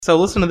So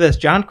listen to this.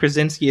 John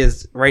Krasinski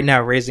is right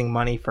now raising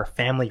money for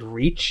Family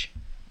Reach,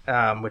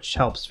 which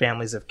helps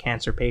families of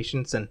cancer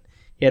patients. And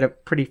he had a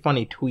pretty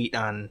funny tweet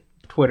on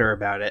Twitter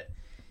about it.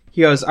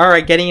 He goes, all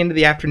right, getting into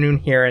the afternoon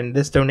here, and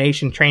this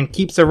donation train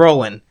keeps a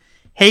rolling.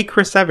 Hey,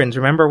 Chris Evans,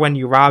 remember when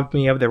you robbed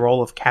me of the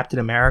role of Captain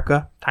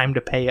America? Time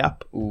to pay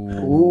up.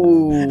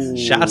 Ooh.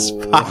 Shots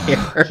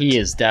fired. He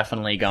is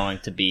definitely going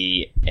to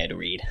be Ed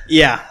Reed.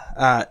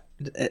 Yeah.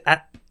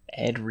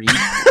 Ed Reed?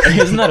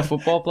 Isn't that a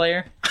football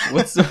player?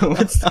 What's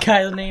the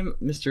guy's name?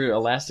 Mr.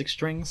 Elastic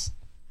Strings?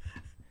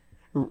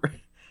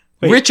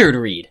 Richard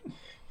Reed.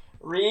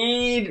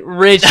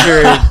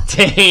 Richard.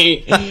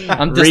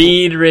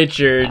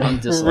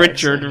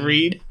 Richard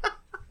Reed.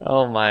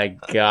 Oh my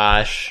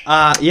gosh.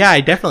 Yeah,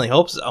 I definitely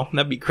hope so.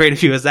 That'd be great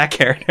if he was that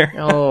character.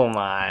 Oh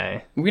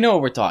my. We know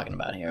what we're talking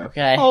about here,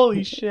 okay?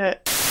 Holy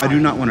shit. I do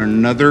not want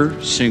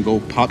another single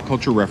pop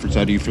culture reference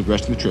out of you for the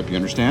rest of the trip. You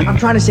understand? I'm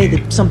trying to say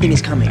that something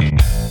is coming.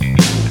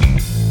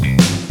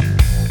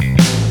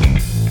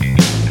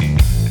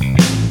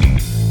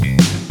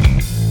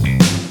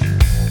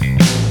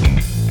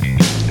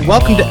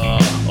 Welcome to...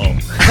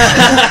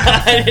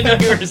 I didn't know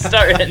you were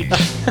starting.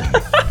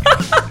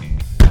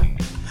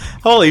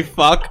 Holy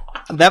fuck.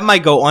 That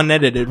might go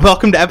unedited.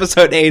 Welcome to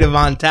episode 8 of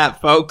On Tap,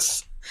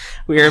 folks.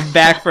 We are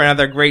back for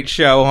another great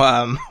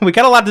show. We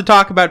got a lot to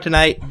talk about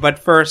tonight, but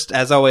first,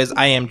 as always,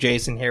 I am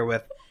Jason here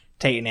with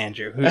Tate and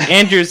Andrew.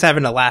 Andrew's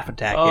having a laugh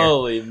attack here.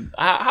 Holy,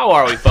 how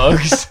are we,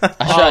 folks?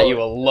 I shot you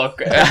a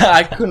look.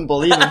 I couldn't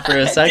believe it for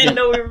a I second. didn't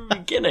know we were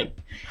beginning.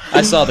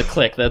 I saw the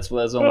click. That's the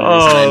only reason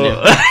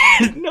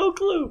I knew. No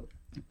clue.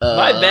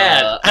 My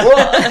bad.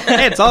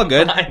 Hey, it's all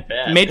good. My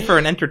bad. Made for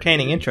an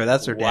entertaining intro,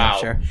 that's for damn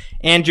sure.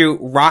 Andrew,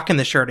 rocking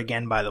the shirt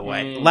again, by the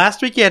way.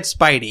 Last week you had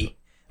Spidey.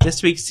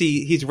 This week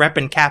he's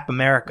repping Cap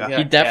America.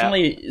 He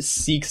definitely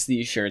seeks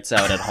these shirts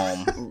out at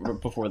home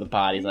before the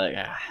pod. He's like,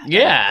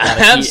 yeah,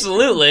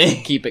 absolutely.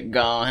 Keep it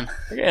going.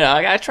 Yeah,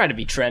 I try to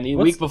be trendy.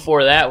 The week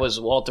before that was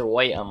Walter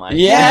White on my...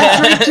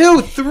 Yeah, me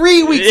too.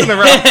 3 weeks in a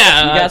row.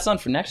 Yeah. You got some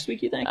for next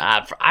week, you think?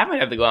 I might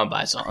have to go out and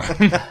buy some.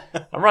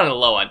 I'm running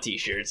low on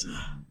t-shirts and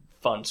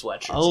fun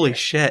sweatshirts. Holy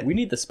shit. We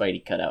need the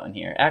Spidey cutout in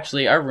here.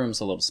 Actually, our room's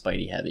a little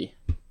Spidey heavy.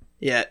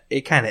 Yeah,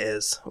 it kind of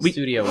is.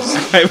 Studio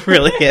is. It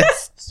really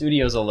is.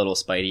 Studio's a little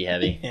Spidey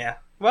heavy. Yeah.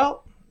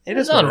 Well,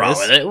 There's nothing wrong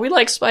with it. We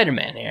like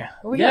Spider-Man here.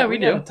 We do.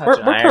 We're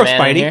pro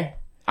Spidey.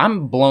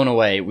 I'm blown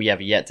away. We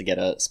have yet to get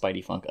a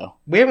Spidey Funko.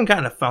 We haven't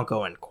gotten a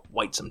Funko in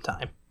quite some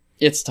time.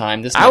 It's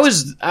time. I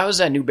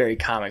was at Newberry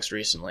Comics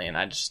recently, and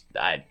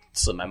I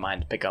slipped my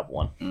mind to pick up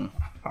one.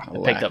 I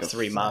picked up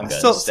 3 mangas.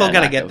 Still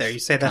gotta get there. You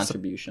say that's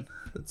contribution.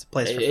 That's a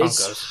place for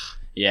Funkos.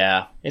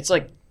 Yeah, it's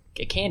like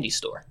a candy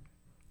store.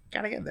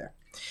 Gotta get there.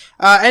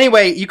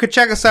 Anyway, you could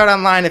check us out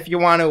online if you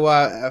want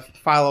to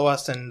follow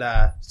us and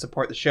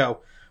support the show.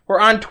 We're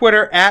on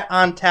Twitter at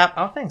OnTap.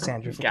 Oh, thanks,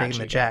 Andrew, for taking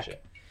the jack. Gotcha.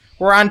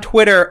 We're on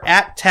Twitter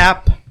at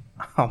Tap.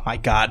 Oh, my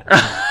God.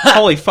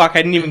 Holy fuck, I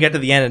didn't even get to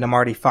the end and I'm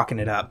already fucking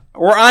it up.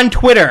 We're on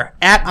Twitter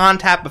at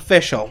OnTap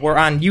Official. We're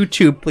on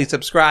YouTube. Please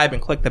subscribe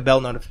and click the bell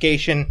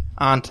notification.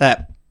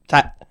 OnTap.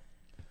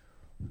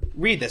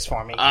 Read this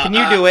for me. Can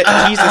you do it?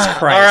 Jesus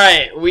Christ. All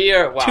right. We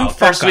are... Wow,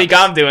 first week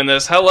I'm doing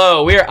this.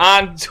 Hello. We are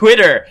on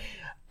Twitter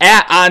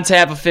at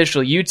OnTap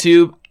Official,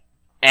 YouTube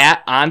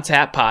at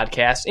OnTap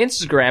Podcast,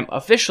 Instagram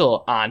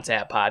Official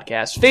OnTap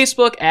Podcast,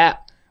 Facebook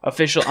at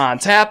Official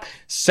OnTap,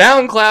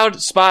 SoundCloud,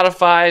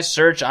 Spotify,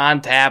 search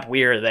OnTap.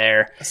 We are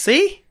there.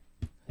 See?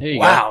 There you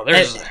go.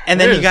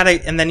 And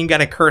then you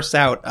gotta curse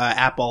out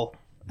Apple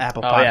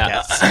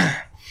Podcasts.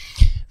 Yeah.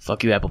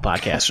 Fuck you, Apple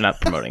Podcasts. They're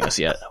not promoting us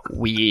yet.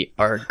 We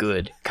are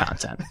good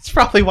content. That's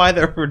probably why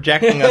they're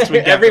rejecting us.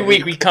 Every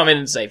week we come in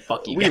and say,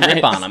 fuck you guys. We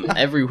rip on them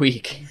every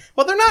week.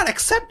 Well, they're not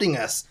accepting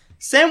us.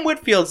 Sam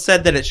Whitfield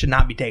said that it should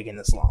not be taking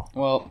this long.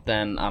 Well,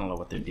 then I don't know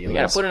what their deal is. You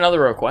gotta put another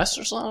request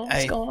or something?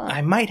 What's going on?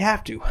 I might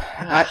have to.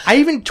 I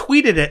even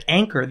tweeted at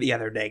Anchor the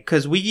other day,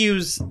 because we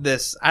use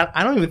this...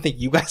 I don't even think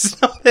you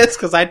guys know this,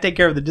 because I take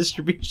care of the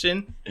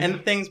distribution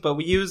and things, but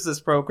we use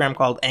this program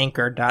called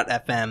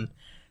Anchor.fm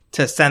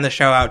to send the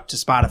show out to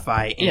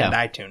Spotify and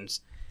iTunes.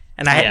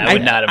 And I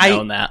would not have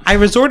known that. I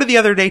resorted the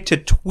other day to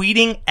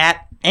tweeting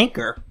at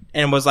Anchor,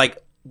 and was like,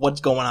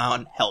 what's going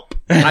on? Help.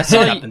 I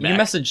saw you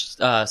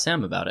messaged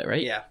Sam about it,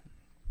 right? Yeah.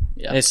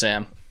 Hey,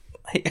 Sam.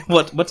 Hey,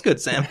 what's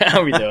good, Sam?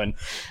 How we doing?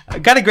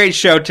 Got a great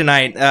show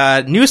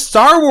tonight. New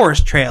Star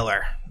Wars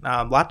trailer.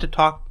 A lot to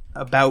talk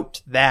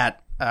about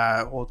that.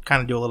 We'll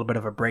kind of do a little bit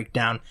of a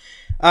breakdown.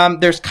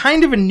 There's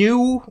kind of a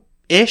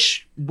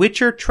new-ish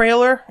Witcher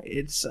trailer.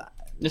 It's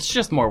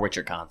just more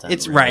Witcher content.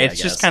 It's really, right.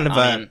 It's just kind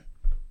of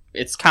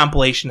it's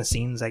compilation of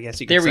scenes, I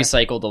guess you could say.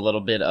 They recycled a little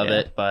bit of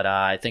it, but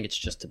I think it's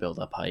just to build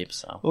up hype.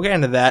 So we'll get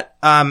into that.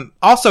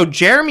 Also,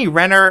 Jeremy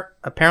Renner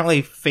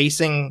apparently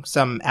facing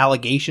some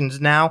allegations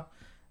now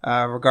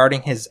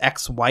regarding his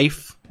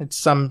ex-wife. It's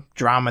some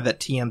drama that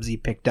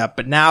TMZ picked up,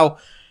 but now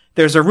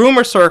there's a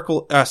rumor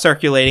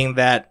circulating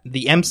that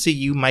the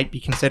MCU might be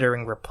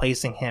considering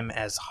replacing him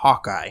as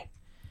Hawkeye.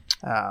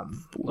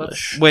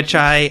 Which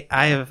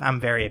I'm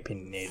very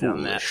opinionated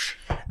on that.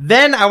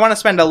 Then I want to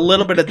spend a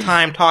little bit of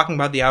time talking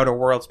about the Outer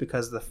Worlds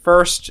because the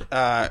first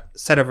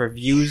set of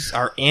reviews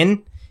are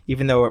in,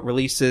 even though it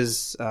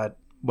releases,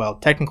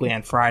 technically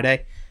on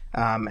Friday.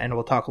 And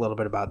we'll talk a little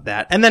bit about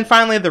that. And then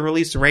finally, the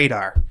release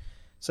Radar.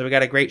 So we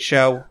got a great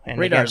show. And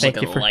Radar's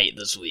looking light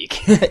this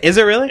week. Is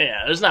it really?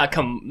 Yeah, there's not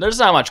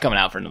much coming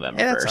out for November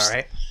 1st. That's all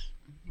right.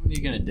 What are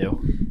you going to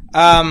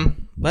do?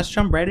 Let's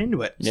jump right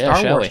into it. Yeah,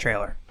 Star Wars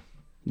trailer.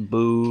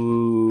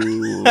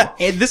 Boo.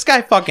 This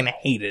guy fucking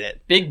hated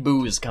it. Big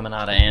boos coming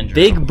out of Andrew.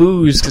 Big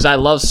boos because I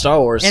love Star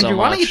Wars Andrew, so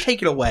much. why don't you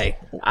take it away?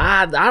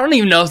 I don't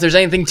even know if there's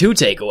anything to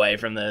take away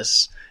from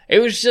this. It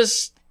was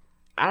just,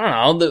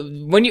 I don't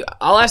know.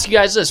 I'll ask you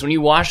guys this: when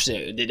you watched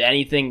it, did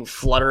anything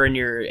flutter in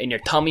your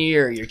tummy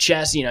or your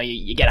chest? You know,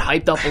 you get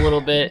hyped up a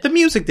little bit. The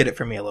music did it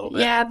for me a little bit.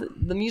 Yeah,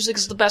 the music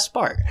is the best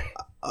part.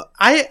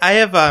 I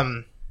have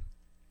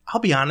I'll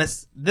be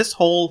honest. This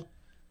whole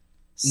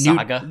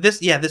saga.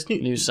 This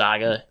new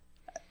saga.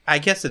 I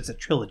guess it's a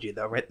trilogy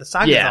though, right? The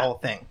saga is the whole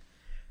thing.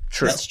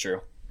 True. That's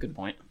true. Good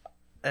point.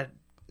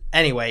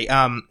 Anyway,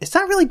 it's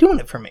not really doing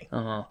it for me.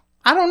 Uh-huh.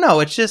 I don't know.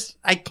 It's just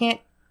I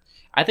can't.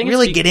 I think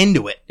really get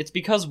into it. It's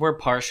because we're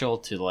partial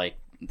to like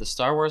the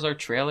Star Wars our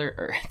trailer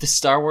or the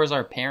Star Wars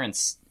our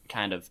parents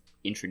kind of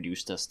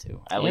introduced us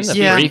to. At least the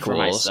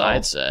prequels,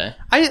 I'd say.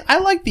 I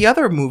like the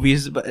other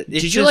movies, but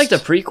did you like the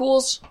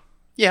prequels?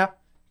 Yeah.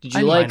 Did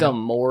you like them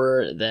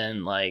more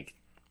than like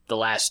the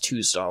last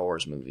 2 Star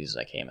Wars movies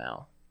that came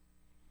out?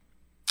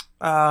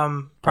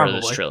 Probably. Part of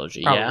this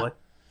trilogy. Probably. Yeah.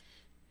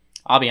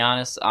 I'll be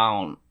honest.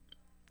 I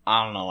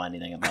don't know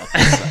anything about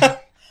this.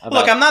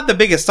 Look, I'm not the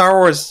biggest Star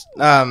Wars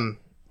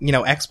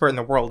expert in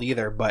the world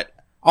either, but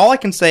all I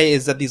can say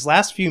is that these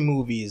last few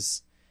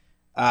movies,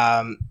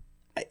 I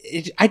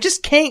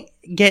just can't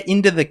get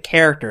into the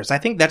characters. I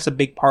think that's a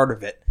big part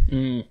of it.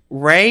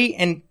 Rey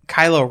and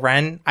Kylo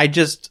Ren, I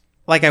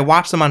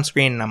watch them on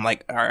screen and I'm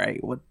like, all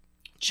right, what?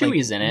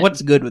 Chewie's in it.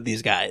 What's good with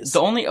these guys? The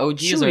only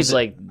OGs Chewie's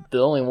are the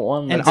only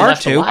one. And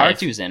that's R2.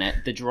 R2's in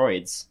it. The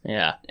droids.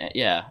 Yeah.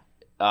 Yeah.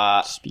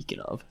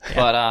 Speaking of.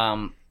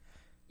 But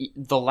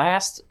the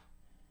last,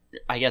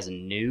 I guess,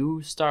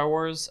 new Star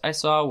Wars I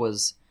saw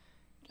was,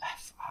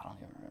 I don't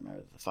even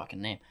remember the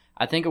fucking name.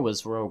 I think it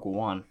was Rogue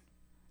One.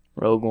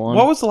 Rogue One.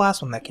 What was the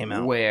last one that came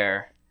out?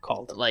 Where?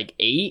 Called? Like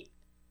 8?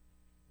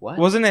 What?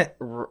 Wasn't it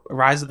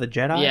Rise of the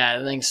Jedi? Yeah,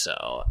 I think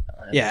so.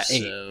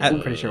 8. I'm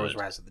pretty sure it was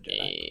Rise of the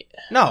Jedi. 8.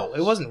 No,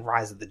 it wasn't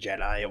Rise of the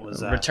Jedi. It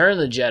was Return of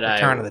the Jedi.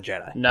 Return of the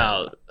Jedi.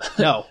 No.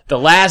 No. The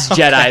Last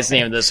Jedi is the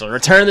name of this one.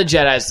 Return of the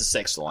Jedi is the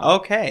 6th one.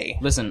 Okay.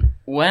 Listen,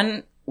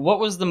 what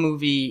was the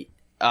movie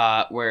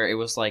where it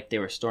was like they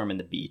were storming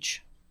the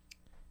beach?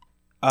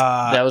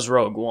 That was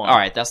Rogue One. All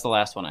right, that's the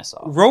last one I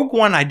saw. Rogue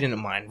One, I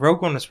didn't mind.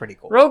 Rogue One was pretty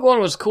cool. Rogue One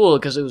was cool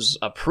because it was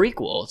a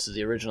prequel to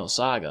the original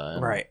saga.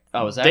 Right.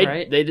 Oh, was that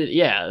right? They did,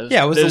 yeah.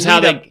 It was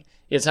how lead up.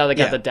 It's how they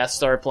got the Death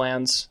Star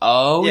plans.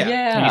 Oh, Yeah.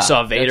 yeah. And you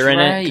saw Vader That's in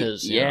right. it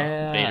because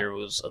Vader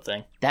was a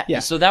thing.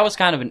 So that was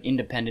kind of an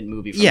independent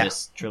movie from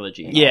this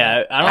trilogy.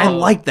 Yeah, I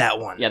liked that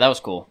one. Yeah, that was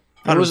cool.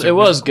 It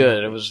was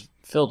good. It was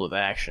filled with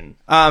action.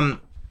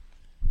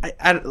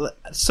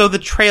 So the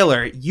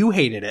trailer, you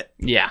hated it.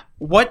 Yeah.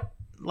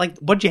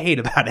 What'd you hate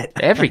about it?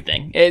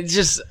 Everything. It's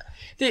just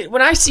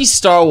when I see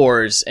Star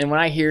Wars and when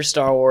I hear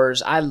Star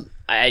Wars, I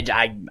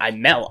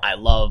melt. I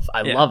love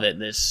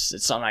it.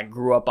 It's something I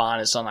grew up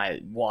on. It's something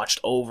I watched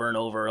over and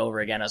over and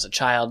over again as a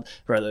child.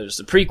 Whether it was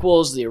the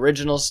prequels, the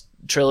original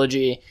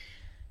trilogy.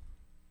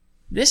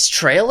 This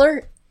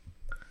trailer,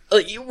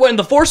 when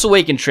the Force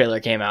Awakens trailer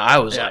came out, I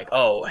was like,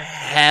 "Oh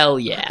hell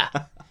yeah!"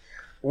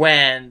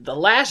 When the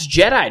Last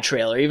Jedi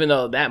trailer, even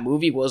though that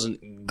movie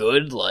wasn't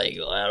good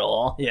at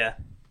all, Yeah.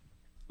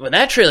 when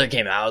that trailer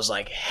came out, I was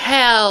like,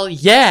 hell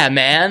yeah,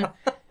 man.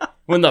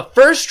 When the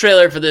first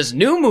trailer for this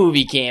new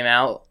movie came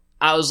out,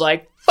 I was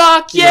like,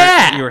 fuck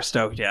yeah. You were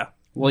stoked, yeah.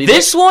 Well,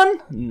 this one?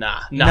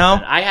 Nah, nothing.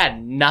 No? I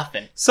had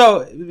nothing.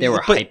 So They were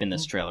hyping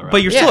this trailer up.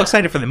 But you're still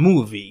excited for the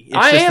movie. It's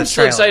I just am the still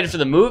trailer. excited for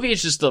the movie.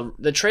 It's just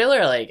the trailer,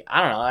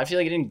 I don't know. I feel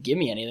like it didn't give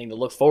me anything to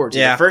look forward to.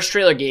 Yeah. The first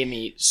trailer gave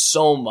me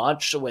so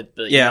much with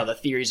the the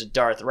theories of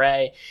Darth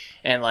Rey.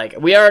 And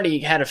we already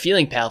had a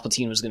feeling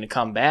Palpatine was going to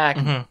come back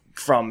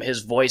from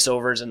his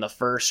voiceovers in the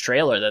first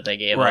trailer that they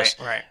gave us.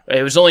 Right.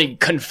 It was only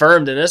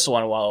confirmed in this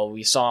one while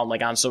we saw him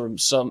on some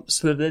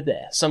sort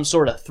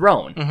of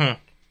throne.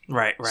 Mm-hmm.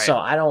 Right. So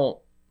I don't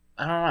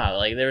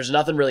know. There's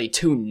nothing really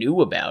too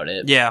new about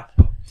it. Yeah.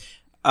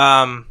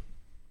 I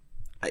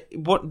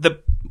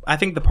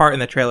think the part in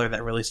the trailer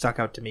that really stuck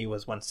out to me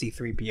was when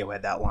C-3PO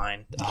had that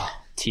line. Oh,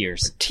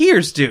 tears,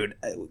 dude.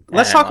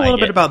 Let's talk a little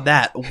bit about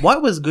that.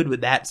 What was good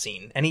with that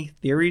scene? Any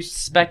theories?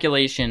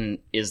 Speculation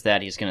is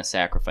that he's going to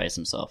sacrifice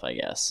himself, I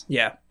guess.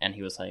 Yeah. And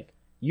he was like,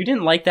 you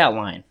didn't like that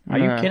line. Are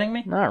you kidding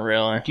me? Not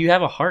really. Do you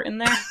have a heart in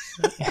there?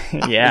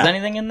 Yeah. Is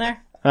anything in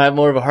there? I have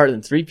more of a heart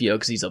than 3PO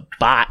because he's a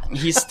bot.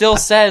 He still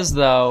says,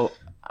 though,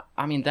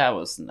 I mean, that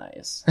was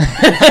nice.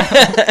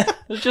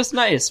 It was just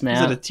nice,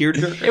 man. Was it a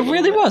tearjerker? It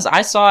really was.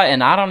 I saw it,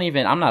 and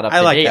I'm not up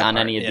to date on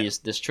part, any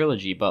of this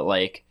trilogy, but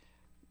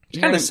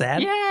It's kind of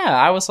sad. Yeah,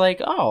 I was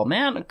like, oh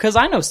man, because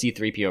I know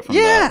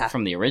C-3PO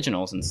from the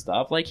originals and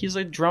stuff. Like, he's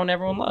a drone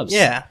everyone loves.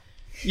 Yeah.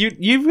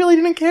 You really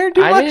didn't care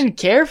too much? I didn't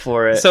care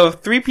for it. So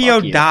if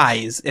 3PO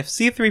dies, if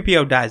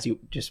C-3PO dies, you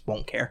just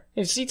won't care.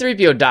 If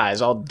C-3PO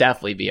dies, I'll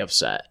definitely be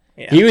upset.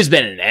 Yeah. He was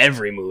been in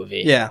every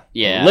movie. Yeah.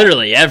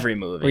 Literally every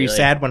movie. Were you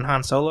sad when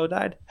Han Solo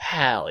died?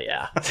 Hell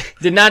yeah.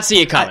 Did not see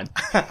it coming.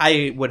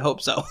 I would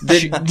hope so.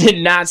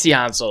 Did not see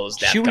Han Solo's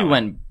death Chewie coming.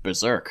 went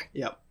berserk.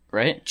 Yep.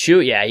 Right?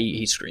 Chewie, yeah,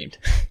 he screamed.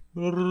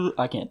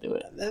 I can't do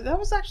it. That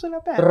was actually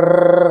not bad.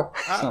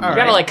 You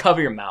gotta like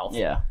cover your mouth.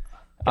 Yeah.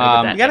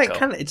 You gotta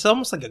kind of. It's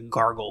almost like a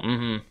gargle.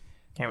 Mm-hmm.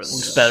 Can't really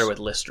It's better with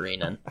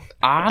Listerine in.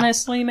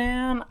 Honestly,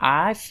 man,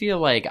 I feel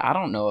like I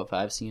don't know if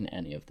I've seen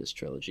any of this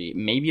trilogy.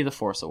 Maybe The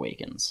Force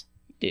Awakens.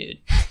 Dude.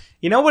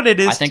 You know what it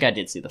is? I think I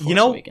did see The Force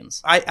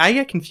Awakens. I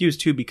get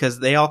confused too because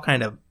they all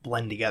kind of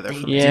blend together.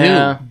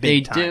 They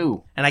Big time.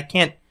 do. And I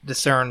can't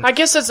discern. I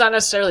guess that's not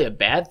necessarily a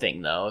bad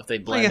thing, though, if they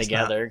blend guess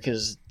together,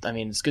 because, I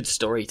mean, it's good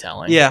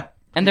storytelling. Yeah.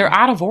 And they're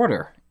out of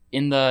order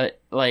in the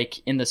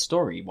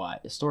story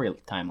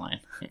timeline.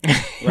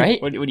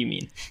 Right? What do you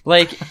mean?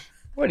 Like,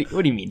 What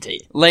do you mean,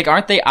 Tate? like,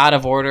 aren't they out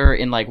of order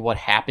in, like, what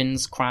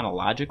happens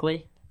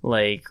chronologically?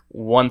 Like,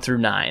 1 through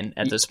 9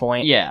 at this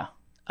point? Yeah.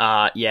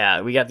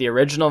 Yeah, we got the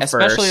original first.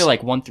 Especially,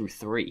 like, 1 through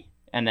 3.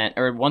 And then,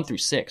 or 1 through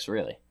 6,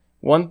 really.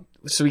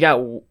 So we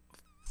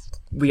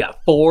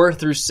got 4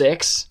 through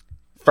 6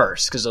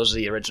 first, because those are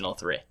the original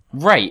 3.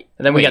 Right.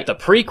 And then we got the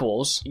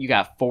prequels. You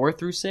got 4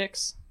 through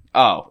 6?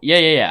 Oh,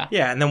 yeah.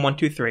 Yeah, and then 1,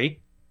 2, 3,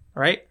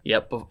 right?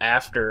 Yep,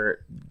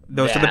 after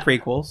Those are the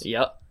prequels.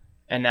 Yep.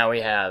 And now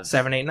we have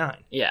 7, 8,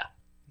 9. Yeah.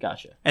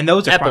 Gotcha. And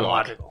those are Epilogue.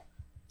 chronological.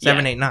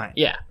 7, 8, 9.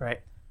 Yeah.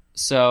 Right.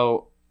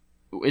 So,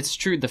 it's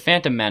true, The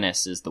Phantom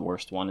Menace is the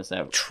worst one, is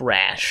that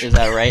Trash. Is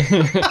that right?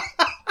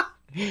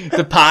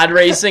 The pod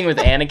racing with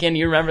Anakin,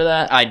 you remember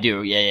that? I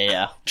do,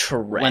 yeah.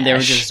 Trash. When they were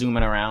just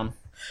zooming around.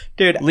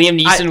 Dude, Liam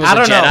Neeson was I a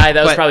don't Jedi. know, That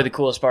was but probably the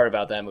coolest part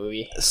about that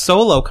movie.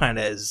 Solo kind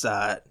of is,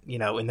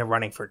 in the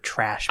running for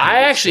trash.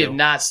 I actually too. have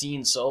not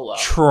seen Solo.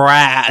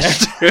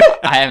 Trash.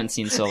 I haven't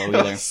seen Solo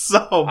either.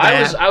 So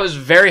bad. I was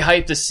very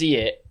hyped to see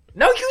it.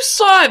 No, you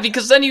saw it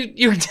because then you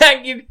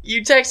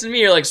texted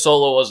me. You're like,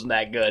 Solo wasn't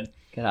that good.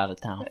 Get out of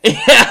town.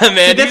 Yeah,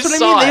 man. That's you what I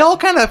saw mean. it. They all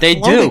kind of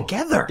flow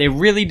together. They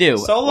really do.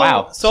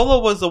 Solo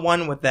was the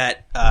one with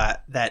that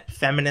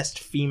feminist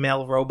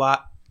female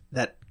robot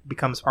that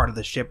becomes part of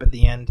the ship at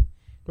the end.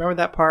 Remember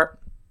that part?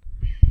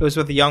 It was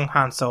with the young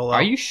Han Solo.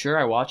 Are you sure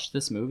I watched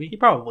this movie? You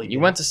probably did. You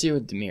went to see it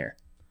with Demir.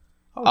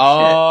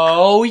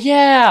 Oh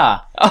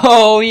yeah.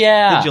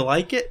 Did you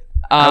like it?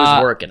 I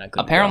was working. I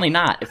couldn't Apparently go.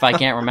 not, if I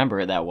can't remember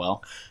it that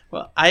well.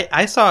 Well,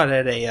 I saw it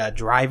at a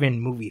drive-in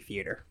movie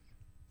theater.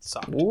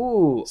 Sucked.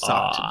 Ooh.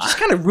 Sucked. It just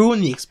kind of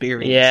ruined the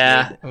experience.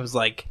 Yeah. Dude. It was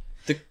like...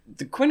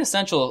 The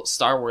quintessential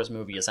Star Wars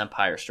movie is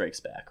Empire Strikes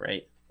Back,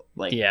 right?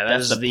 Like, Yeah,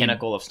 that's the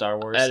pinnacle of Star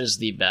Wars. That is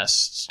the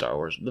best Star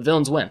Wars. The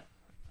villains win.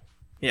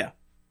 Yeah.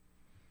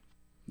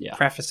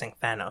 Prefacing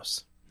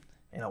Thanos,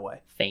 in a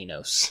way.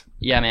 Thanos.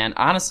 Yeah, man.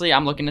 Honestly,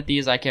 I'm looking at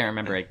these. I can't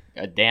remember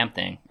a damn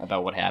thing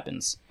about what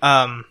happens.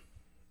 I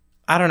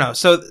don't know.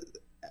 So,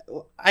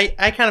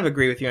 I kind of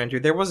agree with you, Andrew.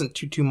 There wasn't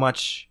too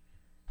much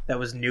that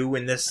was new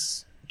in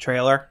this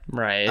trailer.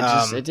 Right.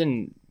 It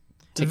didn't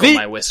tickle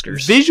my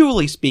whiskers.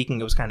 Visually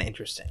speaking, it was kind of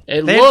interesting.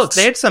 They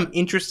had some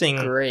interesting,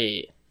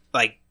 great,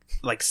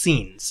 like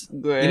scenes.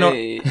 Great. You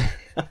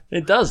know,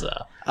 it does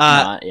though.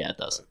 Yeah, it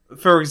does.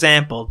 For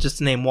example, just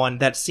to name one,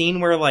 that scene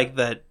where like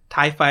the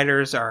TIE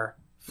fighters are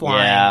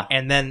flying,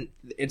 and then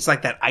it's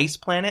like that ice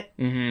planet,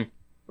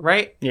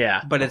 right?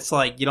 Yeah, but it's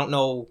like you don't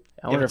know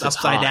if it's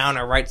upside Hoth. down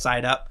or right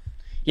side up.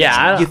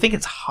 Yeah, you think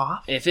it's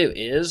Hoth? If it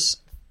is,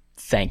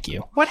 thank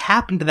you. What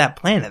happened to that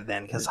planet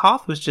then? Because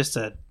Hoth was just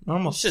a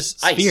normal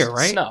sphere, ice,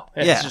 right? Snow.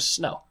 Yeah, It's just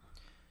snow.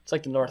 It's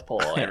like the North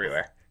Pole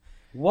everywhere.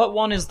 What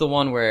one is the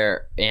one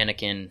where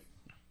Anakin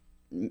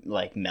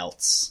like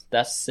melts?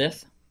 That's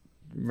Sith?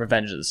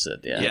 Revenge of the Sith,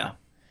 yeah.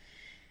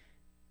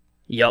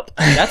 Yup.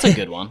 That's a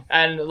good one.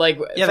 And like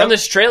from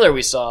this trailer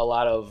we saw a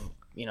lot of,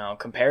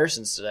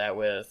 comparisons to that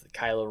with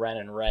Kylo Ren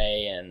and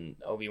Rey and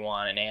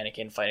Obi-Wan and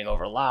Anakin fighting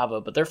over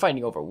lava, but they're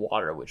fighting over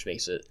water, which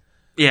makes it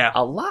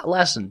a lot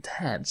less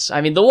intense.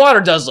 I mean, the water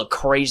does look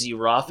crazy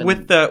rough. And,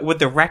 with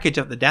the wreckage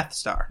of the Death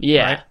Star.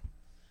 Yeah. Right?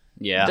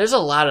 Yeah. There's a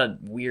lot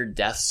of weird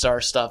Death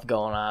Star stuff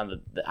going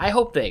on that I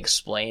hope they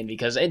explain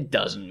because it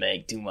doesn't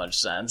make too much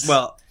sense.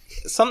 Well,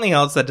 something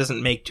else that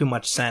doesn't make too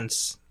much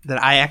sense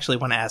that I actually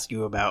want to ask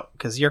you about,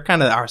 because you're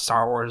kind of our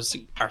Star Wars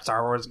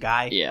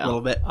guy a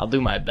little bit. I'll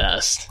do my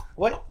best.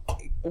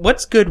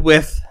 What's good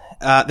with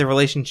the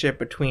relationship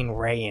between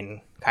Rey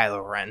and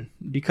Kylo Ren?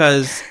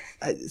 Because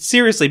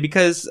seriously,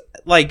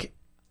 like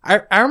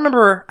I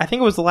remember, I think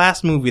it was the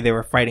last movie they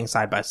were fighting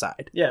side by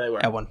side. Yeah, they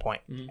were at one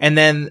point, and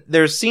then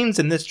there's scenes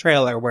in this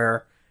trailer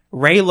where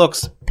Rey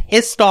looks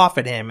pissed off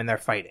at him and they're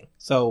fighting.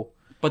 So.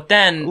 But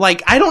then...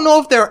 Like, I don't know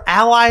if they're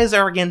allies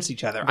or against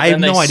each other. I have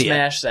no idea.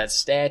 Smash that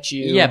statue.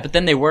 Yeah, but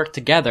then they work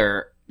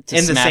together to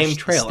in the smash same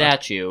trailer.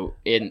 statue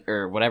in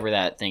or whatever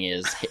that thing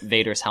is,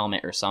 Vader's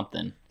helmet or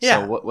something.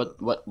 Yeah. So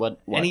what?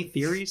 Any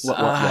theories? What?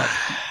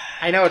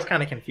 I know it's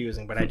kind of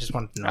confusing, but I just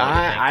wanted to know.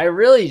 I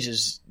really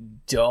just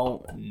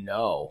don't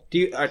know. Do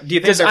you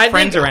think they're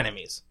friends or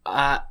enemies?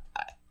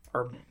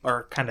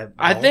 Or kind of.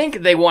 I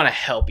think they want to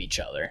help each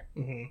other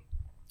Mm-hmm.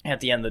 at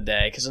the end of the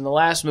day. Because in the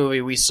last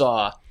movie, we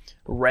saw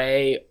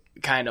Rey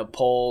kind of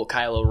pull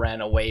Kylo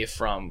Ren away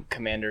from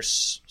Commander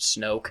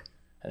Snoke.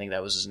 I think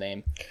that was his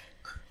name.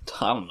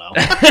 I don't know.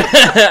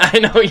 I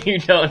know you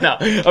don't know.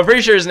 I'm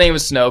pretty sure his name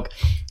was Snoke.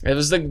 It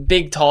was the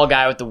big, tall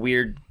guy with the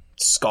weird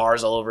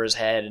scars all over his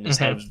head, and his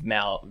head was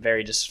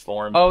very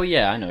disformed. Oh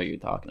yeah, I know what you're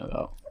talking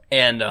about.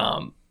 And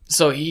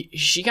so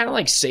she kind of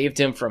like saved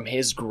him from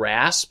his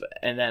grasp,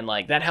 and then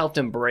like that helped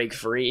him break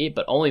free,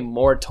 but only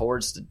more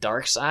towards the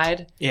dark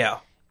side. Yeah.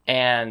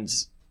 And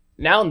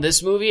now in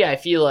this movie, I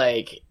feel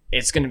like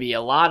it's going to be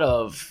a lot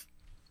of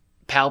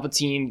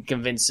Palpatine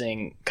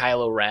convincing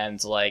Kylo Ren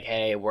to like,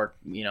 hey,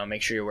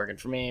 make sure you're working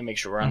for me, make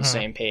sure we're on the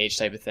same page,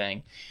 type of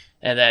thing.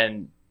 And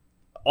then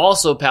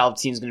also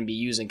Palpatine's going to be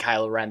using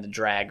Kylo Ren to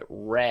drag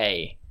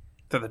Rey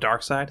To the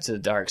dark side? to the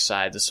dark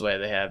side. This way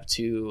they have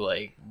two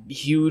like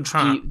huge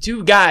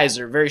two guys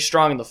that are very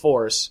strong in the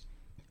Force.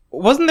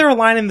 Wasn't there a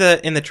line in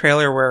the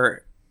trailer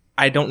where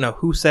I don't know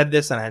who said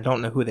this and I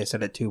don't know who they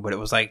said it to, but it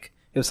was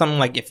something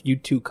like if you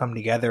two come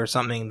together or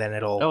something, then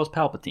it'll. That was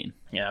Palpatine.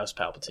 Yeah, that was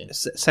Palpatine.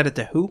 Said it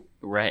to who?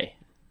 Rey.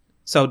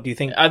 So do you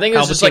think? I think it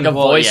was just like a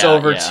Palpatine-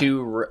 voiceover yeah.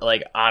 to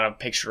like on a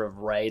picture of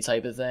Rey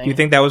type of thing. Do you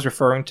think that was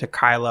referring to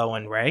Kylo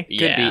and Rey?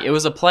 Could be. It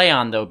was a play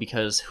on though,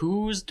 because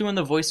who's doing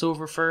the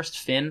voiceover first?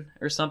 Finn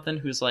or something?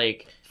 Who's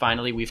like,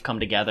 finally we've come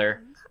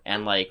together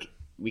and like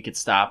we could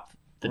stop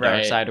the dark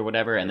Right. side or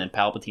whatever, and then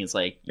Palpatine's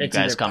like, you It's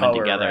guys either coming Poe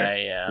or together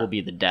Rey, yeah. will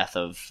be the death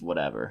of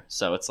whatever.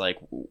 So it's like,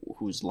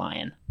 who's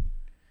lying?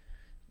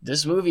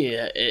 This movie,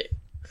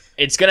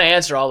 it's going to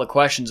answer all the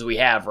questions we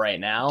have right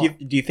now.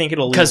 Do you think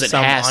it'll leave 'Cause it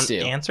some has to.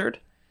 unanswered?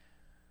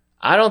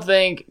 I don't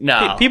think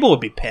no. People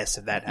would be pissed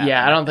if that happened.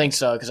 Yeah, I don't think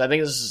so because I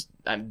think this is.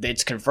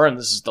 It's confirmed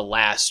this is the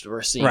last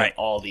we're seeing Right.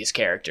 all these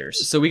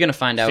characters. So we're gonna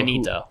find out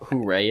Finito.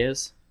 who Rey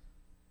is.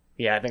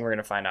 Yeah, I think we're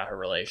gonna find out her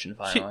relation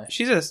finally.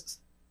 She's a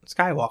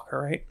Skywalker,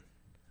 right?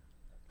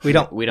 We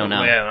don't know. We don't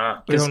know.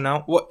 We don't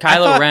know. What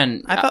Kylo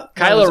Ren. I thought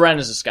Kylo Ren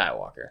is a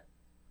Skywalker.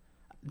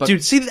 But-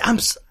 Dude, see, I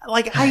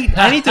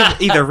need to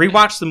either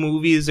rewatch the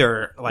movies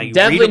or like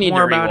Definitely read need to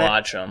more about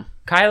rewatch them.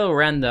 Kylo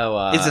Ren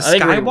though. it. Is a I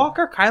think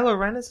Skywalker? Kylo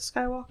Ren is a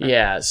Skywalker.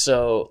 Yeah,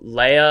 so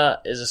Leia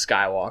is a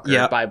Skywalker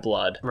Yep. by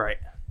blood Right.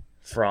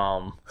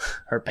 from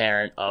her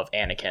parent of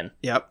Anakin,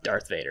 Yep.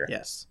 Darth Vader.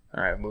 Yes.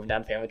 All right, moving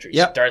down the family tree.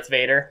 Yep. Darth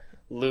Vader,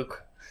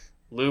 Luke,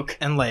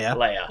 And Leia.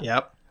 Leia.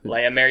 Yep.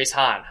 Leia marries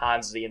Han.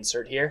 Han's the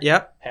insert here.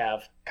 Yep.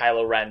 Have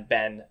Kylo Ren,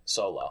 Ben,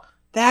 Solo.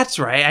 That's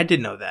right. I did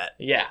know that.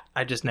 Yeah.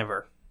 I just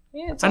never.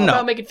 Yeah, it's I all know.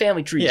 about making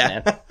family trees,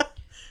 man.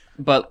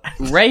 But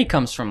Rey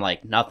comes from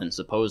like nothing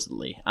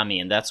supposedly. I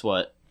mean, that's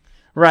what.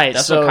 Right,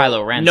 That's so what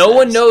Kylo Ren no says,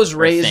 one knows or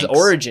Rey's thinks.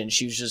 origin.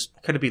 She was just,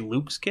 Could it be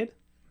Luke's kid?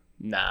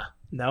 nah.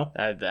 No.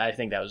 I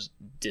think that was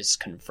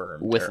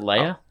disconfirmed. With Or-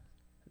 Leia?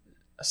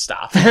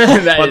 Stop.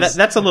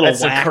 That's a little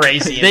That's whack. a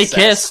crazy They incest.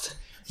 kissed.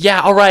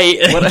 Yeah, all right.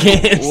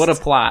 What a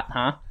plot,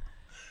 huh?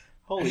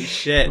 Holy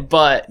shit.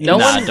 But Nah,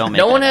 don't make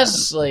no one that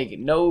has like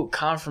no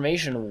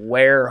confirmation of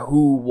where,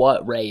 who,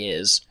 what Rey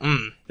is.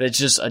 It's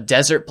just a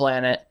desert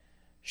planet.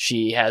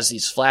 She has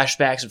these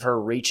flashbacks of her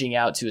reaching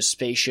out to a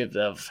spaceship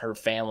of her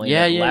family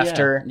that left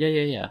her,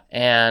 Yeah.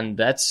 and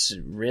that's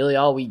really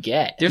all we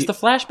get. There's the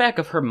flashback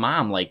of her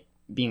mom like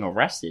being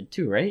arrested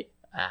too, right?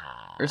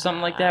 Or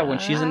something like that when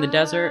she's in the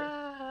desert,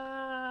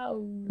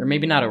 or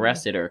maybe not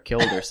arrested or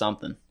killed or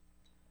something.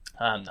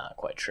 I'm not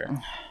quite sure,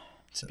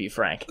 to be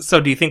frank. So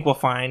do you think we'll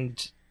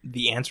find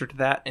the answer to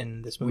that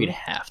in this movie? We'd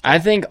have to. I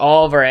think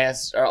all of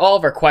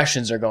our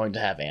questions are going to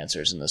have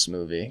answers in this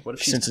movie. What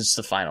if she's- since it's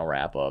the final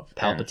wrap up?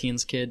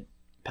 Palpatine's kid.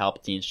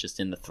 Palpatine's just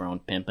in the throne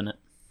pimping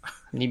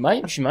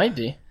it. She might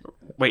be.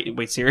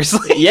 Wait,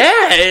 seriously? Yeah,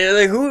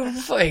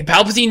 like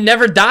Palpatine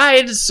never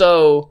died,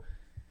 so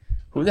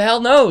who the hell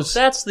knows?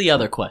 That's the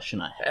other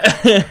question I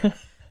have.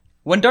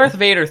 When Darth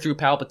Vader threw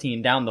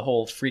Palpatine down the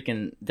whole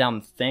freaking down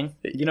the thing,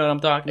 you know what I'm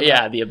talking about?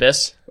 Yeah, the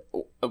abyss.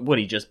 Would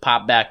he just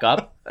pop back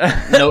up?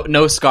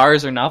 No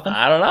scars or nothing?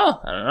 I don't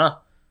know.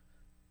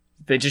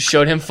 They just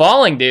showed him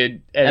falling,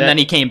 dude, And then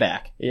he came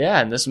back.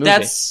 yeah, in this movie.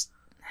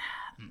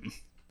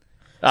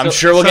 I'm So-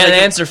 sure we'll so get they an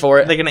can- answer for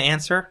Are it. they going to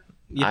answer?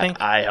 You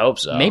think? I hope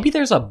so. Maybe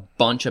there's a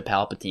bunch of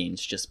Palpatines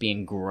just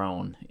being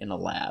grown in a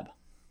lab.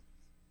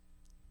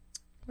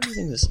 What do you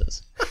think this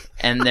is?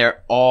 And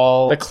they're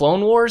all... The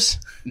Clone Wars?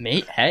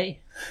 Mate, hey.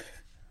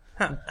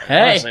 Hey.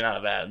 Honestly, not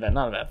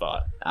a bad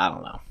thought. I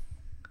don't know.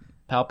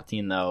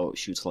 Palpatine, though,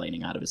 shoots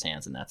lightning out of his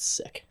hands, and that's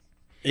sick.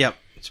 Yep.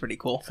 It's pretty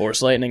cool.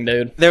 Force lightning,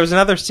 dude. There was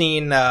another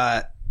scene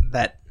that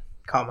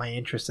caught my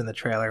interest in the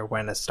trailer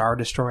when a Star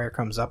Destroyer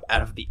comes up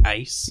out of the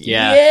ice.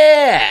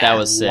 Yeah. That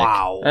was sick.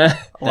 Wow.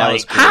 That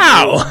was pretty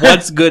How?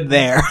 What's good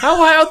there?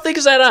 How thick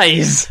is that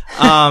ice?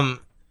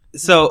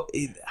 So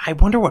I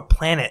wonder what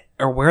planet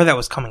or where that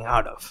was coming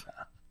out of.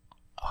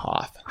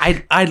 Hoth.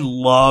 I'd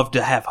love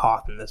to have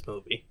Hoth in this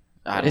movie.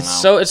 I don't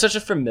know. It's such a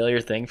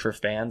familiar thing for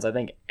fans. I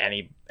think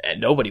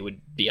nobody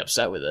would be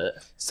upset with it.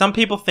 Some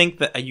people think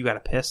that you got to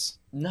piss.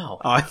 No.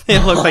 Oh,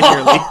 it looked like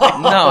you're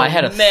leaving. No, I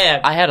had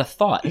a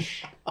thought.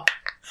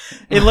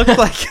 It looked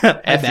like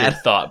a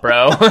bad thought,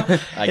 bro.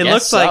 It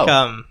looks like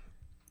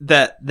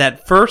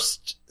that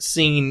first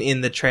scene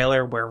in the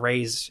trailer where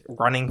Rey's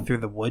running through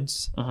the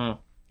woods. Mm-hmm.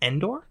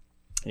 Endor?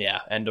 Yeah,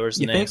 Endor's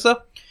the You name. think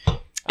so?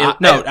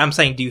 No, I'm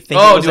saying, do you think?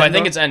 Oh, it was do I Endor?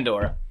 think it's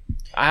Endor?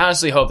 I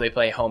honestly hope they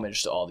pay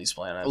homage to all these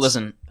planets.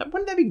 Listen,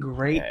 Wouldn't that be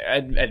great?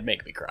 It'd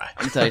make me cry.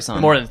 let me tell you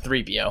something. More than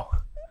 3PO.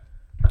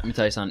 Let me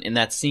tell you something. In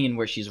that scene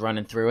where she's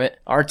running through it,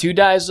 R2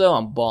 dies though,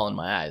 I'm bawling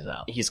my eyes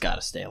out. he's got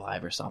to stay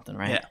alive or something,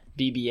 right? Yeah.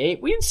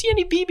 BB-8? We didn't see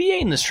any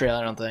BB-8 in this trailer,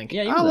 I don't think.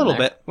 Yeah, he A was in little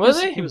there. bit. Was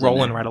he? He was in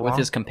rolling there right along with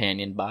his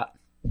companion bot.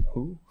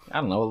 Who? I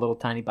don't know, a little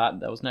tiny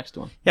bot that was next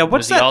to him. Yeah,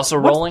 what's Was he that? also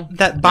what's rolling?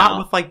 That bot No.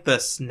 with like the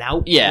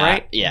snout, Yeah,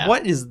 right? yeah.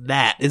 What is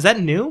that? Is that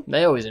new?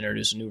 They always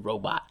introduce a new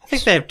robot. I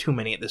think they have too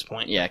many at this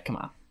point. Yeah, come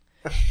on.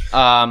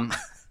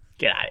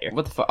 Get out of here.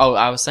 What the fuck? Oh,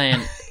 I was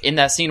saying, in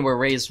that scene where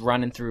Rey's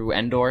running through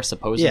Endor,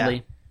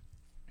 supposedly,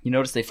 you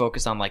notice they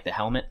focus on like the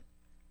helmet.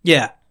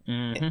 Yeah,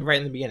 Mm-hmm. right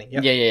in the beginning.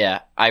 Yep. Yeah.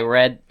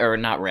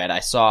 I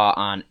saw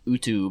on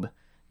YouTube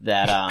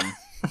that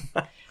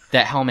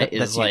that helmet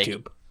That's is like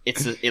YouTube.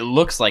 it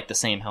looks like the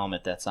same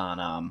helmet that's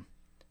on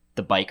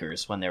the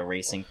bikers when they're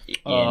racing in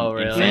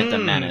really?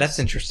 Phantom Menace. That's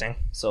interesting.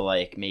 So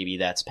like maybe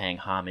that's paying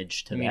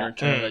homage to You mean that.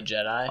 Return of the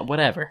Jedi?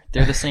 Whatever,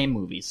 they're the same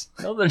movies.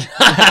 No, they're not.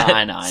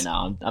 I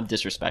know. I'm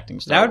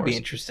disrespecting Star That would Wars. be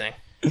interesting.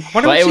 I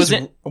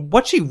wonder But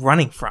what's she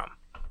running from?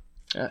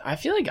 I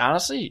feel like,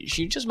 honestly,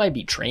 she just might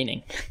be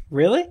training.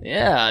 Really?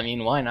 Yeah, I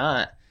mean, why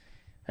not?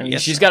 I mean,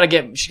 Yes. she's got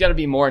to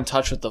be more in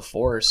touch with the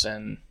Force,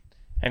 and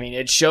I mean,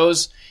 it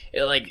shows.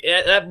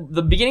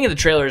 The beginning of the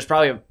trailer is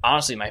probably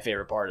honestly my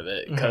favorite part of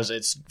it because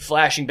it's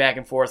flashing back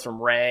and forth from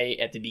Rey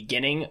at the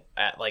beginning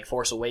at like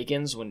Force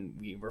Awakens when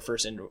we were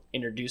first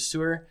introduced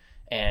to her,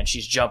 and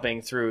she's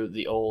jumping through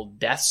the old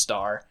Death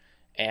Star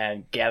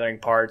and gathering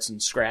parts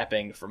and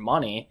scrapping for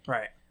money.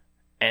 Right.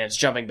 And it's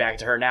jumping back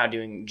to her now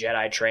doing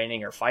Jedi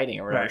training or fighting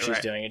or whatever she's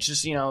doing. It's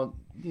just, how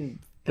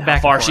back far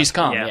and forth, she's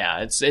come. yeah. Yeah,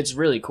 it's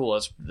really cool.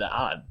 It's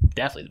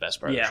definitely the best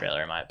part of the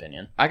trailer, in my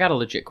opinion. I got a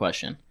legit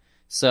question.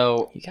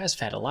 So You guys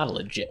have had a lot of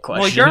legit Well,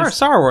 questions. you're a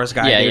Star Wars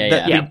guy. Yeah, dude.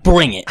 yeah, yeah,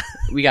 bring it.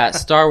 we got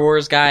Star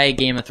Wars guy,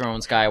 Game of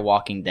Thrones guy,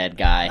 Walking Dead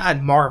guy,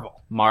 God,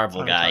 Marvel.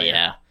 Marvel I'll guy, tell you.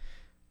 yeah,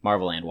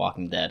 Marvel and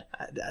Walking Dead.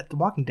 The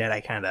Walking Dead,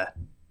 I kind of...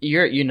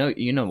 You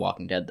know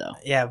Walking Dead though.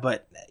 Yeah,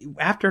 but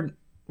after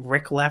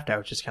Rick left, I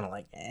was just kind of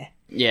like, eh.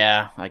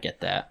 Yeah, I get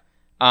that.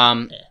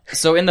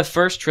 So in the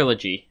first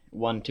trilogy,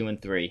 1, 2,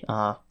 and 3,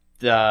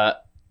 the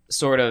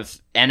sort of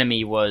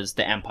enemy was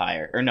the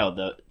Empire, or no,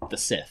 the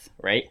Sith,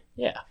 right?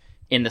 Yeah.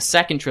 In the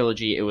second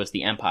trilogy, it was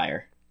the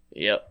Empire.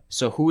 Yep.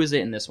 So who is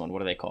it in this one?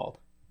 What are they called?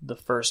 The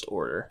First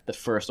Order. The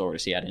First Order.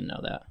 See, I didn't know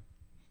that.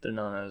 They're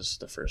known as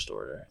the First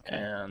Order.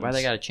 And Why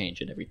they got to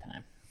change it every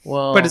time?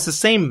 Well, But it's the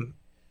same,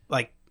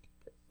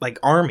 like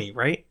army,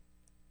 right?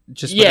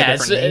 Just with a yeah,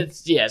 different name?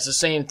 it's the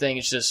same thing.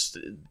 It's just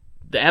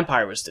the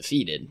Empire was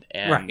defeated,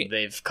 and Right.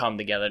 they've come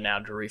together now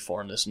to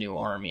reform this new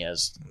army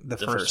as The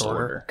the First First Order.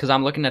 Order. Because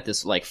I'm looking at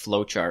this like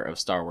flowchart of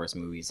Star Wars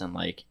movies, and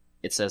like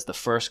it says the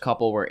first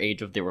couple were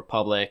Age of the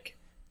Republic,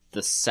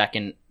 the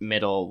second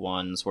middle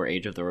ones were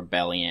Age of the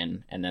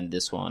Rebellion, and then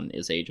this one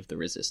is Age of the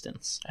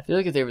Resistance. I feel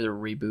like if they were to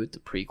reboot the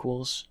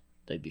prequels,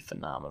 they'd be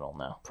phenomenal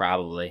now.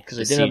 Probably Because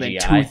The they did them in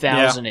CGI.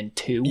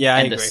 2002. Yeah, I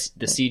and agree.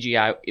 the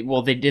CGI.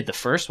 Well, they did the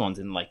first ones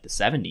in like the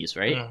 70s,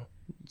 right? Mm.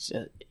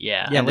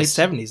 Yeah. Yeah, And late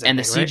the- 70s, I and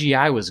the think, right?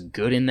 CGI was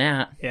good in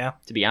that. Yeah.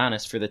 To be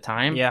honest, for the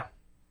time. Yeah.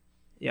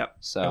 Yep.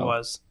 So It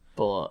was.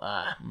 But,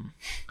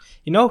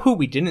 You know who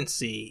we didn't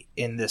see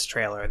in this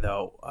trailer,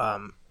 though?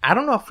 I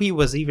don't know if he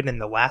was even in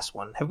the last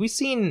one. Have we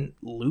seen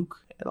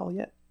Luke at all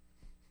yet?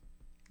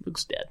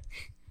 Luke's dead.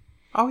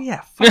 Oh,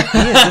 yeah. Fuck, he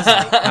is,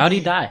 isn't he? How'd he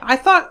die? I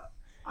thought...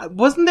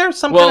 Wasn't there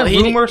some Well, kind of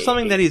he- rumor or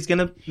something that he's going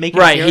to make an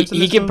Right. appearance in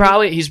He this could movie?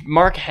 probably. He's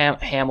Mark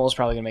Hamill's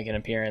probably gonna make an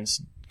appearance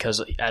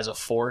because as a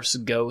Force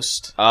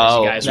ghost.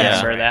 Oh, as you guys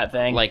yeah. remember that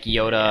thing? Like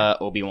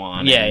Yoda,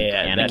 Obi-Wan. Yeah,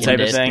 and that Anakin type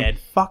of did. thing. Dead.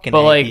 Fucking But,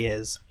 A, like- he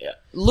is.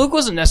 Luke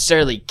wasn't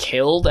necessarily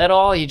killed at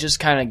all. He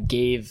just kind of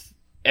gave.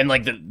 And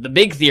like the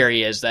big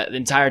theory is that the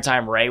entire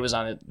time Rey was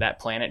on that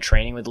planet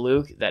training with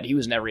Luke, that he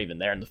was never even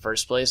there in the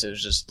first place. It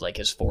was just like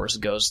his Force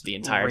ghost the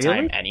entire Really?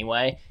 time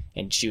anyway.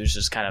 And she was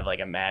just kind of like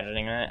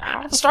imagining it.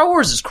 Star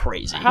Wars is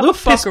crazy. How Luke the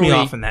fuck pissed are me we-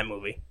 off in that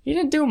movie. He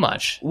didn't do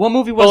much. What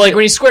movie was But like it?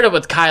 when he squared up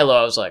with Kylo,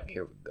 I was like,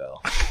 here we go.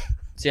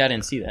 See, I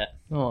didn't see that.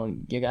 Well,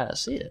 you gotta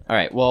see it. All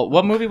right. Well,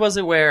 what movie was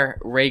it where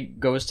Rey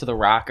goes to the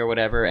Rock or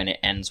whatever, and it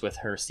ends with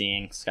her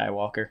seeing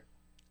Skywalker?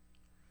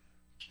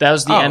 That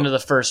was the Oh. end of the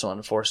first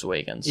one, Force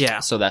Awakens.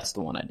 Yeah. So that's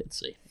the one I did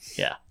see.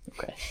 Yeah.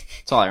 Okay.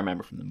 That's all I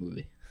remember from the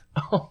movie.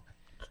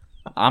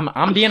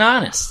 I'm being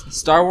honest.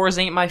 Star Wars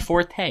ain't my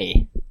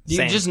forte. Do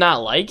you just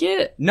not like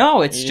it?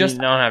 No, it's you just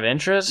don't have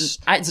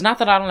interest. It's not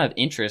that I don't have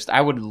interest.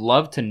 I would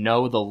love to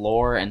know the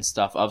lore and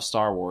stuff of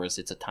Star Wars.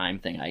 It's a time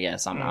thing, I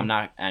guess. I'm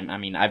not. I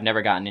mean, I've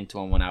never gotten into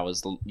them when I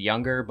was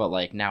younger, but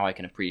like now I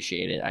can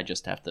appreciate it. I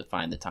just have to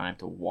find the time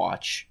to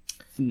watch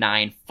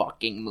 9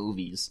 fucking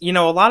movies. You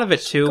know, a lot of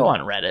it too. Go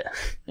on Reddit.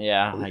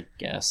 Yeah, I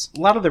guess.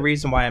 A lot of the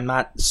reason why I'm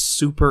not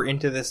super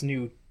into this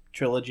new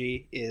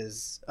trilogy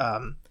is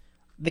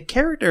the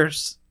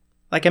characters.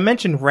 Like I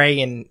mentioned Rey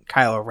and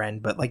Kylo Ren,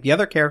 but like the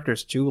other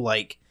characters too,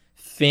 like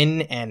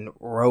Finn and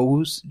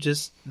Rose.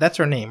 Just that's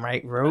her name,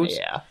 right? Rose.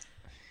 Yeah.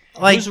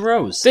 Like Who's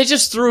Rose? They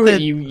just threw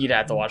it. You'd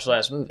have to watch the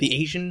last movie. The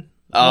Asian.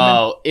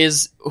 Oh,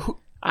 woman.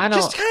 I don't.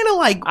 Just kind of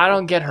like. I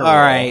don't get her. All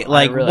right, role.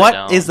 like really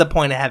what is don't. the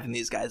point of having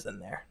these guys in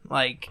there?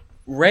 Like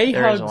Rey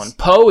There's hugs. one.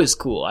 Poe is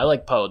cool. I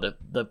like Poe,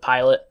 the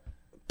pilot.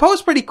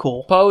 Poe's pretty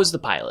cool. Poe is the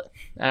pilot.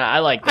 I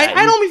like that.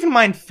 I don't even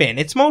mind Finn.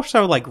 It's more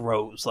so like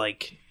Rose.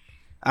 Like,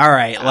 all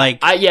right, like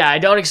I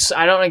don't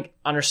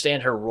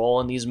understand her role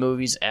in these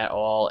movies at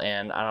all,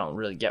 and I don't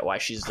really get why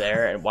she's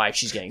there and why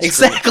she's getting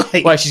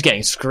why she's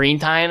getting screen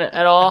time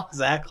at all.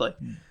 Exactly.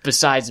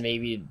 Besides,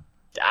 maybe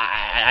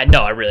I know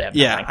I really have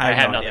nothing. Yeah, I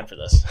have no nothing idea. for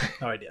this.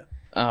 No idea.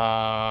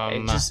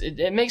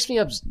 It makes me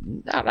it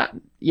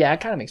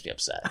kind of makes me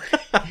upset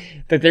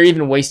that they're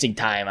even wasting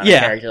time on a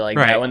character like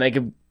that when they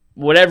could.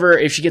 Whatever,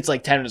 if she gets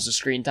like 10 minutes of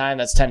screen time,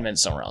 that's 10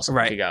 minutes somewhere else.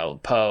 Right. It could go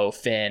Poe,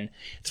 Finn,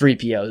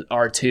 3PO,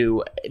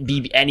 R2,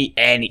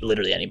 BB,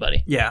 literally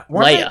anybody. Yeah.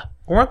 Leia.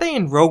 Weren't they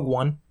in Rogue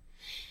One?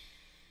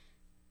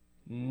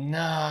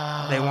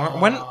 No. They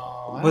weren't. When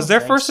was their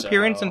first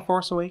appearance in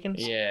Force Awakens?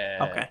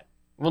 Yeah. Okay.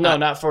 Well, no,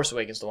 not Force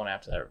Awakens, the one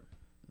after that.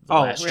 The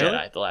Last really?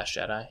 Jedi. The Last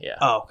Jedi, yeah.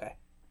 Oh, okay.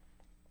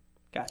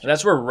 Gotcha.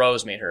 That's where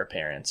Rose made her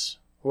appearance.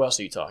 Who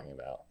else are you talking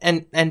about?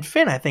 And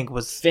Finn, I think,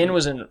 was... Finn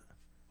was in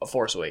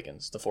Force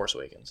Awakens. The Force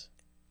Awakens.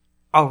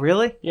 Oh,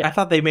 really? Yeah. I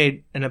thought they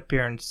made an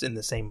appearance in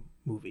the same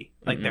movie.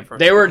 Like their first...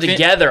 They were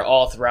together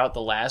all throughout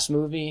the last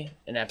movie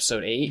in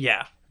Episode 8.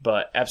 Yeah.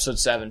 But Episode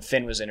 7,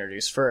 Finn was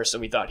introduced first,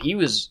 and we thought he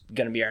was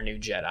going to be our new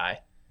Jedi.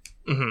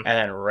 Mm-hmm. And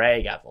then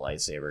Rey got the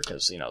lightsaber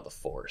because, the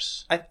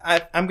Force.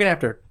 I'm going to have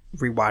to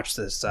rewatch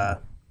this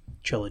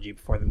trilogy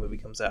before the movie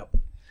comes out.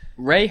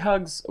 Rey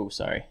hugs. Oh,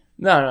 sorry.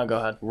 No, go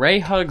ahead. Rey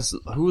hugs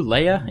who?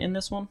 Leia in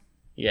this one?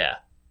 Yeah.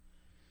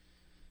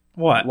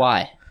 What?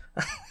 Why?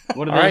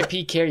 What do they?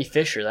 R.I.P. Carrie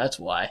Fisher, that's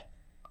why.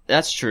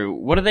 That's true.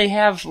 What do they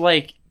have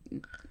like?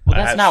 Well,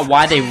 that's not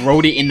why they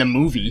wrote it in the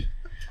movie.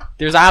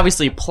 There's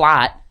obviously a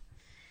plot.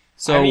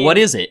 So what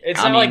is it?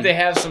 It's not like they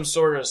have some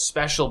sort of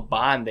special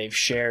bond they've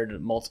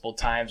shared multiple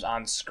times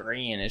on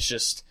screen. It's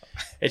just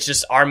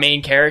our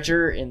main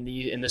character in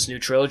this new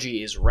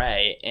trilogy is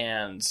Rey,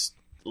 and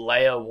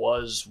Leia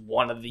was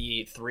one of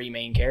the 3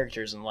 main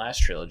characters in the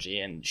last trilogy,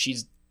 and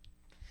she's,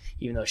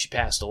 even though she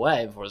passed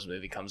away before this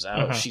movie comes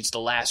out, she's the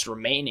last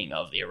remaining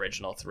of the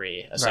original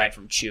 3, aside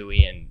from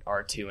Chewie and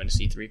R2 and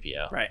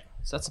C-3PO. Right.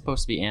 So that's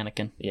supposed to be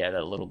Anakin. Yeah,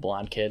 that little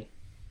blonde kid.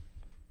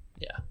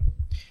 Yeah.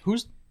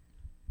 Who's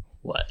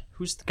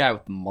the guy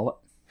with the mullet?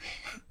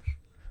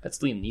 That's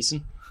Liam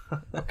Neeson.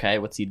 Okay,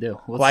 what's he do?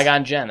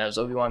 Qui-Gon Jinn. That was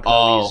Obi-Wan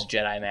Kenobi's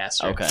Jedi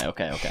Master. Okay.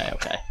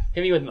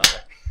 Hit me with another.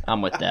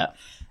 I'm with that.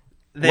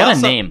 What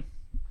a name.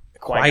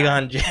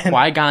 Qui-Gon Jinn.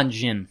 Qui-Gon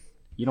Jinn.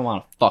 You don't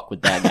want to fuck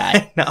with that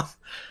guy. No.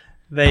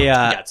 They He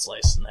got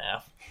sliced in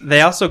half.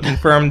 They also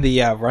confirmed the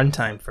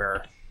runtime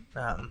for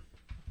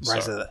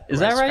Rise of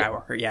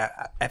Skywalker. Yeah,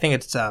 I think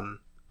it's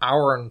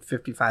hour and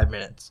 55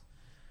 minutes.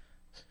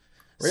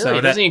 Really? So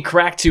It doesn't even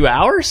crack 2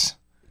 hours?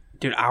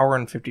 Dude, hour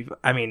and 50.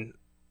 I mean,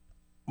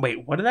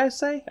 wait, what did I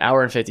say?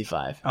 Hour and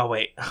 55. Oh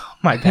wait,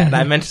 my bad.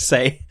 I meant to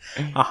say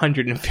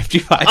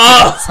 155.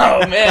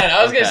 Oh man,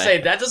 I was gonna say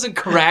that doesn't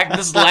crack.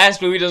 This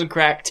last movie doesn't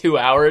crack 2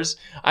 hours.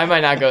 I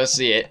might not go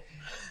see it.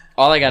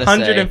 All I gotta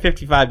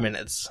 155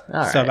 minutes.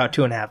 All so right. about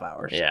 2.5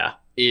 hours. Yeah.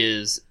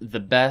 is the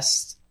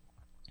best.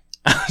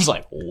 I was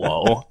like,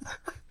 whoa.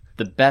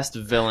 The best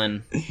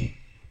villain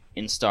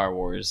in Star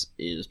Wars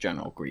is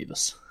General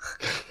Grievous.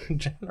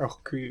 General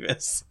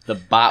Grievous. The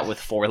bot with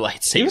 4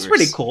 lightsabers. He was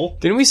pretty cool.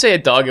 Didn't we say a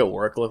dog at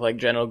work looked like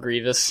General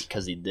Grievous?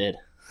 Because he did.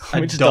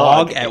 A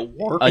dog at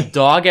work? A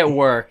dog at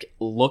work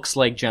looks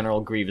like General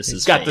Grievous's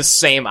He's got face. the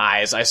same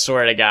eyes, I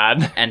swear to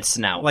God. And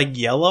snout. Like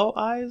yellow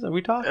eyes? Are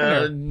we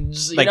talking?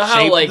 You like know how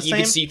shaped like the you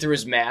can same? see through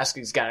his mask?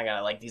 He's kind of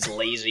got like these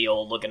lazy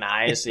old looking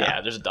eyes. Yeah,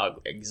 there's a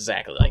dog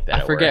exactly like that. I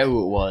at forget work.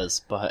 who it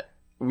was, but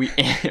me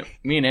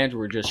and Andrew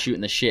were just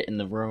shooting the shit in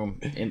the room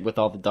with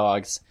all the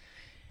dogs.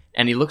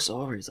 And he looks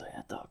over, he's like,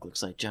 that dog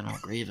looks like General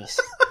Grievous.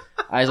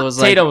 I was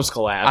like, Tatum's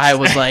collapsed. I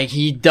was like,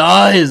 he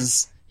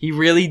does. He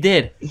really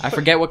did. I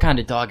forget what kind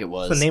of dog it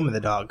was. What's the name of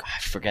the dog?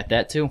 I forget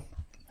that too.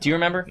 Do you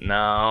remember?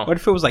 No. What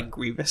if it was like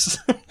Grievous?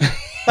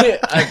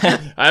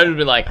 I would have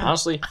been like,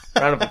 honestly,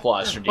 round of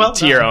applause for Well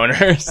tier done.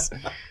 owners.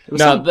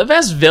 No, the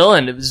best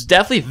villain, it was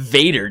definitely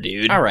Vader,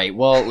 dude. All right.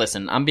 Well,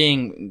 listen, I'm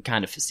being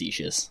kind of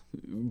facetious.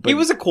 But He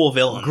was a cool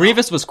villain.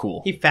 Grievous was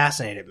cool. He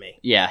fascinated me.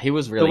 Yeah, he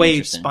was really the way he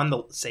interesting. spun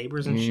the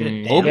sabers and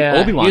shit. Obi- Damn.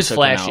 Obi-Wan he was took him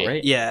flashy. out,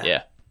 right?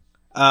 Yeah.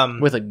 Yeah,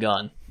 With with a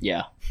gun.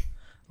 Yeah.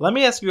 let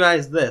me ask you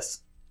guys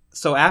this: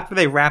 So after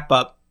they wrap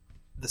up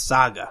the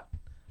saga,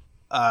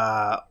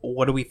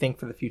 what do we think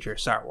for the future of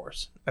Star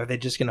Wars? Are they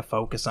just going to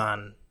focus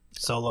on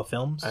solo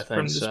films? I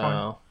think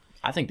so.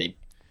 I think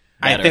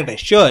they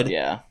should.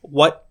 Yeah.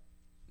 What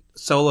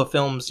solo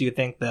films do you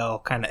think they'll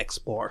kind of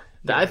explore?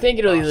 I think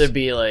it'll either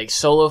be like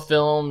solo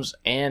films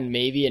and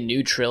maybe a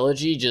new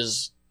trilogy,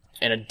 just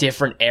in a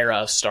different era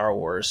of Star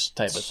Wars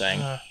type of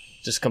thing.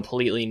 Just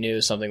completely new,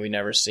 something we've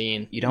never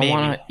seen. You don't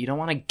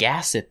want to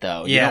gas it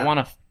though. Yeah. You don't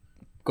want to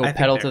go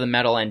pedal to the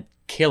metal and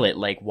kill it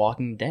like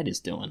Walking Dead is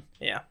doing.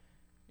 Yeah.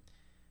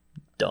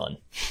 Done.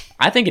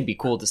 I think it'd be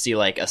cool to see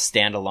like a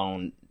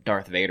standalone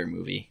Darth Vader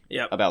movie.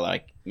 Yep. About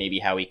like maybe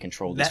how he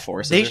controlled his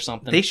forces or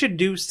something. They should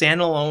do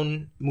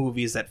standalone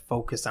movies that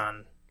focus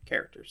on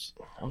characters.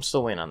 I'm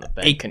still waiting on the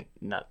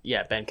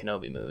Ben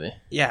Kenobi movie.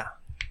 Yeah.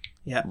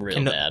 Yeah.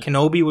 Real bad.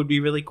 Kenobi would be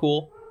really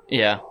cool.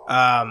 Yeah.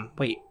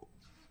 Wait.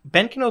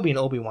 Ben Kenobi and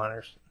Obi-Wan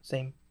are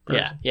same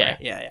person?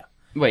 Yeah.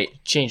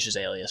 Wait. Changed his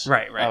alias.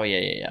 Right. Oh,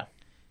 yeah.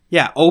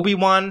 Yeah,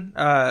 Obi-Wan,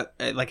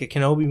 like a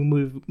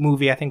Kenobi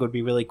movie, I think would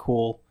be really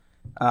cool.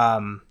 All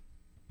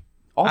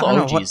the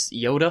OGs.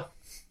 Yoda?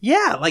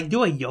 Yeah, like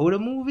do a Yoda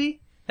movie?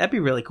 That'd be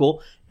really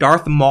cool.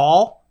 Darth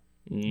Maul?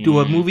 Do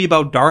a movie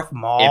about Darth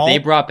Maul? If they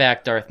brought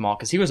back Darth Maul,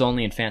 because he was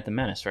only in Phantom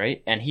Menace,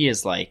 right? And he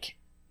is, like,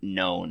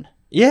 known.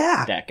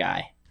 Yeah. That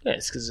guy. Yeah,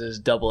 it's because his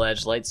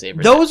double-edged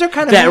lightsaber. Those are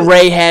kind of... That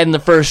Rey had in the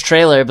first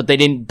trailer, but they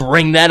didn't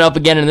bring that up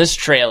again in this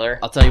trailer.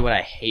 I'll tell you what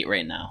I hate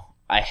right now.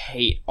 I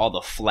hate all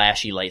the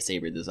flashy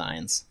lightsaber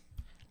designs.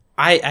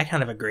 I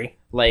kind of agree.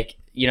 Like,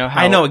 you know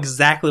how... I know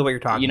exactly what you're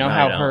talking about. You know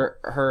how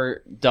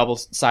her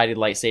double-sided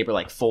lightsaber,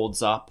 like,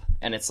 folds up,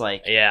 and it's,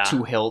 like,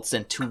 two hilts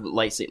and two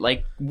lightsabers.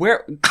 Like,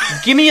 where...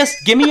 give me a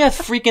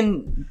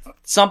freaking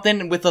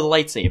something with a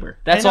lightsaber.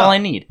 That's all I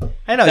need.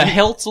 I know. The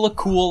hilts look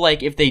cool,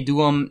 like, if they do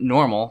them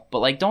normal, but,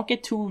 like, don't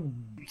get too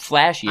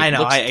flashy. It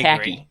looks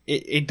tacky. Agree.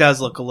 It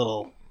does look a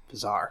little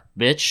bizarre.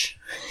 Bitch.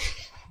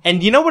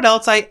 And you know what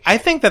else? I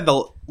think that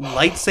the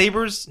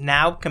lightsabers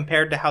now,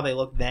 compared to how they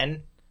look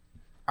then,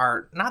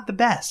 are not the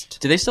best.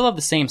 Do they still have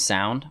the same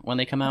sound when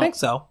they come out? I think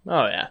so.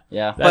 Oh, yeah.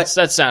 Yeah. That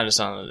sound is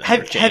something that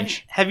never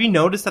change. Have you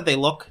noticed that they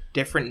look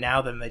different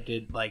now than they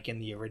did like in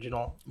the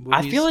original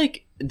movies? I feel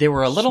like they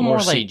were a little more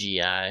like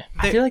CGI.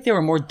 I feel like they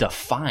were more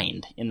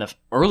defined in the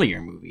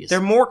earlier movies. They're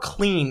more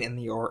clean in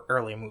the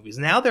earlier movies.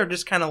 Now they're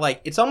just kind of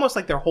like, it's almost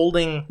like they're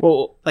holding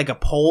like a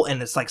pole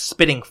and it's like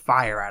spitting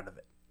fire out of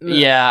it.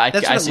 Yeah,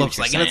 that's what I it see looks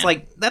like. saying. And it's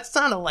like, that's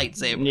not a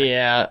lightsaber.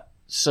 Yeah.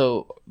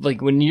 So,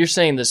 like, when you're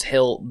saying this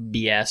hilt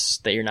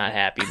BS that you're not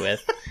happy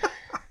with.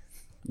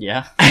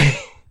 Yeah.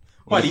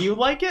 What, do you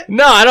like it?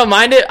 No, I don't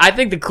mind it. I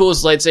think the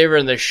coolest lightsaber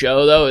in the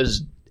show, though,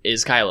 is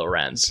Kylo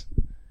Ren's.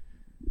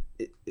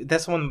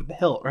 That's the one with the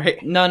hilt,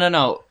 right?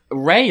 No.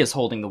 Rey is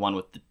holding the one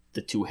with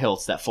the two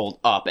hilts that fold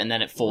up, and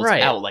then it folds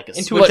out like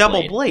into a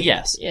double blade.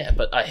 Yes. Yeah,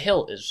 but a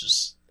hilt is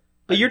just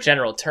a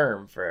general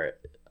term for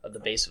the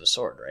base of a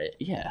sword, right?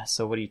 Yeah.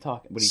 So what are you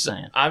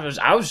saying? I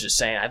was just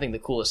saying I think the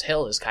coolest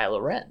hilt is Kylo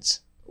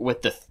Ren's.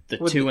 With the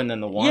two and then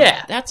the one?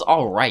 Yeah. That's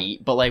all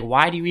right, but like,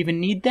 why do you even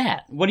need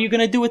that? What are you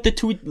going to do with the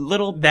two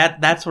little...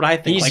 That's what I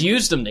think. He's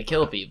used them to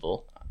kill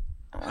people.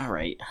 All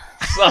right.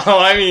 So,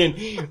 I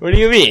mean, what do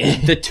you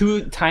mean? The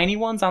two tiny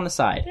ones on the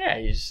side. Yeah,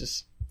 he's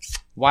just...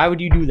 Why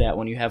would you do that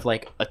when you have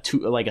like a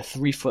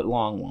 3-foot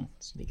long one?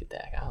 Sneak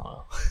attack, I don't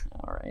know.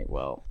 All right,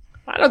 well...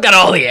 I don't got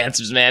all the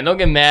answers, man. Don't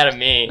get mad at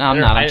me. No, I'm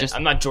not.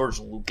 I'm not George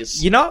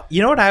Lucas. You know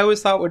what I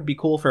always thought would be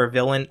cool for a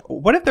villain?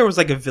 What if there was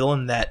like a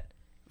villain that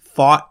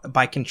fought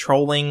by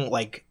controlling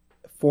like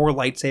 4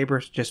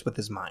 lightsabers just with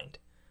his mind?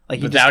 Like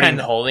he without just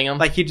even holding them?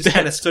 Like he just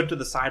kind of stood to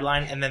the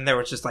sideline and then there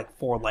was just like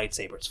 4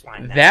 lightsabers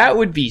flying down. That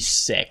would be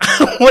sick.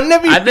 Wouldn't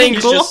that be I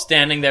think cool? he's just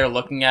standing there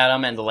looking at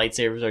them and the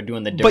lightsabers are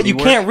doing the dirty But you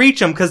work. can't reach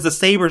them because the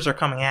sabers are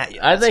coming at you.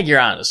 I think you're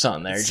onto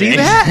something there, See James.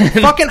 that?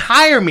 Fucking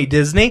hire me,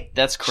 Disney.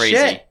 That's crazy.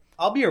 Shit.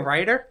 I'll be a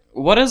writer.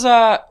 What is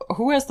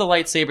who has the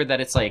lightsaber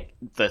that it's like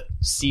the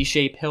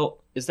C-shaped hilt?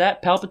 Is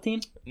that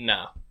Palpatine?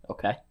 No.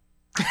 Okay.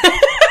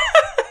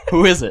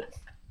 Who is it?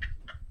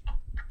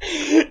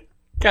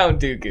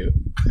 Count Dooku.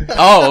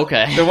 Oh,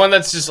 okay. The one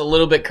that's just a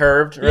little bit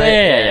curved, right?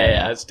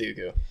 Yeah. That's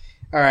Dooku.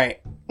 All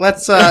right,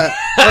 let's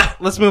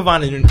move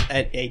on to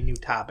a new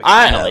topic.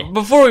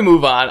 Before we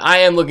move on, I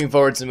am looking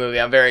forward to the movie.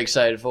 I'm very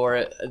excited for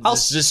it.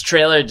 This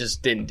trailer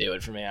just didn't do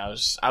it for me. I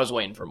was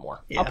waiting for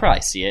more. I'll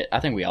probably see it.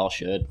 I think we all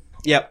should.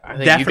 Yep, I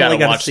think you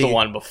gotta watch the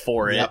one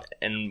before it,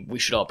 and we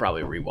should all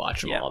probably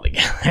rewatch them all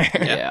together.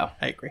 Yeah,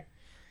 I agree.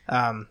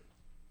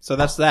 So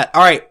that's that.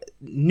 All right,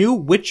 new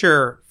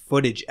Witcher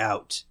footage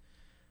out.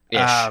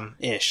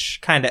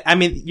 Ish. Kind of. I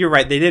mean, you're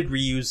right. They did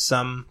reuse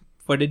some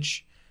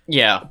footage.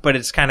 Yeah, but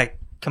it's kind of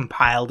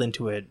compiled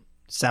into a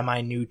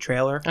semi-new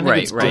trailer. I think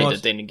it's great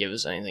that they didn't give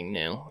us anything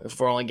new. If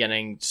we're only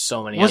getting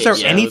so many Was there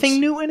anything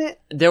new in it?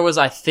 There was,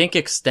 I think,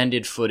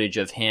 extended footage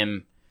of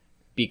him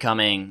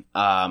becoming,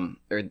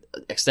 or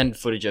extended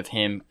footage of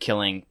him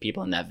killing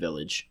people in that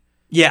village.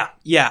 Yeah.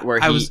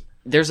 Where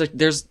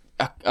there's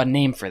a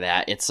name for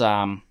that. It's,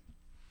 the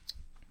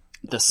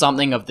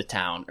something of the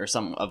town, or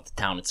something of the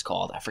town it's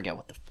called. I forget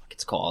what the fuck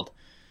it's called.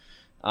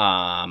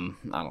 I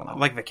don't know.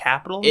 Like the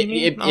capital, you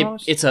mean?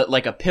 It's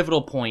a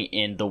pivotal point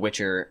in The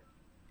Witcher,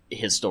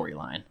 his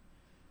storyline.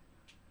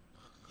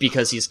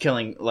 Because he's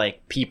killing,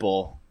 like,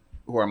 people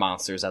who are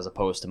monsters as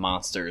opposed to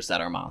monsters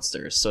that are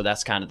monsters. So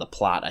that's kind of the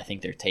plot I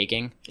think they're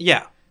taking.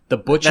 Yeah. The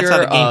butcher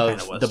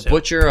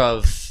butcher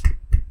of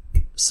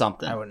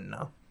something. I wouldn't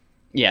know.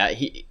 Yeah,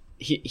 he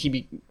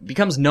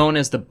becomes known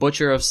as the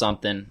butcher of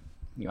something.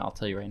 I'll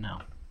tell you right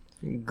now.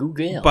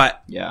 Google.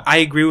 But yeah, I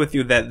agree with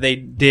you that they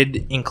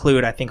did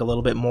include, I think, a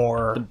little bit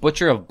more. The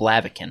butcher of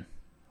Blaviken,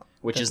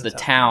 which is the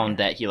town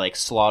that he like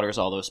slaughters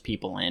all those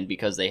people in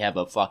because they have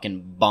a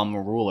fucking bum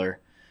ruler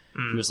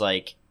who's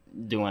like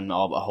doing a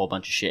whole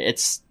bunch of shit.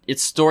 It's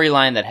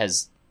storyline that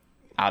has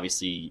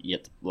obviously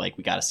yet we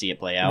got to see it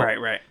play out.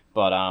 Right.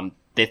 But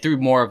they threw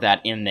more of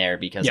that in there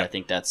because I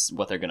think that's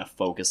what they're going to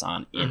focus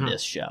on in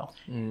this show.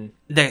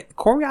 The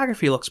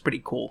choreography looks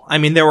pretty cool. I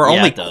mean, there were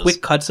only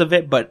quick cuts of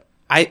it, but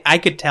I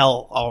could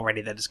tell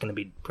already that it's going to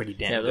be pretty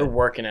damn good. They're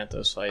working at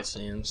those fight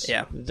scenes.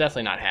 Yeah.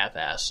 Definitely not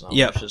half-assed,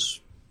 which is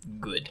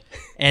good.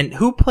 And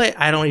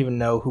I don't even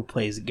know who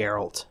plays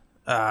Geralt.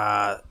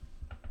 I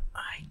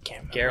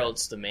can't remember.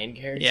 Geralt's the main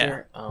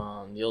character?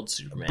 Yeah. The old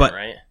Superman,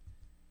 right?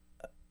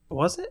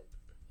 Was it?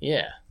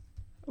 Yeah.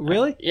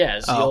 Really? Yeah,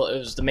 it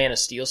was the Man of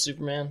Steel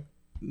Superman.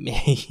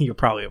 You're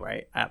probably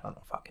right. I don't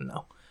know, fucking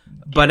know.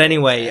 But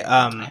anyway,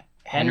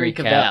 Henry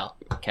Cavill.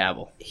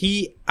 Cavill.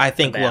 I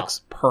think,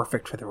 looks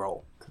perfect for the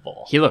role.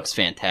 He looks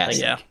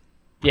fantastic.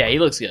 Yeah, he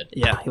looks good.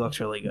 Yeah, he looks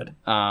really good.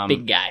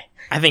 Big guy.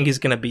 I think he's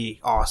going to be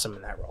awesome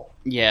in that role.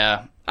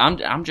 Yeah,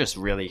 I'm just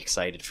really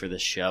excited for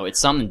this show. It's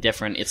something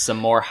different. It's some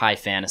more high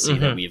fantasy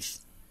that we've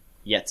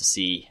yet to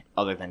see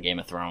other than Game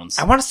of Thrones.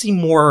 I want to see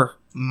more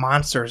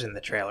monsters in the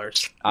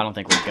trailers. I don't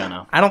think we're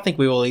gonna. I don't think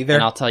we will either.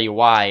 And I'll tell you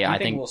why. I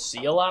think we'll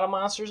see a lot of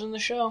monsters in the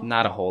show?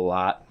 Not a whole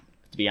lot,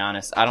 to be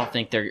honest. I don't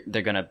think they're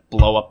gonna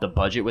blow up the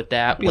budget with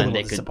that. Be when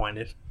they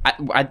disappointed.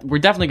 We're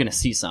definitely gonna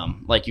see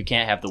some. Like, you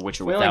can't have The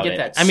Witcher without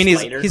it. I mean,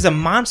 he's a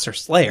monster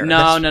slayer.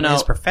 No.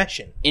 His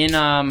profession.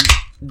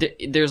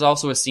 There's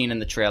also a scene in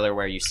the trailer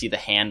where you see the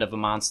hand of a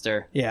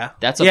monster. Yeah,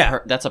 that's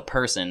a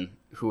person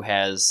who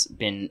has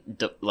been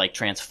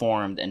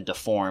transformed and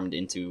deformed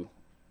into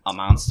a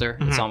monster.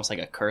 It's almost like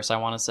a curse, I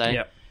want to say.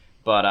 Yep.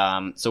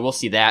 But so we'll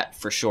see that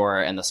for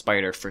sure, and the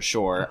spider for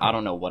sure. I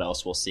don't know what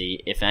else we'll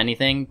see, if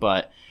anything,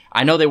 but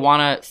I know they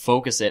want to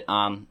focus it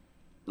on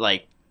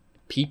like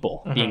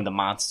people being the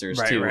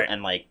monsters too,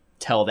 and like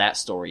tell that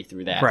story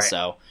through that. Right.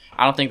 So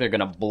I don't think they're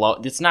gonna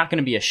blow. It's not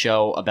gonna be a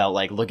show about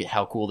like, look at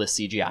how cool this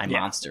CGI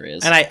monster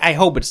is. And I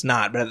hope it's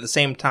not, but at the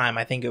same time,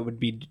 I think it would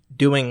be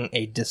doing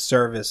a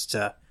disservice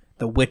to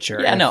The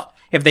Witcher.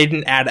 If they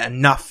didn't add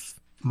enough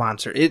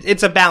monster.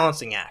 It's a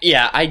balancing act.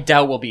 Yeah, I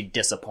doubt we'll be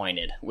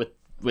disappointed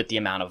with the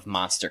amount of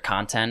monster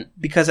content,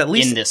 because at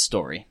least in this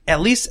story, I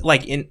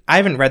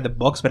haven't read the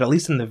books, but at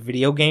least in the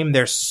video game,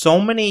 there's so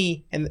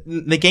many, and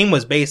the game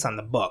was based on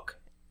the book.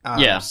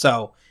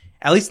 So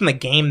at least in the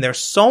game, there's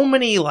so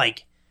many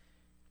like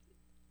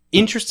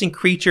interesting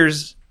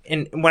creatures,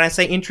 and when I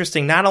say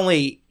interesting, not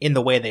only in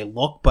the way they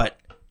look, but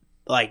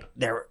like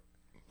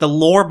the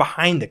lore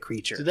behind the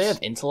creatures. Do they have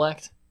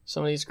intellect?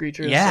 Some of these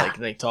creatures, like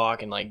they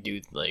talk and like do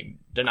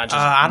they're not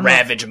just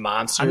ravage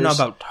monsters. I don't know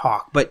about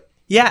talk, but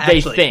yeah, they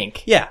actually,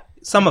 think. Yeah,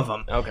 some of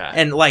them. Okay,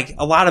 and like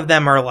a lot of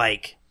them are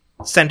like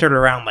centered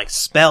around like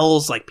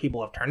spells, like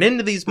people have turned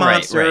into these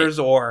monsters,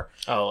 or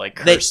like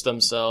curse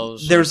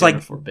themselves. There's like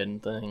a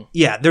forbidden thing.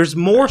 Yeah, there's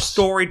more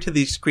story to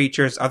these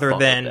creatures other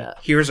than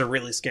here's a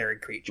really scary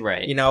creature,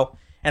 right? You know,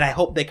 and I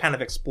hope they kind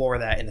of explore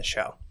that in the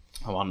show.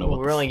 I want to know.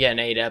 We're only getting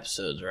 8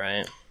 episodes,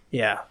 right?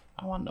 Yeah.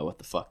 I want to know what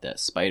the fuck that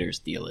spider's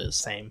deal is.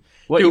 Same.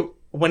 Dude,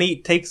 when he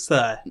takes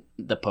the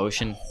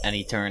potion and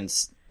he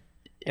turns,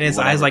 and his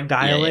eyes like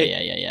dilate.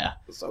 Yeah.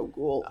 So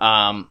cool.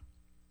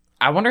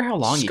 I wonder how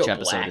long each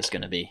episode is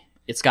going to be.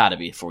 It's got to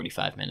be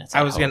 45 minutes.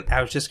 I was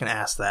just gonna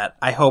ask that.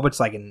 I hope it's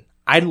like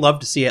I'd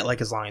love to see it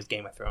like as long as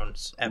Game of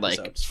Thrones episodes,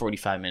 like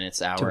 45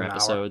 minutes, hour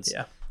episodes.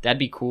 Yeah, that'd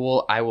be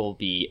cool. I will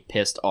be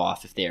pissed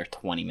off if they are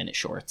 20-minute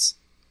shorts.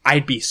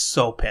 I'd be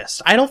so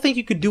pissed. I don't think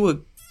you could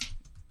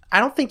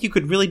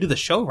really do the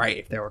show right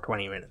if there were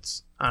 20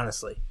 minutes,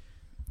 honestly.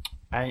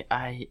 I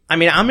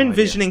mean, I'm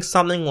envisioning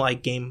something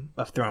like Game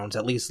of Thrones,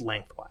 at least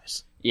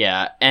lengthwise.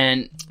 Yeah,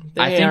 and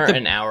I think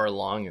an hour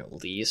long at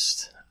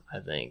least. I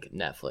think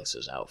Netflix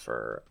is out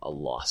for a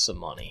loss of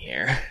money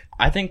here.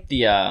 I think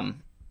the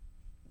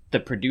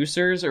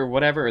producers or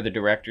whatever, or the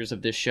directors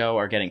of this show,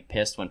 are getting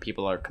pissed when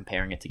people are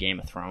comparing it to Game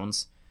of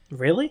Thrones.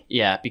 Really?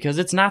 Yeah, because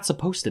it's not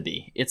supposed to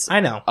be. I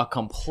know. A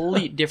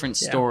complete different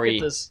story.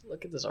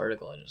 Look at this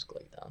article I just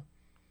clicked on.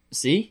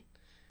 See?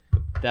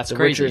 That's The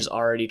crazy. Witcher's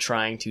already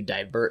trying to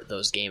divert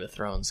those Game of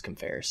Thrones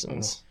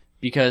comparisons.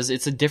 Because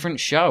it's a different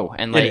show.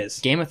 And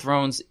like, Game of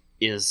Thrones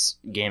is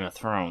Game of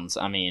Thrones.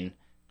 I mean,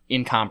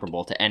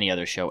 incomparable to any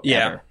other show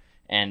ever.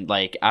 And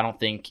like, I don't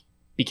think,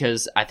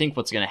 because I think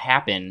what's going to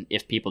happen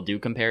if people do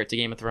compare it to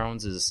Game of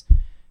Thrones is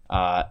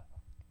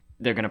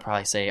they're going to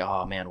probably say,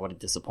 oh man, what a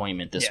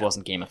disappointment. This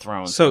wasn't Game of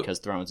Thrones because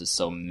Thrones is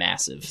so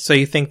massive. So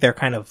you think they're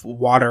kind of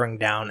watering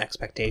down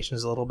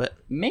expectations a little bit?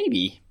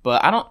 Maybe,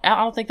 but I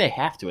don't think they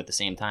have to at the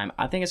same time.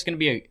 I think it's going to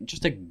be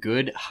just a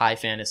good high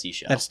fantasy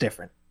show. That's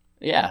different.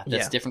 Yeah,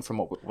 that's different from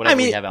whatever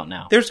we have out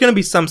now. There's going to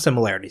be some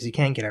similarities. You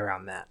can't get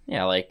around that.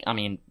 Yeah,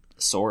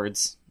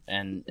 swords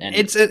and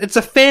it's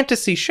a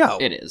fantasy show.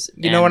 It is.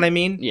 You know what I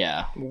mean?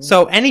 Yeah.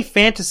 So any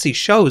fantasy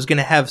show is going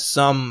to have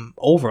some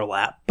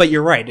overlap, but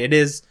you're right.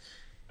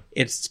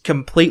 It's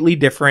completely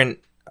different.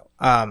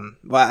 Well,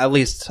 at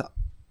least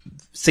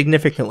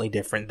significantly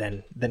different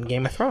than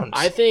Game of Thrones.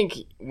 I think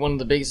one of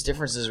the biggest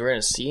differences we're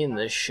going to see in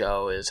this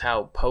show is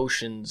how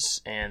potions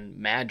and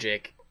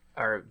magic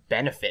are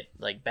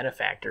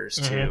benefactors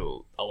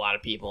to a lot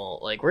of people.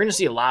 Like, we're going to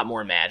see a lot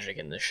more magic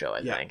in this show,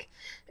 I think.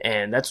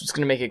 And that's what's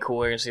going to make it cool.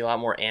 We're going to see a lot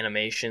more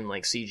animation,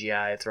 like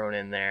CGI thrown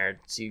in there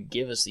to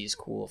give us these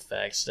cool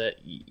effects that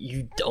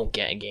you don't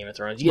get in Game of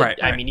Thrones.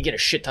 I mean, you get a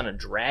shit ton of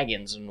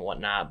dragons and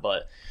whatnot,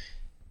 but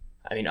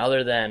I mean,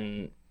 other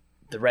than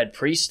the Red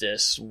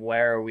Priestess,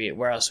 where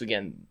else we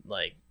get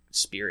like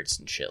spirits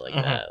and shit like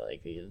that?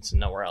 Like, it's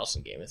nowhere else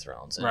in Game of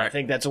Thrones. And I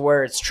think that's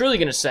where it's truly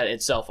going to set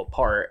itself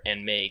apart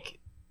and make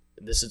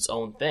this its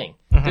own thing.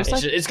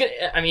 It's gonna.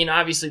 I mean,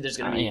 obviously, there's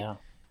gonna be a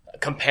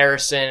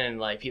comparison, and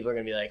like people are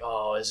gonna be like,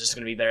 "Oh, is this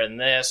gonna be better than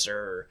this?"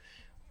 Or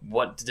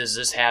what does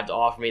this have to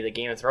offer me that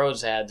Game of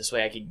Thrones had? This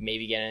way, I could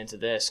maybe get into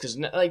this because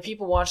like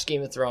people watch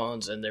Game of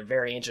Thrones and they're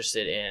very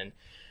interested in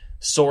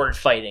sword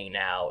fighting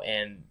now,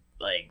 and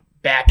like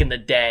back in the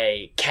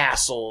day,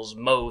 castles,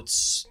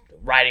 moats,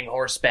 riding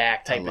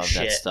horseback type of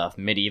shit. That stuff.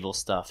 Medieval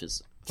stuff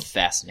is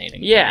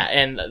fascinating. Yeah,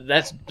 and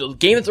that's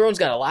Game of Thrones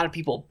got a lot of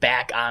people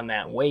back on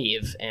that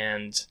wave,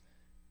 and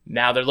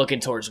now they're looking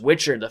towards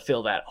Witcher to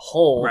fill that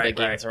hole that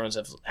Game of Thrones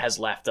has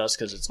left us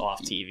because it's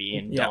off TV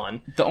and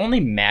done. The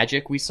only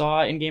magic we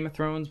saw in Game of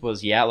Thrones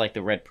was like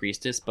the Red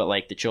Priestess, but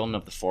like the Children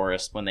of the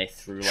Forest when they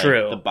threw like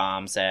the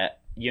bombs at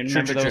you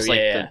remember those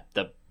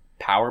the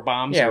power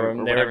bombs? Yeah,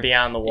 when they were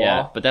beyond the wall.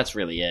 Yeah, but that's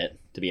really it,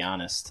 to be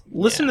honest.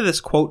 Listen to this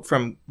quote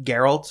from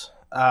Geralt.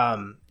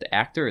 The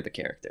actor or the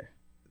character?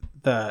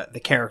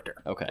 The character.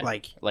 Okay.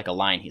 Like a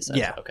line he says.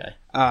 Yeah. Okay.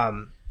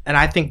 And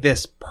I think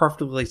this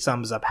perfectly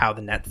sums up how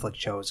the Netflix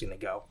show is going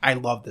to go. I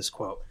love this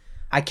quote.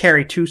 I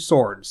carry 2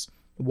 swords,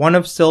 one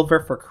of silver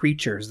for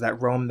creatures that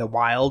roam the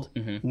wild,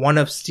 one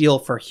of steel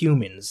for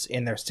humans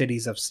in their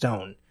cities of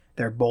stone.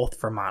 They're both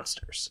for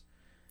monsters.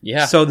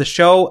 Yeah. So the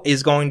show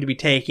is going to be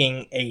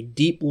taking a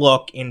deep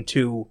look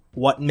into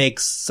what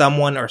makes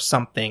someone or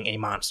something a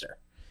monster.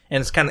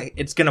 And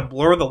it's going to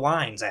blur the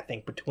lines, I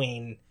think,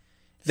 between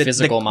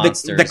physical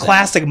monsters, the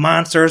classic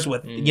monsters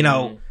with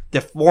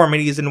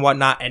deformities and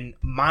whatnot, and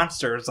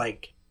monsters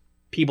like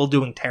people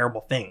doing terrible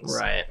things.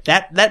 Right.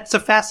 That's a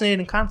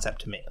fascinating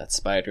concept to me. That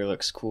spider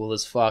looks cool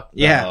as fuck.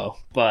 Yeah,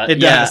 but it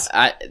does.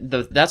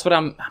 That's what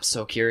I'm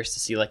so curious to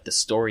see, like the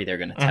story they're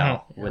gonna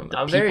tell with the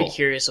I'm people. very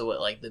curious of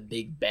what like the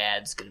big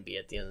bad's gonna be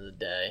at the end of the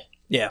day.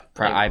 Yeah,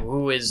 like,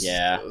 who's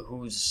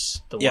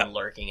the one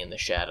lurking in the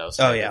shadows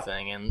type of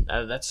thing, and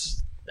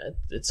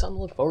it's something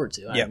to look forward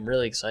to. I'm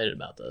really excited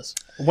about this.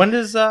 When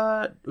does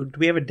do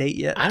we have a date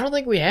yet? I don't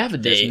think we have a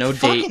date. There's no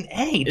date.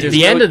 It's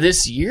the end of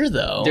this year,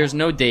 though. There's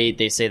no date.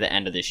 They say the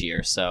end of this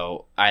year,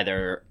 so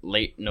either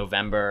late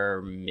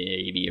November,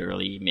 maybe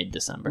early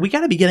mid-December. We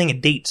got to be getting a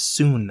date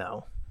soon,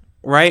 though,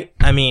 right?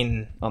 I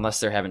mean,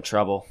 unless they're having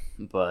trouble.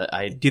 But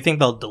do you think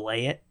they'll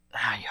delay it?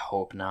 I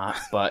hope not.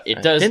 But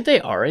it does. Didn't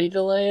they already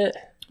delay it?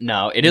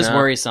 No, it is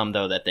worrisome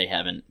though that they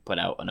haven't put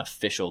out an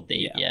official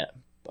date yet.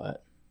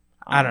 But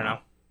I don't know.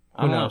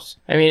 Who knows?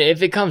 I mean,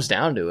 if it comes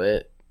down to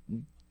it,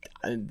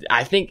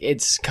 I think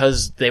it's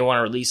because they want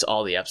to release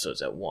all the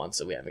episodes at once,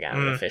 so we haven't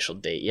gotten an official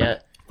date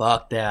yet.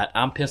 Fuck that!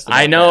 I'm pissed about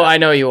I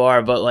know you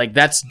are, but like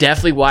that's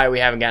definitely why we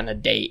haven't gotten a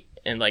date,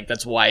 and like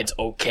that's why it's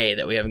okay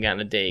that we haven't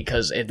gotten a date.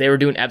 Because if they were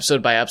doing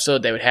episode by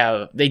episode, they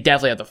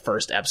definitely have the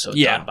first episode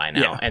done by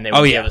now, and they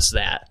would give us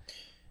that.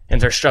 And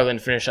if they're struggling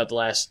to finish up the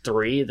last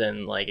 3,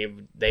 then like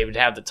they would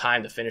have the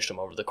time to finish them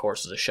over the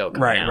course of the show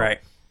coming out. Right.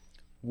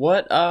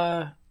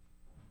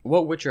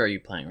 What Witcher are you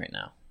playing right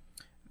now?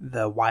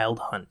 The Wild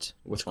Hunt.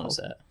 Which one is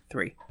that?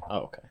 3.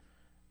 Oh, okay.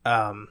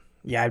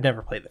 Yeah, I've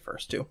never played the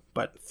first 2,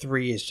 but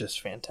 3 is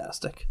just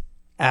fantastic.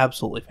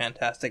 Absolutely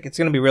fantastic. It's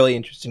going to be really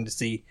interesting to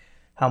see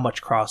how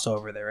much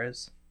crossover there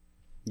is.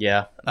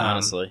 Yeah,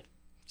 honestly.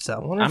 So I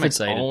wonder if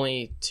it's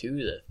only 2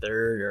 to the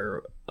 3rd,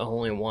 or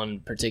only one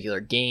particular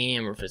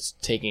game, or if it's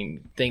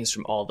taking things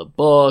from all the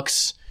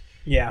books.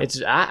 Yeah, it's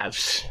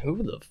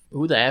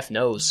who the F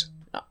knows.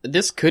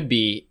 This could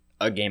be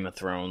a Game of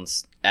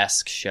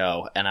Thrones-esque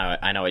show, and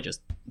I know I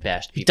just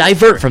bashed people.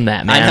 Divert from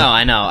that, man.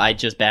 I know. I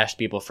just bashed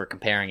people for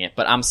comparing it,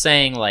 but I'm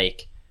saying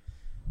like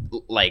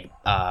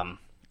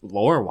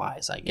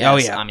lore-wise, I guess. Oh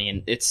yeah. I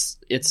mean, it's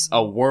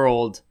a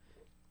world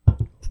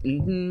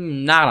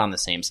not on the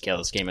same scale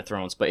as Game of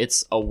Thrones, but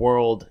it's a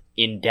world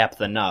in depth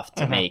enough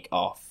to make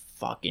a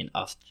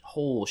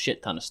whole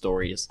shit ton of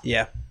stories.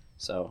 Yeah.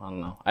 So I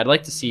don't know. I'd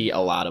like to see a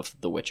lot of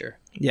The Witcher.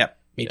 Yep.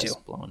 Me too.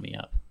 Blowing me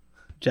up.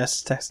 Jess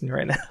is texting you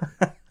right now.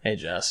 Hey,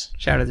 Jess.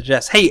 Shout out to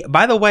Jess. Hey,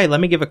 by the way, let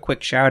me give a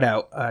quick shout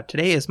out.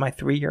 Today is my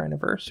 3-year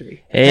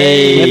anniversary.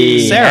 Hey,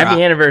 with Sarah.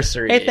 Happy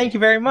anniversary. Hey, thank you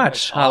very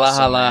much. Holla,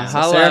 Awesome, holla, man. So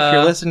holla. Sarah, if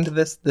you're listening to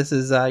this, this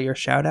is your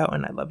shout out,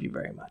 and I love you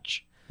very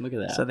much. Look at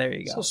that. So there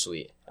you go. So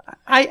sweet.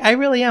 I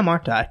really am,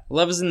 aren't I?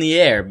 Love is in the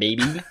air,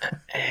 baby.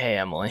 Hey,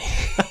 Emily.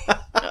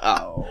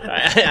 Oh.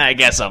 I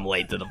guess I'm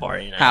late to the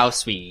party now. How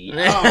sweet.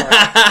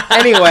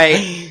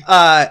 Anyway,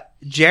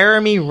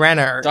 Jeremy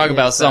Renner. Talk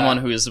about is, someone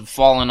who's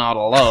fallen out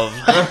of love.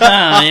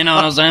 You know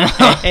what I'm saying?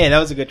 Hey, that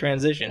was a good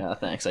transition. Yeah,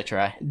 thanks. I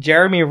try.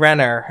 Jeremy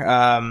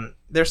Renner.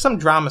 There's some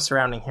drama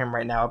surrounding him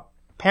right now.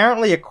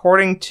 Apparently,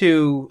 according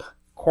to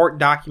court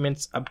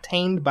documents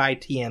obtained by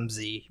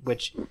TMZ,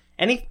 which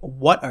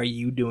what are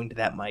you doing to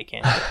that mic,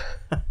 Andrew?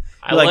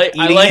 I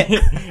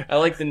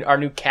like our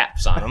new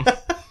caps on them.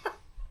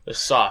 They're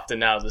soft, and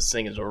now this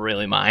thing is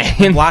really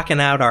mine.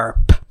 Blocking out our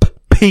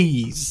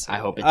P's. I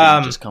hope it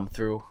didn't just come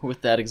through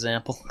with that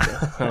example.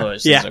 Oh,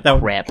 this Yeah, is a that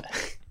would- crap.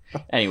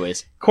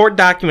 Anyways, Court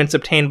documents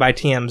obtained by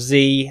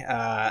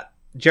TMZ.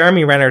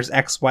 Jeremy Renner's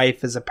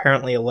ex-wife is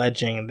apparently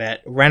alleging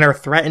that Renner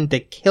threatened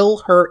to kill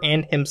her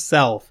and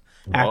himself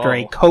after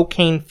a Whoa.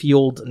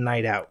 cocaine-fueled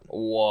night out,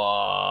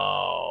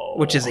 Whoa.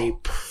 which is a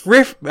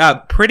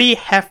pretty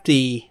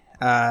hefty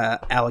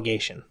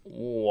allegation.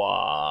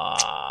 Wow.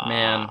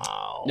 man,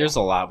 there's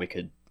a lot we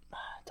could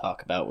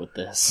talk about with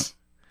this.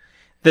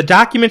 The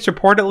documents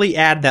reportedly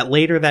add that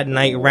later that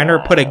night, Renner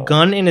put a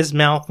gun in his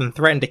mouth and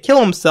threatened to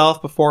kill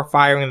himself before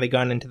firing the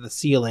gun into the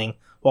ceiling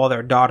while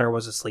their daughter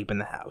was asleep in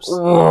the house.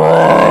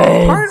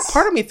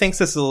 Part of me thinks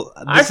this is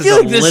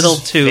a little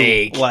too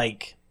fake.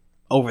 like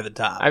over the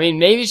top. I mean,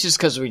 maybe it's just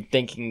because we're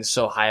thinking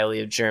so highly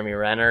of Jeremy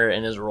Renner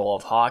and his role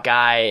of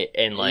Hawkeye,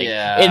 and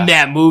in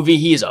that movie,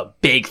 he is a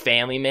big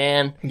family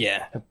man.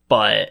 Yeah.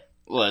 But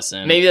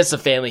Listen, maybe that's the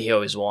family he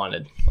always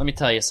wanted. let me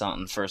tell you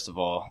something. First of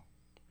all,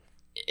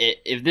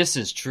 if this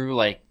is true,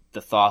 like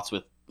the thoughts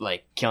with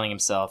like killing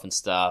himself and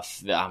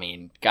stuff, I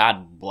mean,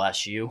 God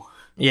bless you.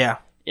 Yeah.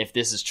 If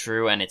this is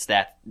true and it's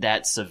that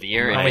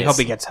severe, I hope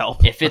he gets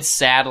help. if it's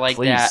sad like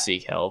Please that,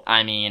 seek help.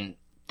 I mean,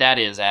 that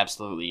is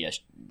absolutely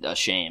a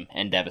shame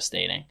and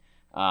devastating.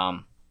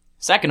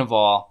 Second of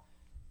all,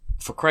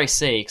 for Christ's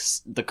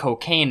sakes, the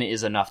cocaine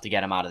is enough to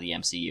get him out of the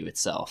MCU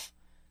itself.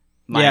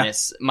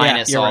 Minus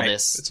you're all right.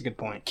 this That's a good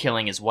point.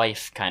 killing his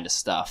wife kind of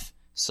stuff.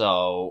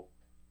 So,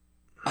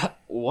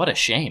 what a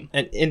shame.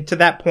 And to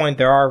that point,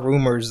 there are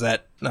rumors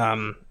that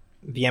the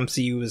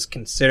MCU is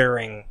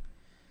considering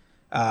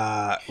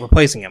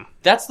replacing him.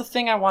 That's the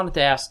thing I wanted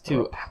to ask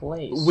too.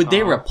 Would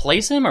they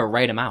replace him or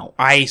write him out?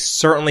 I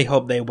certainly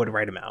hope they would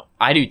write him out.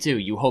 I do too.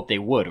 You hope they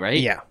would, right?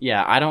 Yeah.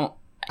 Yeah, I don't...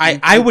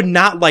 I would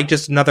not like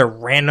just another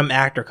random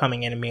actor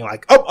coming in and being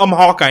like, "Oh, I'm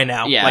Hawkeye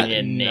now." Yeah, like,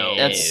 yeah, no.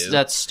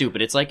 That's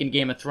stupid. It's like in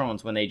Game of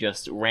Thrones when they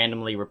just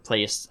randomly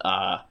replaced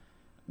the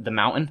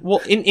Mountain.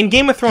 Well, in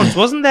Game of Thrones,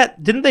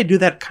 didn't they do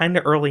that kind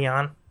of early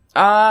on?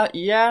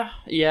 Yeah,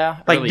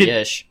 Like,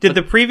 early-ish. Did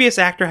the previous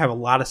actor have a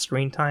lot of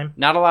screen time?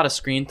 Not a lot of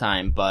screen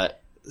time, but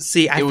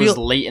See, it was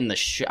late in the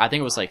show. I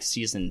think it was like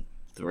season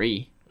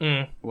 3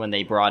 when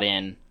they brought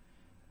in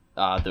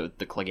the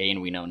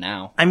Clegane we know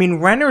now. I mean,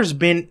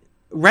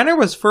 Renner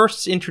was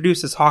first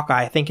introduced as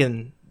Hawkeye, I think,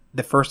 in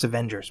the first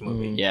Avengers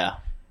movie. Yeah.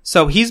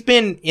 So he's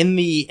been in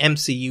the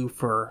MCU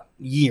for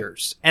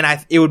years, and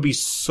it would be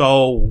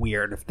so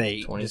weird if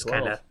they just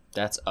kind of.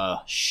 That's a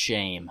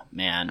shame,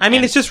 man. I mean,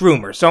 And- it's just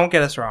rumors. Don't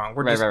get us wrong.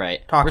 We're just right.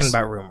 talking We're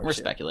about rumors. We're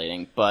here.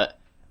 speculating, but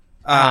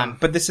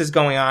But this is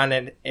going on,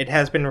 and it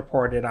has been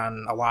reported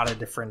on a lot of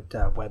different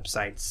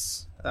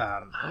websites.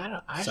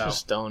 I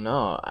just don't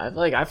know.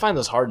 I find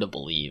this hard to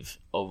believe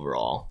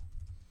overall.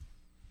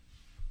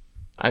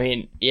 I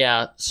mean,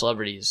 yeah,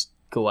 celebrities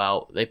go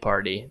out, they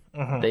party,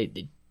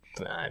 they.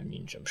 I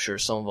mean, I'm sure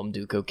some of them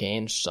do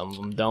cocaine, some of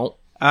them don't.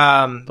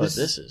 But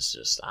this is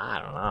just, I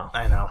don't know.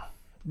 I know.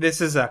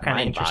 This is kind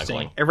of interesting.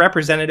 Mind-boggling. A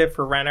representative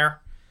for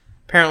Renner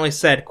apparently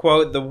said,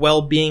 quote, "The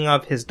well-being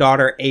of his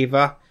daughter,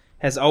 Ava,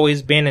 has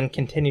always been and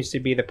continues to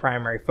be the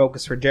primary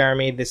focus for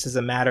Jeremy. This is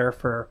a matter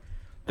for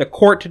the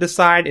court to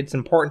decide. It's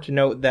important to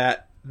note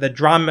that the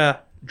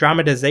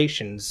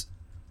dramatizations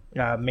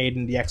made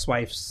in the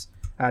ex-wife's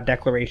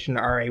declaration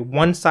are a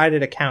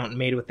one-sided account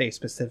made with a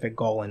specific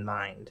goal in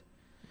mind."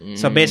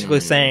 So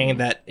basically saying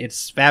that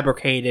it's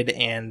fabricated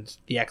and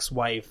the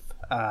ex-wife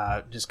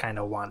just kind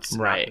of wants to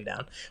knock him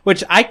down.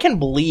 Which I can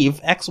believe.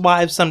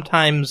 Ex-wives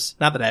sometimes,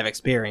 not that I have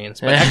experience,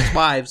 but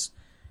ex-wives,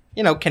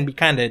 can be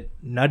kind of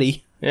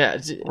nutty. Yeah.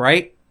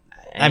 Right?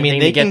 I mean,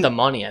 they get the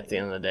money at the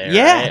end of the day,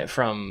 Yeah.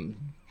 right?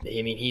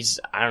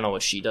 I don't know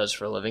what she does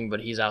for a living, but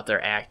he's out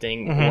there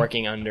acting,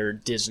 working under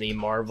Disney,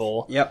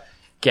 Marvel. Yep.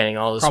 Getting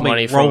all this Probably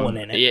money rolling from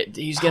in it.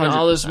 He's getting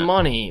all this 100%.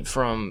 money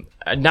from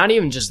not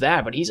even just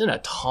that, but he's in a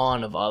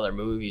ton of other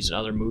movies and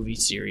other movie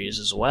series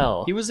as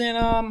well. he was in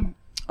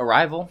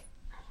Arrival.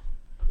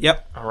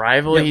 Yep.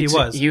 Arrival. Yep, he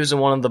was. He was in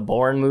one of the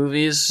Bourne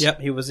movies.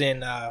 Yep. He was in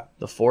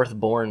The fourth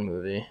Bourne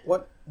movie.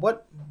 what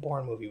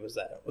Bourne movie was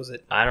that? Was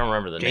it I don't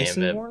remember the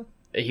Jason name of it. Bourne?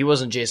 He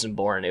wasn't Jason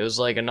Bourne. It was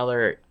like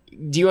another.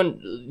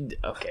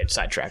 Okay,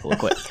 sidetrack real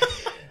quick.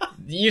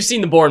 You've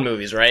seen the Bourne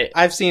movies, right?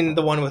 I've seen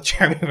the one with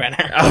Jeremy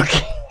Renner.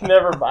 Okay,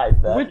 never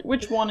mind that.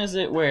 Which one is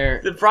it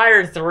where The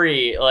prior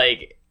three,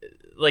 like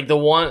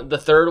the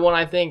third one,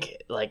 I think,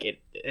 like it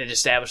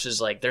establishes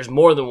like there's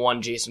more than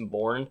one Jason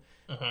Bourne.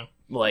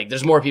 Mm-hmm. Like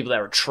there's more people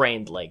that were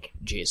trained like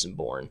Jason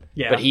Bourne.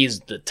 Yeah. But he's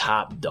the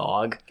top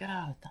dog. Get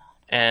out of that.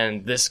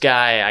 And this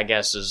guy, I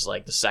guess, is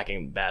like the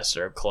second best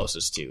or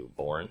closest to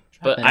Bourne.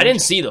 But I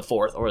didn't see the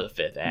fourth or the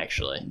fifth,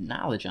 actually.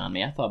 Knowledge on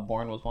me. I thought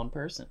Bourne was one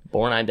person.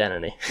 Bourne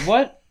Identity.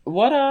 What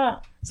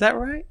Is that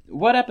right?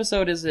 What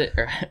episode is it,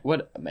 or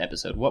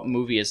what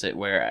movie is it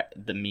where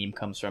the meme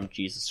comes from?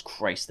 Jesus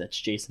Christ, that's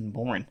Jason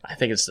Bourne. I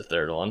think it's the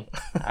third one.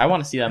 I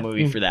want to see that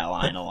movie for that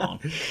line alone.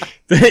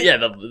 Yeah,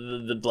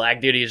 the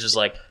black dude, he's just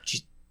like,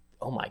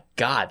 oh my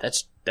god,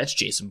 that's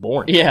Jason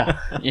Bourne. Yeah.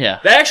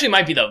 That actually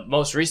might be the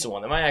most recent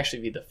one. That might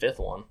actually be the fifth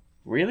one.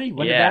 Really?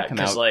 When did Yeah, that come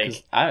out? 'cause,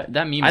 like, that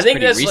meme is I think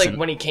pretty that's recent. like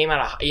when he came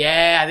out of...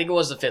 Yeah, I think it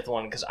was the fifth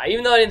one. Because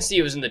even though I didn't see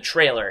it was in the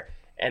trailer,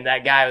 and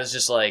that guy was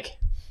just like,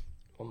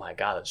 oh my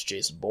god, that's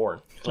Jason Bourne.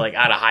 Like,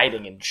 out of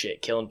hiding and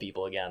shit, killing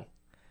people again.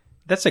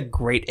 That's a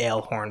great ale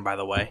horn, by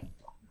the way.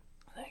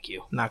 Thank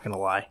you. Not gonna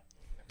lie.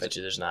 Bet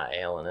you there's not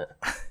ale in it.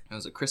 It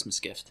was a Christmas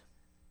gift.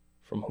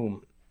 From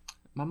whom?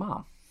 My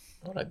mom.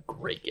 What a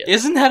great gift.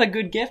 Isn't that a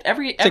good gift?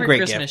 Every a great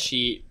Christmas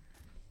she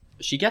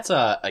gets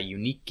a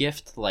unique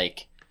gift,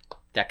 like,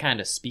 that kind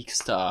of speaks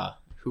to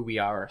who we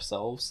are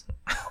ourselves.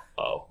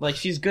 Oh. Like,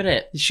 she's good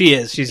at She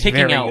is. She's picking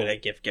very out good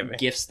at gift giving.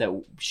 gifts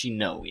that she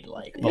know we'd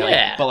like.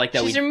 Yeah. But like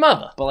that She's we your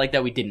mother. But like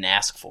that we didn't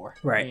ask for.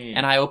 Right.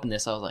 And I opened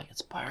this, I was like,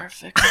 it's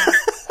perfect.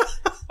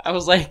 I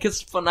was like,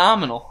 it's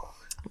phenomenal.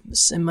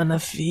 C'est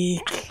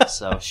magnifique.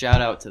 So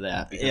shout out to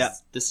that, because Yeah.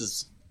 this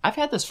is, I've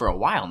had this for a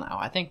while now.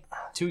 I think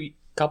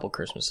Couple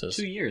Christmases.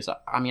 2 years.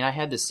 I mean, I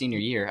had this senior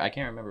year. I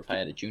can't remember if I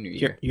had it junior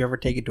year. You ever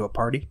take it to a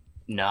party?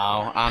 No,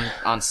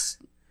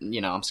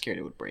 I'm scared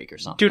it would break or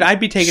something. Dude, I'd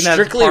be taking that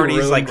to Strictly parties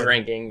room like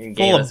drinking and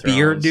full Game of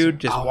beer, Thrones. dude,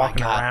 just Oh my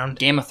walking God. around.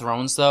 Game of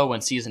Thrones, though,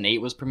 when season 8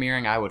 was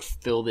premiering, I would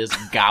fill this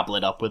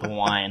goblet up with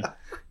wine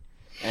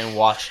and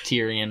watch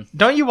Tyrion.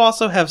 Don't you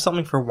also have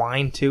something for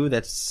wine too?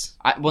 That's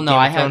Game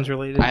of Thrones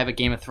related? I have a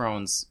Game of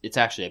Thrones. It's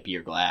actually a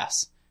beer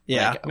glass.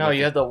 yeah, Like, No,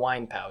 you have the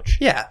wine pouch.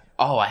 yeah.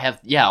 Oh, I have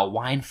a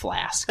wine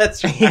flask.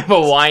 That's You have a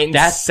wine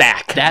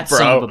sack, That bro.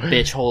 son of a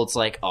bitch holds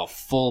like a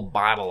full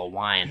bottle of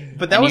wine.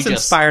 But that And was you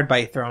just- inspired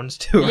by Thrones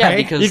too, Yeah, right?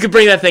 because You could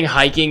bring that thing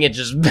hiking and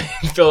just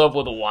fill up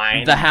with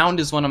wine. the Hound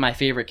is one of my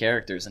favorite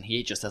characters, and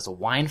he just has a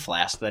wine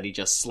flask that he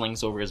just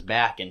slings over his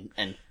back and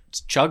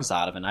chugs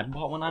out of, and I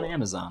bought one on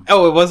Amazon.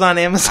 Oh, it was on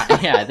Amazon.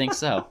 Yeah, I think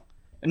so.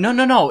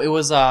 No. It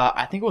was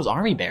I think it was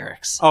Army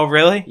Barracks. Oh,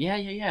 really?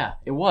 Yeah.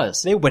 It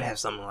was. They would have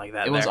something like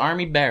that. It was there.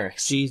 Army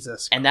Barracks.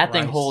 Jesus, And that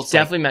thing Christ. holds It's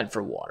definitely meant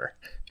for water.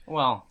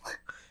 well,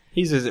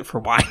 He uses it for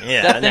wine.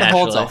 Yeah, that thing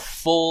holds a naturally.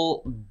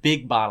 full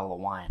big bottle of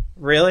wine.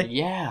 Really?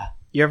 Yeah.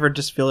 You ever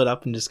just fill it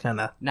up and just kind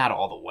of? Not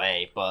all the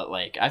way, but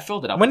like I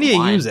filled it up. When do with you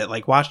wine. use it?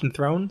 Like watching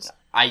Thrones?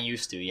 I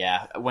used to,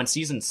 yeah. When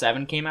season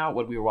 7 came out,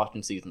 when we were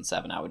watching season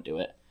 7, I would do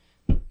it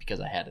because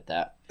I had it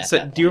at So,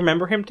 that do you point.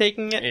 remember him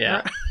taking it?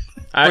 Yeah.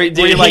 Were Dude,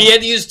 you like- he had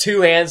to use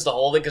two hands to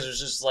hold it because it was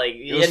just like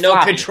he was had no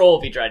floppy. control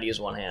if he tried to use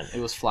one hand. It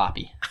was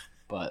floppy,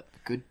 but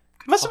good.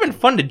 It must have been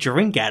fun to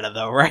drink out of,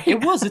 though, right?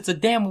 It was. It's a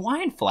damn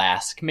wine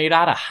flask made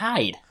out of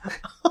hide.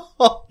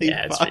 Holy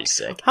Yeah, it's fuck. pretty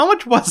sick. How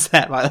much was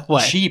that, by the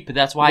way? Cheap.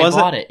 That's why Was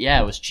I bought it?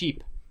 Yeah, it was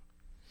cheap.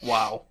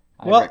 Wow.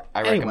 I Well, I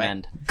anyway.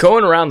 recommend.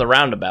 Going around the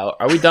roundabout,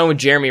 are we done with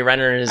Jeremy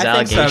Renner and his I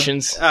think so.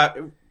 allegations?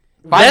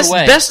 By the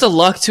way, Best of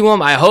luck to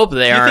him. I hope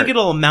they do you are. think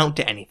it'll amount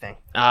to anything?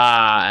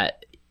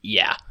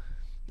 Yeah.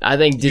 I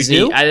think Disney.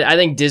 do? I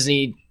think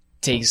Disney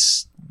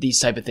takes these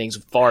type of things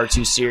far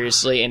too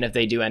seriously, and if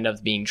they do end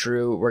up being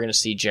true, we're gonna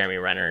see Jeremy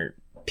Renner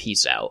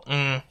peace out.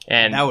 And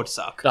That would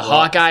suck. the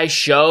Hawkeye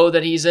show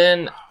that he's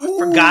in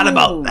Forgot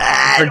about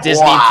that. for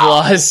Disney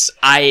Plus,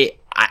 I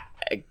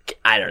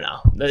don't know.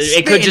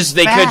 It could just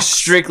they could facts.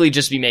 strictly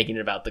just be making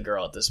it about the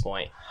girl at this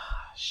point.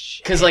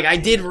 Because like I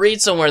did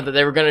read somewhere that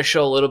they were going to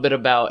show a little bit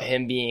about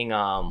him being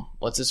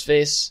what's his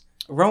face?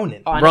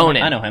 Ronan. Oh,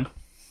 Ronan. I know him.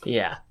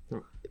 Yeah,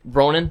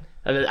 Ronan.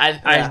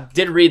 I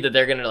did read that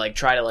they're going to like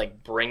try to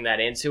like bring that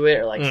into it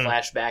or like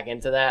flash back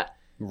into that.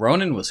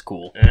 Ronan was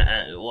cool.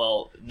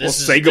 Well,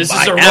 this say is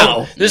goodbye a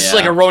now. This is Yeah.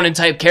 like a Ronan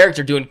type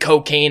character doing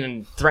cocaine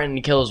and threatening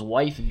to kill his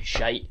wife and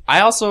shite.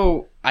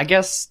 I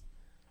guess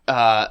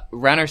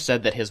Renner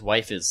said that his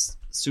wife is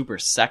super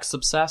sex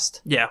obsessed,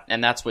 Yeah.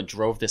 and that's what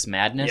drove this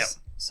madness. Yep.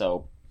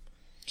 So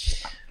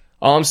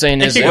All I'm saying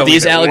is They if could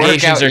these work out,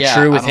 allegations are yeah,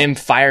 true I with don't- him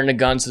firing a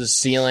gun to the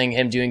ceiling,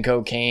 him doing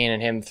cocaine, and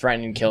him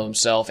threatening to kill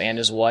himself and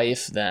his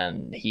wife,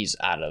 then he's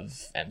out of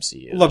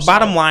MCU. Look,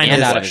 bottom line and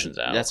is out of Questions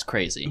out. that's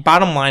crazy.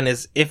 bottom line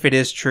is if it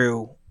is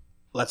true,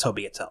 let's hope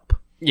he gets help.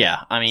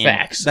 Yeah, I mean,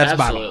 Facts. That's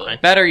bottom Absolutely. line.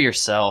 better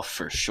yourself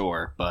for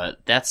sure, but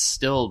that's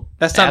still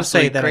That's not to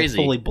say absolutely that crazy.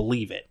 I fully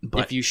believe it,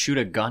 but If you shoot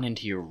a gun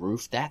into your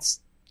roof,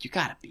 you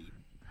gotta be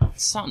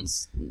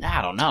something's.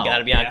 I don't know.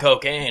 Gotta be on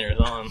cocaine or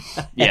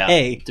something. Yeah,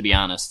 Hey. to be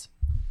honest.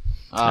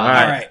 All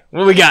right. right.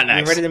 What we got you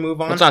next? ready to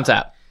move on? What's on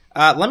tap?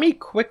 Let me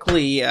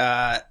quickly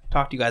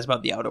talk to you guys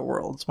about The Outer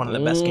Worlds, one of the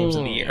best games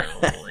of the year.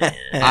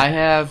 I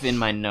have in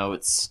my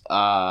notes,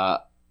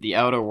 The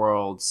Outer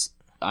Worlds,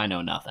 I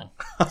know nothing.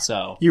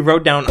 So you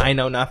wrote down I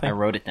know nothing? I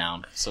wrote it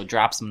down. So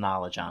drop some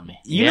knowledge on me.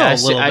 You know a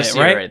little bit, I see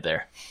right? it right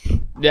there.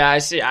 Yeah, I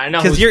see. I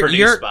know who's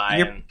produced by.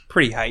 You're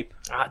pretty hype.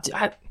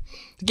 The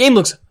game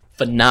looks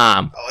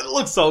phenomenal. Oh, it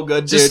looks so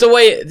good, dude. Just the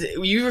way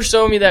you were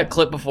showing me that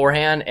clip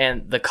beforehand,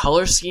 and the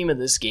color scheme of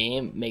this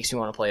game makes me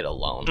want to play it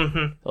alone.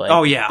 Mm-hmm. Like,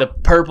 oh yeah, the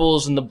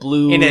purples and the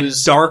blues in a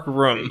dark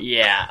room.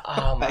 Yeah.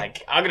 Oh my!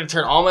 I'm gonna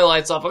turn all my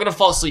lights off. I'm gonna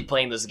fall asleep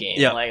playing this game.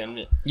 Yeah.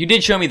 Like, you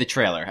did show me the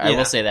trailer. I Yeah.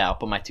 will say that. I'll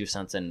put my 2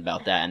 cents in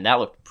about that, and that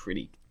looked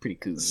pretty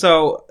cool.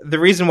 So the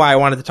reason why I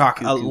wanted to talk,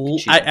 Cool.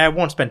 I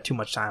won't spend too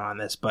much time on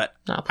this, but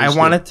Nah, I please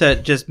wanted to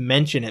just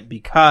mention it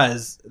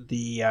because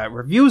the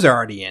reviews are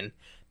already in.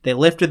 They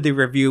lifted the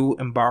review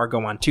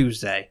embargo on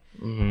Tuesday,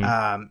 and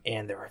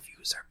the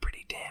reviews are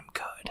pretty damn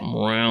good.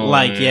 Really?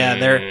 Like, yeah,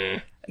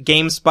 they're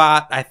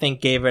GameSpot, I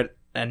think, gave it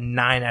a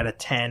 9 out of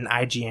 10.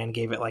 IGN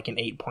gave it like an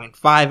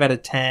 8.5 out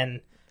of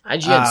 10.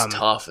 IGN's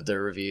tough with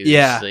their reviews.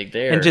 Yeah, Like,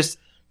 they're and just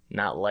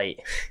not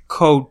light.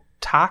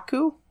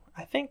 Kotaku,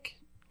 I think,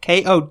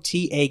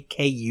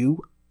 Kotaku.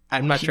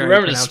 I'm not sure.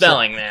 Remember the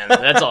spelling, man.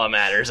 That's all that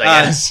matters, I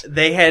guess.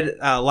 They had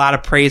a lot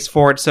of praise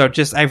for it. So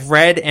just I've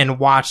read and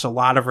watched a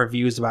lot of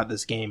reviews about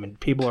this game, and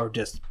people are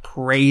just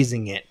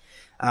praising it.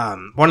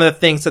 One of the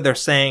things that they're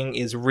saying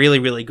is really,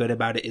 really good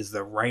about it is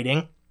the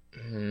writing.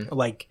 Mm-hmm.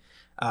 Like,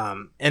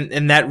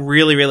 and that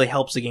really, really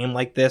helps a game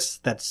like this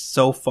that's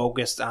so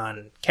focused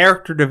on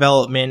character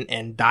development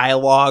and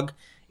dialogue.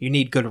 You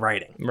need good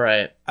writing.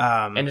 Right.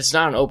 And it's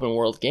not an open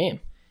world game.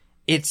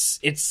 It's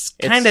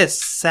kind of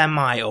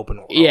semi-open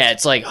world. Yeah,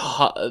 it's like,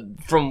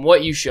 from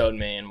what you showed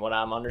me and what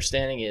I'm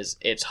understanding is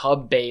it's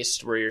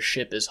hub-based where your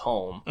ship is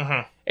home.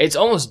 Mm-hmm. It's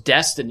almost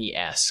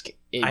Destiny-esque.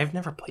 I've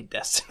never played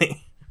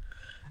Destiny.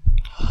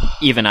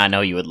 Even I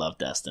know you would love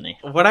Destiny.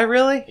 Would I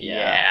really?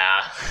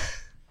 Yeah.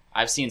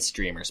 I've seen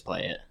streamers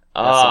play it.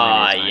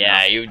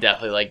 Yeah, you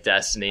definitely like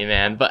Destiny,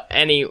 man. But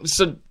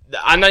so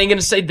I'm not even going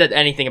to say that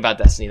anything about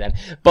Destiny then.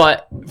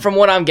 But from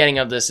what I'm getting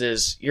of this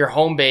is your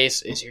home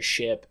base is your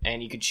ship,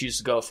 and you can choose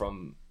to go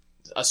from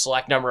a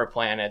select number of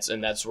planets,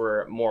 and that's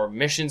where more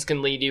missions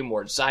can lead you,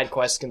 more side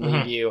quests can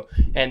lead you.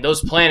 And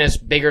those planets,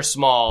 big or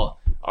small,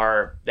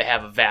 they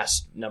have a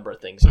vast number of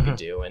things you can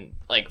do. And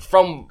like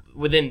from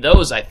within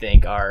those, I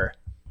think are...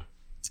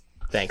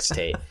 Thanks,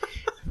 Tate.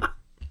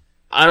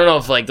 I don't know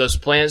if like those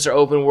planets are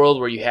open world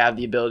where you have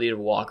the ability to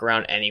walk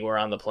around anywhere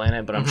on the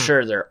planet, but I'm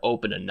sure they're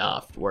open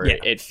enough where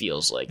it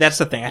feels like that's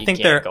the thing. I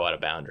think they're go out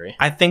of boundary.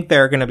 I think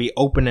they're going to be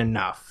open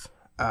enough.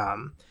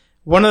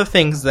 One of the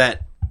things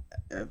that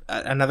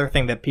another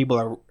thing that people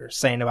are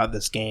saying about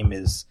this game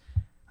is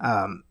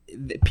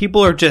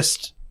people are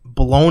just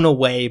blown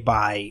away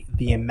by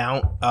the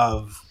amount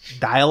of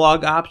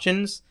dialogue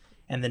options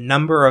and the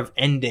number of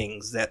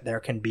endings that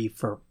there can be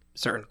for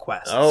certain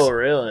quests. Oh,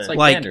 really? It's like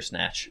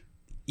Bandersnatch.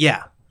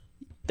 Yeah.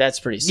 That's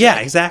pretty sick. Yeah,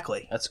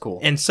 exactly. That's cool.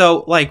 And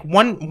so, like,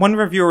 one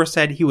reviewer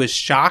said he was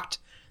shocked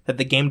that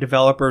the game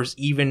developers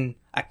even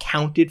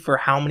accounted for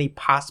how many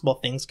possible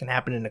things can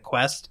happen in a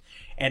quest.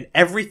 And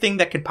everything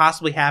that could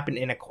possibly happen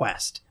in a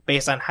quest,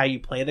 based on how you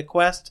play the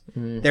quest,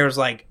 there's,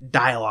 like,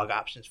 dialogue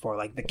options for.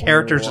 Like, the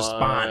characters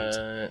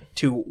respond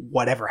to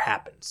whatever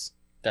happens.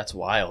 That's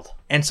wild.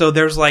 And so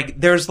there's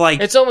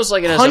it's almost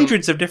like it has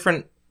hundreds of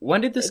different...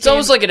 When did this It's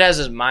almost like it has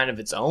a mind of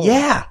its own.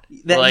 Yeah.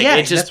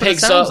 It just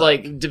picks up,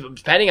 like,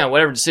 depending on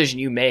whatever decision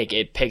you make,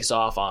 it picks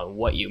off on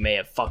what you may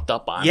have fucked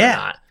up on or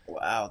not.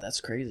 Wow, that's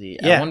crazy.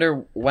 Yeah. I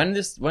wonder when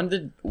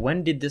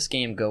did this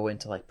game go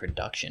into like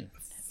production?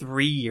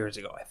 3 years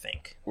ago, I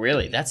think.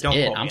 Really? That's Don't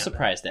it. quote me I'm on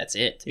surprised that's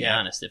it, to be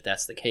honest, if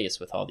that's the case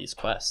with all these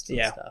quests and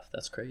stuff.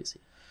 That's crazy.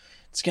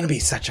 It's going to be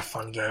such a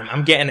fun game.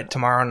 I'm getting it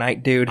tomorrow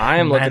night, dude. I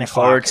am looking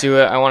forward to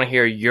it. I want to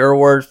hear your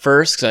word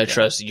first because I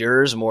trust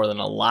yours more than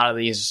a lot of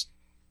these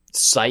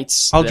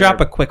sites. I'll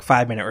drop a quick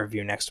 5-minute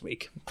review next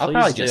week. I'll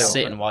probably just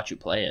sit and watch you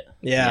play it.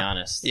 Yeah. To be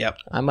honest. Yep.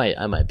 I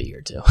might be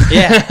here too.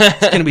 Yeah. It's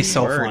going to be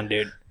so fun,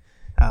 dude.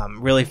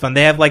 Really fun.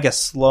 They have like a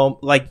slow,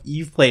 like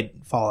you've played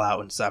Fallout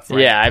and stuff, right?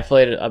 Yeah, I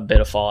played a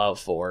bit of Fallout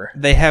 4.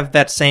 They have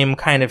that same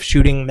kind of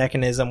shooting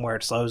mechanism where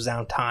it slows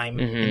down time.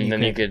 And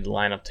then you could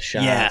line up the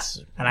shots.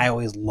 Yeah. And I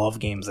always love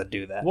games that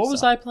do that. What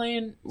was I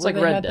playing? It's like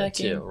Red Dead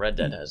too. Red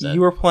Dead has that.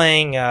 You were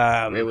playing...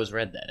 it was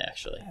Red Dead,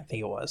 actually. I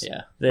think it was.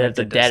 Yeah. They have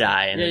the Dead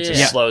Eye, and it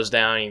just slows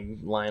down, and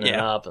you line it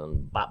up,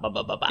 and bop, bop,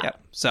 bop, bop, bop. Yep.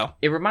 So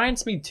it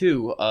reminds me,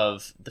 too,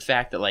 of the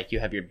fact that like you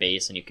have your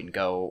base and you can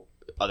go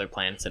other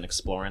planets and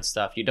explore and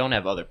stuff. You don't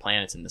have other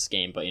planets in this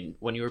game, but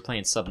when you were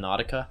playing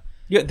Subnautica...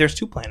 Yeah, there's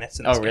 2 planets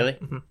in this game. Really?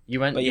 Mm-hmm. You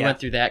went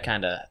through that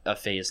kind of a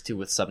phase, too,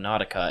 with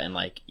Subnautica, and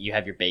like you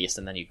have your base,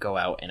 and then you go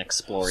out and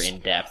explore in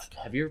depth.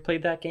 Have you ever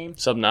played that game?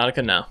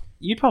 Subnautica? No.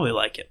 You'd probably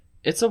like it.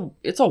 It's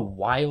a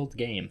wild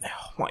game.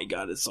 Oh my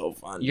god, it's so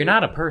fun. You're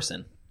not a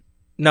person.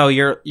 No,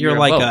 you're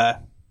like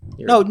a...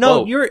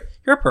 No, you're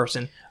a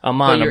person. I'm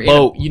on a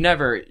boat. You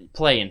never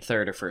play in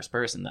third or first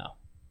person, though.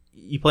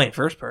 You play in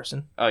first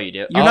person. Oh, you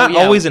do? You're not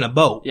always in a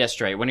boat. Yeah,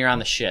 straight. When you're on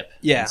the ship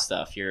and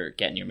stuff, you're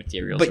getting your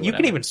materials. But you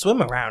can even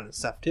swim around and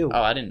stuff, too.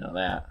 Oh, I didn't know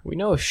that. We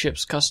know if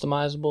ship's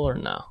customizable or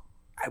no?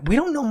 We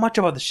don't know much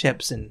about the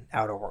ships in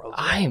Outer Worlds.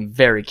 I am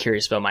very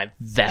curious about my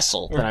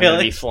vessel that I'm going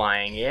to be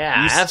flying.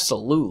 Yeah,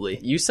 absolutely.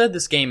 You said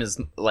this game is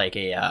like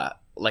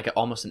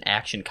almost an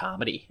action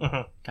comedy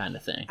kind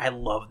of thing. I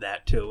love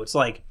that, too.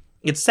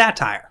 It's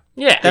satire.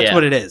 Yeah. That's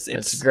what it is.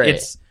 It's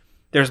great.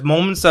 There's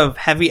moments of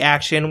heavy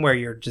action where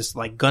you're just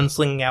like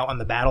gunslinging out on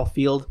the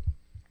battlefield.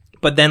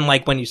 But then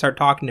like when you start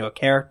talking to a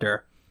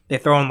character, they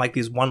throw in like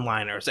these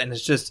one-liners and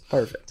it's just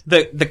perfect.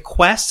 The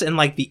quests and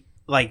like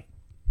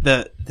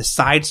the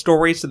side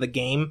stories of the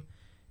game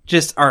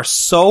just are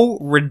so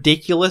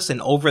ridiculous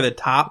and over the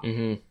top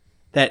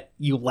that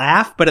you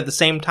laugh, but at the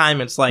same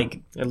time it's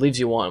like it leaves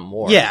you wanting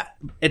more. Yeah.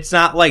 It's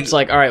not like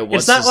all right,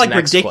 what's it's not this like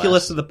next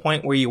ridiculous quest? to the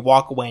point where you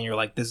walk away and you're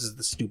like, this is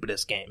the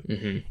stupidest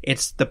game.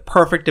 It's the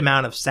perfect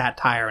amount of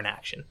satire and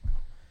action.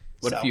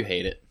 What if you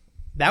hate it?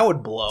 That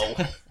would blow.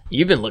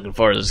 You've been looking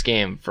forward to this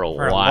game for a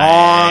while.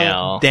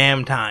 Long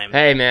damn time.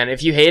 Hey man,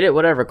 if you hate it,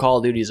 whatever, Call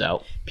of Duty's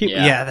out.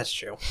 Yeah, that's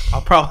true.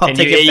 I'll take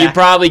it back. You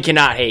probably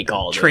cannot hate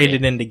Call of Duty. Trade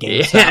it into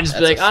GameStop. Yeah, just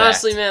be like,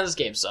 honestly, man, this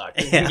game sucked.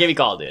 Give me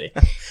Call of Duty.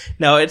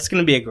 No, it's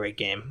going to be a great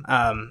game.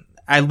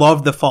 I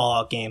love the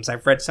Fallout games.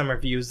 I've read some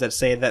reviews that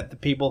say that the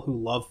people who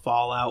love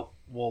Fallout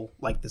will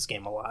like this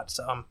game a lot,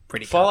 so I'm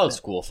pretty Fallout's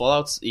confident. cool.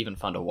 Fallout's even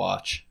fun to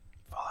watch.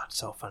 Fallout's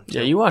so fun, too.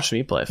 Yeah, you watched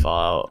me play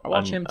Fallout I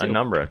watched him too. a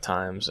number of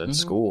times at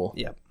school.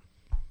 Yep.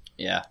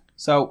 Yeah.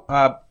 So,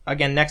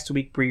 again, next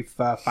week, brief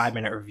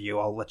 5-minute review.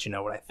 I'll let you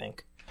know what I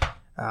think.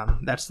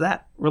 That's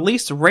that.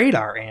 Release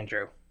radar,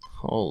 Andrew.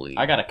 Holy.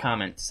 I got a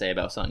comment to say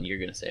about something you're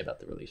going to say about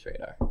the release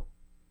radar.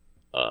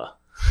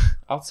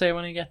 I'll say it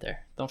when I get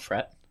there. Don't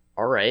fret.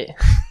 All right.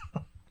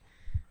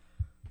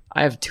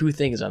 I have 2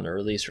 things on the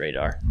release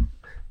radar.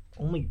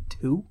 Only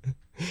 2?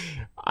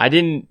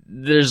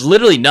 There's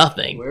literally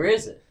nothing. Where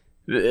is it?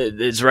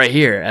 It's right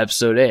here,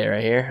 episode 8,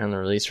 right here on the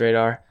release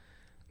radar.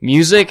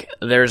 Music,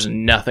 there's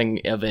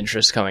nothing of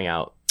interest coming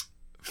out.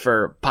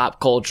 For pop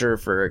culture,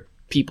 for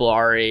people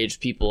our age,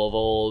 people of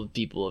old,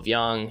 people of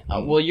young.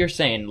 Well, you're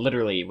saying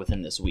literally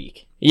within this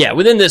week. Yeah,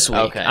 within this week.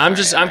 Okay, I'm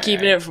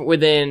keeping it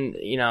within,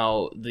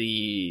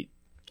 the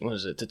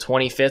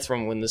 25th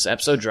from when this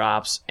episode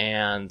drops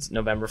and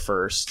November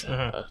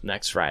 1st,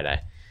 next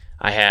Friday.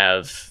 I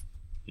have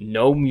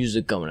no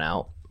music coming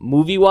out.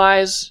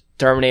 Movie-wise,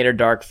 Terminator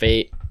Dark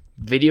Fate.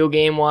 Video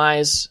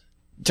game-wise,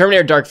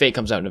 Terminator Dark Fate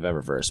comes out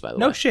November 1st, by the way.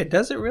 No shit,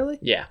 does it really?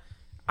 Yeah.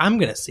 I'm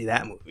going to see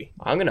that movie.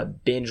 I'm going to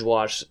binge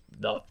watch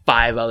the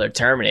 5 other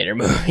Terminator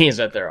movies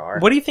that there are.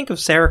 What do you think of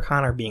Sarah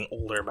Connor being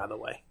older, by the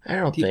way? I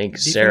don't think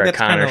do you Sarah think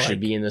that's Connor kinda should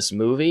be in this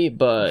movie,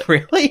 but...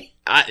 Really?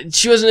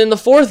 She wasn't in the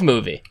 4th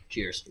movie.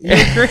 Cheers.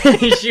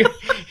 Hey,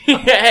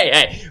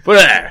 put it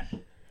there.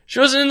 She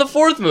wasn't in the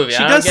 4th movie. She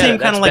does seem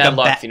kind of like bad a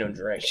luck if you don't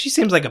drink. She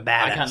seems like a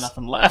badass. I got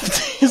nothing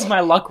left. Is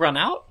my luck run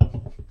out?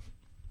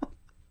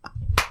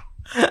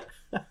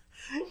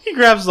 He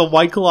grabs the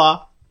White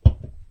Claw.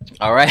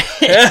 All right.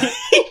 He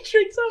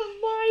drinks out of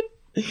mine.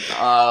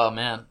 Oh,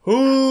 man.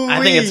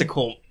 I think it's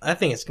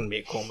going to be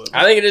a cool movie.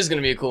 I think it is going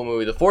to be a cool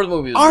movie. The 4th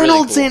movie was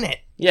Arnold's really cool. in it.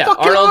 Yeah,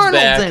 Fucking Arnold's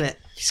back. in it.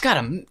 He's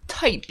got a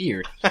tight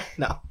beard.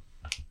 No.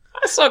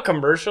 I saw a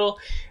commercial.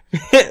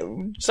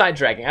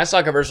 Sidetracking. I saw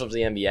a commercial for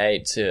the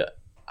NBA to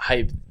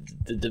hype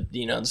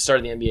the start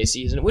of the NBA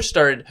season, which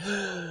started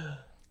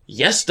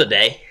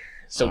yesterday.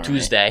 So All right.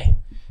 Tuesday.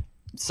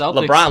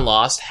 Celtics. LeBron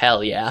lost.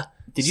 Hell yeah.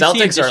 Did you see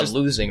him Celtics are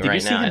losing right now. Did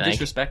you see him I think.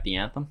 disrespect the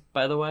anthem,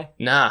 by the way?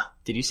 Nah.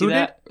 Did you see Who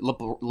that?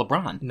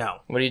 LeBron. No.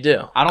 What do you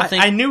do? I don't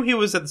think... I knew he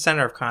was at the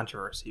center of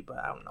controversy, but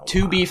I don't know.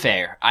 To why. be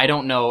fair, I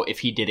don't know if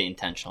he did it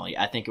intentionally.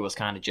 I think it was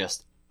kind of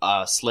just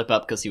a slip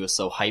up because he was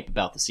so hype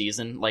about the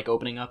season, like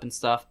opening up and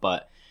stuff.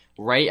 But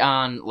right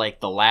on like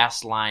the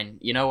last line,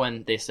 you know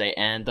when they say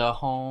 "and the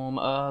home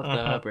of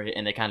the British,"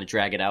 and they kind of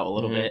drag it out a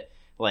little bit,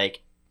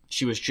 like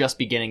she was just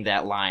beginning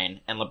that line,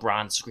 and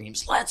LeBron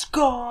screams, "Let's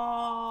go!"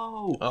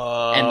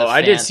 Oh, and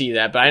I did see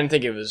that, but I didn't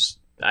think it was.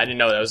 I didn't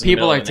know that was.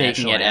 People in the are middle of the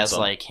taking it national as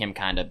anthem. like him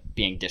kind of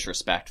being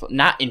disrespectful,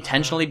 not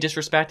intentionally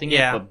disrespecting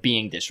Yeah. it, but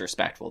being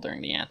disrespectful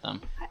during the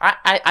anthem.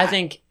 I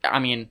think. I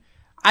mean,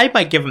 I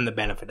might give him the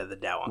benefit of the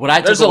doubt. what I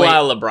There's took a away.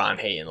 lot of LeBron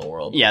hate in the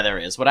world. Yeah, there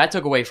is. What I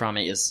took away from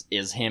it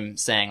is him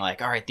saying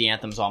like, "All right, the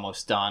anthem's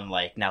almost done.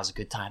 Like now's a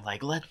good time. Let's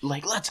go." It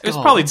was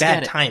probably Let's bad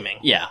get it." timing.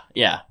 Yeah,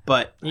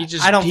 But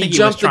I don't think he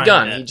jumped was the trying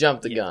gun. to- He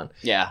jumped the gun.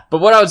 yeah. But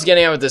what I was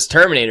getting at with this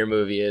Terminator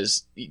movie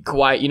is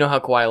Kawhi. You know how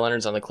Kawhi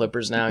Leonard's on the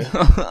Clippers now?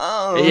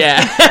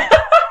 Yeah.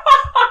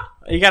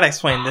 You gotta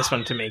explain this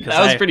one to me. That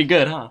was pretty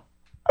good, huh?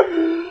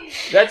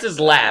 That's his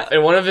laugh.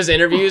 In one of his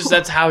interviews,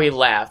 that's how he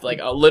laughed, like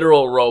a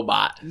literal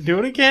robot. Do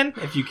it again,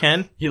 if you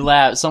can. He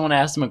laughed. Someone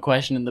asked him a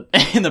question in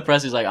the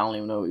press. He's like, "I don't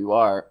even know who you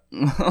are."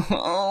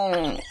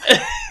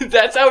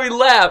 That's how he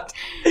laughed.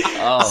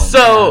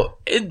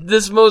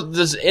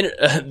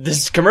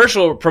 This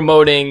commercial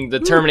promoting the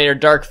Terminator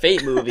Dark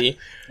Fate movie.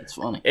 It's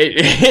funny.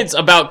 It's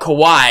about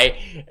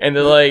Kawhi, and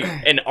they're like,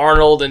 and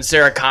Arnold and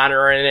Sarah Connor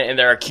are in it, and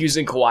they're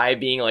accusing Kawhi of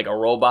being like a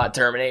robot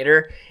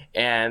Terminator.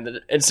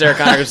 And Sarah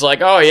Connor's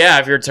like, oh yeah,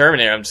 if you're a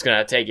Terminator, I'm just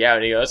gonna take you out.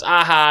 And he goes,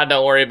 aha,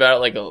 don't worry about it.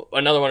 Like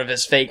another one of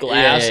his fake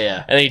laughs.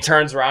 Yeah. And then he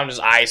turns around, his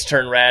eyes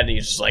turn red, and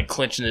he's just like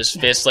clenching his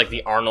fist like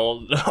the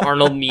Arnold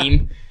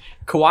meme.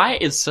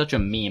 Kawhi is such a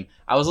meme.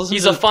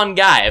 He's a fun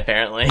guy,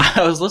 apparently.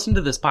 I was listening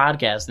to this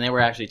podcast, and they were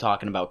actually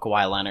talking about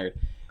Kawhi Leonard,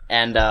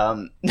 and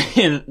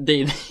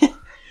they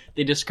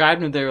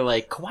described him. They were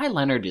like, Kawhi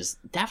Leonard is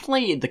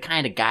definitely the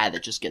kind of guy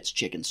that just gets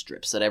chicken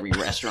strips at every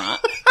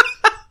restaurant.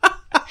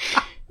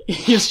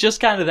 He's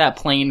just kind of that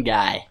plain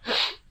guy.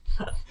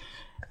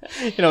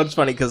 You know, it's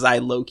funny because I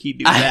low-key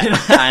do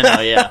that. I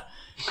know, yeah.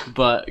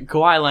 But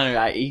Kawhi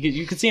Leonard,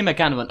 you could see him at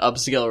kind of an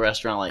upscale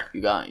restaurant, like,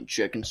 you got any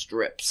chicken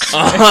strips? Is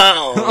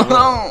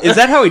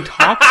that how he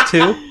talks,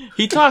 too?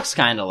 He talks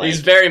kind of like... He's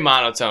very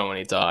monotone when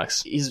he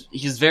talks.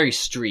 He's very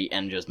street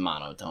and just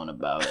monotone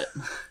about it.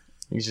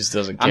 He just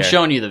doesn't care. I'm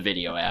showing you the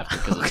video after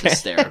because it's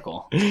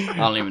hysterical. I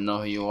don't even know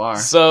who you are.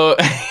 So...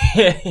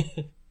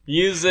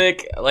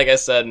 Music, like I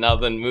said,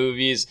 nothing.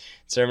 Movies,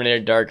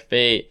 Terminator Dark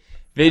Fate.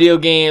 Video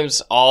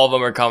games, all of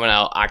them are coming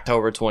out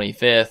October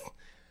 25th.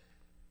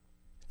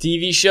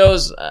 TV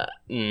shows, a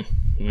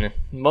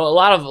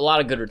lot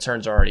of good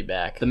returns are already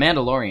back. The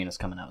Mandalorian is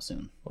coming out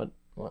soon. What?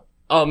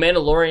 Oh,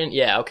 Mandalorian?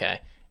 Yeah,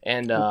 okay.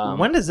 And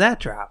when does that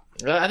drop?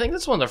 I think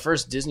that's one of the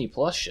first Disney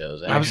Plus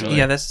shows, actually.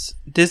 That's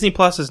Disney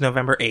Plus is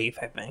November 8th,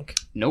 I think.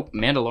 Nope,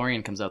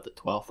 Mandalorian comes out the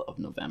 12th of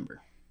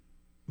November.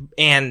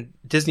 And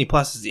Disney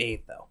Plus is the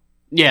 8th, though.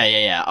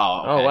 Yeah.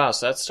 Oh, okay. Wow,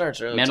 so that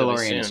starts really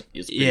Mandalorian soon.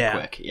 is pretty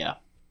quick, yeah.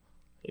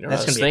 You know what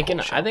I was thinking?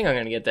 I think I'm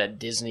going to get that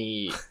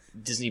Disney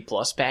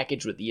Plus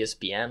package with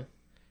ESPN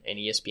and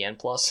ESPN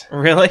Plus.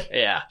 Really?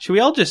 Yeah. Should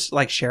we all just,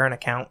 like, share an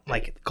account,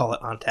 like, call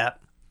it On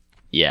Tap?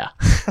 Yeah.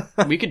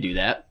 We could do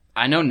that.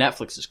 I know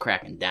Netflix is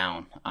cracking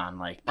down on,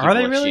 like, people Are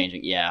they really?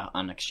 exchanging,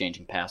 on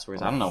exchanging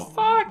passwords. I don't know.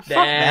 Fuck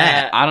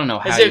that. I don't know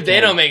how As if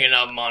they don't make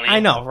enough money. I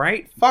know,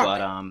 right? Fuck.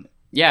 But,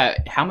 yeah,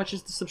 how much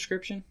is the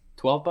subscription?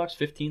 $12,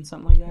 15,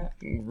 something like that.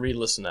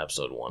 Re-listen to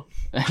episode 1.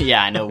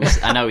 Yeah, I know.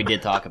 We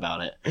did talk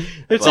about it.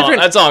 That's all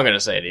I'm gonna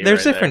say to you.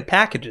 There's different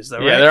packages, though,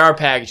 right? Yeah, there are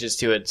packages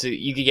to it. So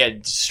you could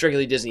get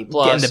strictly Disney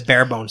Plus, getting the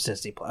bare bones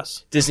Disney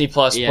Plus, Disney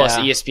Plus plus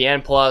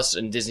ESPN Plus,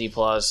 and Disney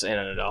Plus,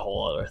 and a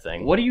whole other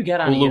thing. What do you get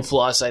on Hulu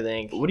Plus? I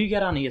think. What do you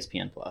get on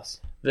ESPN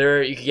Plus?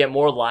 There, you could get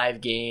more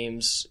live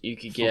games. You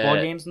could get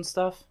football games and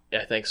stuff.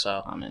 Yeah, I think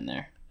so. I'm in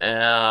there.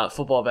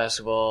 Football,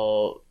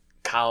 basketball,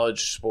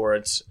 college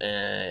sports,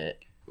 and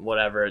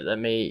whatever that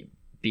may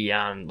be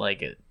on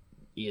like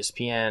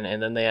ESPN,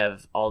 and then they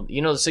have all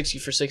the 60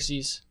 for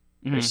 60s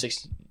or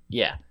 60,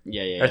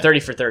 or 30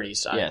 for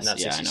 30s. Yes, not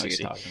 60 I know 60. what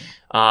you're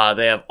talking.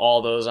 They have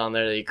all those on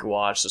there that you can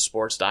watch. The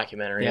sports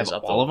documentaries. They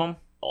have all of them.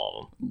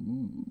 All of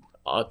them.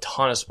 A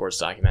ton of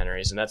sports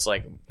documentaries, and that's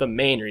like the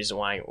main reason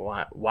why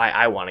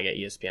I want to get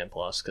ESPN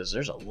Plus, because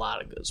there's a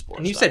lot of good sports.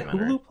 And you said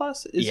Hulu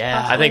Plus?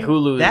 I think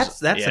Hulu.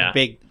 That's a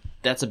big.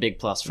 That's a big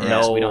plus for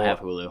us. We don't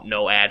have Hulu.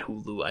 No ad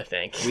Hulu, I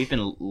think. We've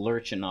been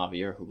lurching off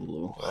your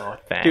Hulu. Oh,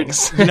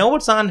 thanks. Dude, you know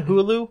what's on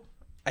Hulu?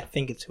 I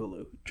think it's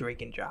Hulu.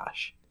 Drake and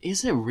Josh.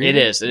 Is it really? It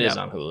is. It is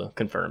on Hulu.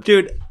 Confirmed.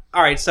 Dude,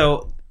 all right.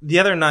 So the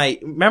other night,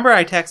 remember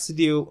I texted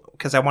you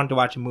because I wanted to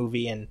watch a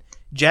movie, and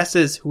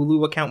Jess's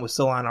Hulu account was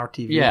still on our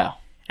TV. Yeah.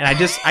 And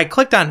I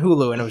clicked on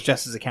Hulu, and it was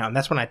Jess's account. And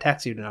that's when I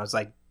texted you, and I was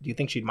like, do you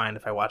think she'd mind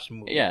if I watched the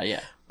movie?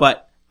 Yeah.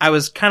 But I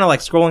was kind of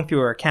like scrolling through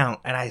her account,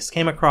 and I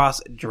came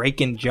across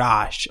Drake and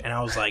Josh, and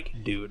I was like,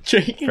 dude.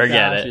 Drake and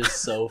Forget Josh it. is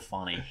so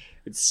funny.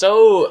 It's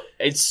so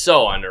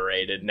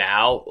underrated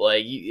now.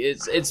 Like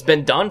it's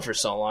been done for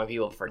so long,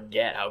 people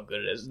forget how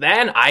good it is.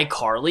 Then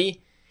iCarly.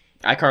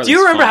 Do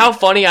you remember how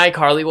funny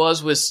iCarly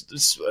was?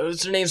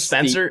 What's her name?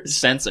 Spencer.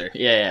 Spencer.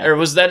 Yeah. Or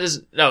was that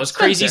his? No, it was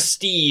Spencer. Crazy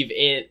Steve.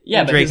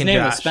 But Drake his and name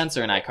Josh. was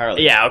Spencer and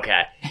iCarly. Yeah.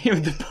 Okay.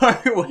 The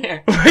part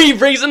where he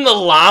brings in the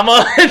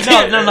llama.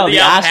 No, the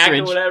alpaca ostrich.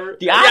 or whatever.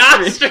 The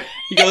ostrich.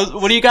 He goes,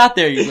 "What do you got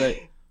there?" He's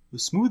like, "A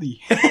smoothie."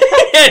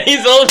 And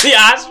he's holding the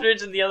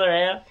ostrich in the other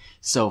hand.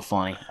 So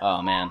funny.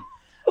 Oh man,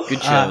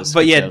 good shows.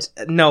 But good yeah, shows.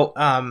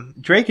 no.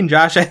 Drake and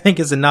Josh, I think,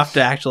 is enough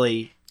to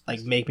actually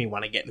like make me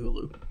want to get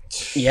Hulu.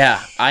 Yeah,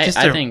 I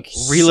think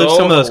relive so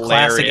some of those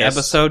classic hilarious.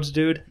 episodes,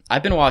 dude.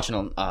 I've been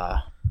watching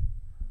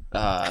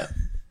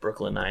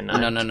Brooklyn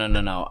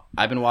Nine-Nine. No.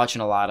 I've been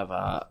watching a lot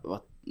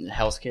of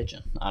Hell's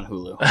Kitchen on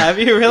Hulu. Have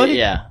you really?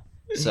 Yeah.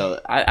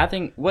 So I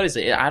think, what is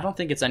it? I don't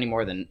think it's any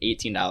more than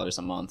 $18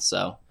 a month.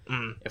 So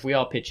if we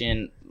all pitch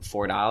in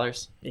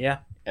 $4,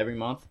 every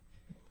month,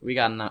 we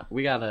got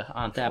a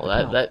on tap.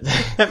 Well,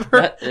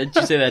 Did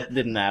you say that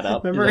didn't add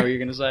up? Is that what you're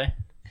gonna say?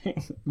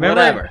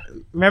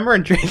 Remember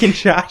in Drake and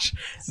Josh?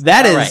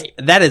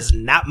 That is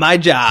not my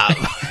job.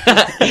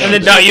 And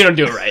then, no, you don't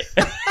do it right.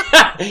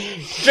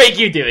 Drake,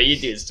 you do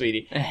it,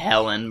 sweetie.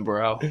 Helen,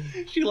 bro.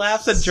 She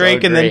laughs at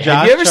Drake and then great. Josh.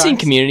 Have you ever tries. seen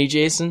Community,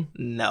 Jason?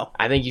 No.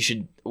 I think you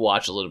should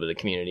watch a little bit of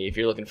Community if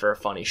you're looking for a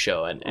funny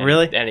show. And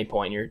really, at any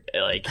point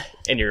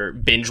in your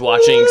binge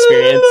watching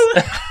experience,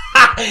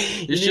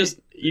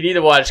 you need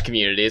to watch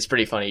Community. It's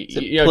pretty funny.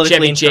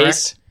 Chevy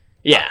Chase.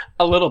 Yeah,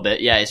 a little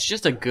bit. Yeah, it's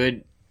just a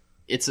good.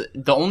 It's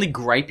the only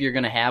gripe you're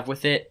gonna have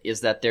with it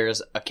is that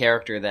there's a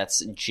character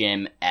that's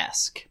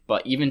Jim-esque,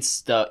 but even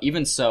so,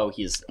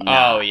 he's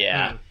not. Oh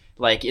yeah.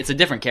 Like, it's a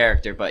different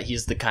character, but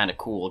he's the kind of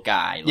cool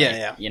guy. Like,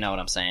 yeah. You know what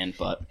I'm saying?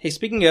 But hey,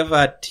 speaking of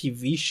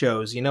TV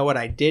shows, you know what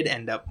I did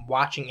end up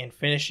watching and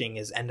finishing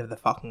is End of the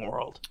Fucking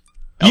World.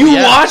 You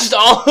watched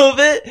all of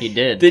it? He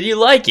did. Did you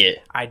like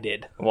it? I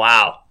did.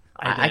 Wow.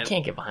 I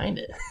can't get behind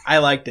it. I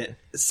liked it.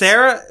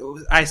 Sarah,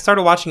 I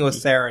started watching it with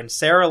Sarah, and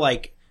Sarah,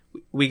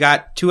 we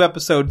got 2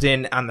 episodes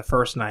in on the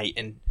first night,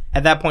 and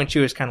at that point she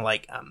was kind of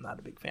like, I'm not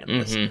a big fan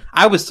of this.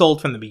 I was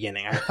sold from the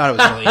beginning. I thought it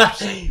was really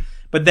interesting.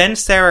 But then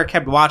Sarah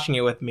kept watching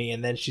it with me,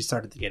 and then she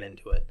started to get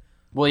into it.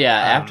 Well, yeah,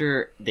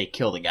 after they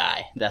kill the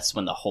guy, that's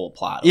when the whole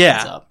plot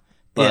opens up.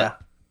 But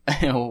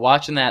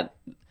watching that,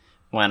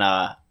 when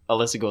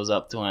Alyssa goes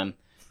up to him,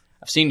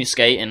 I've seen you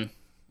skating.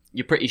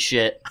 You're pretty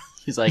shit.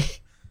 He's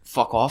like,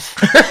 fuck off.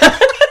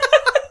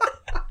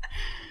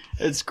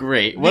 It's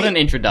great. What an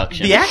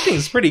introduction. The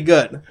acting's pretty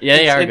good. Yeah,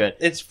 they are good.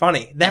 It's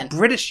funny. That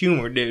British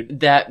humor, dude.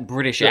 That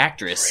British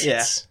actress.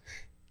 Yeah.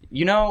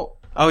 You know...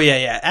 Oh,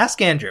 yeah.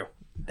 Ask Andrew.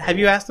 Have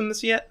you asked him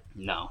this yet?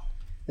 No.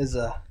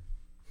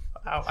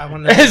 I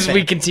want to As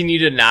we continue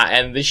to not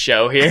end the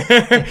show here.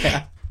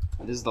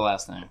 This is the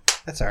last time.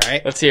 That's all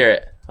right. Let's hear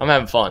it. I'm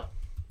having fun.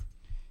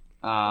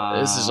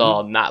 This is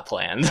all not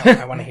planned.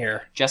 I want to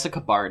hear.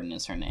 Jessica Barden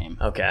is her name.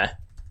 Okay.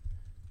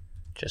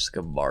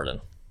 Jessica Barden.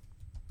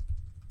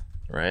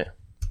 Right?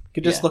 You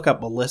could just look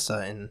up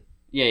Alyssa and...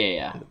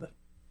 Yeah.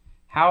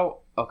 How...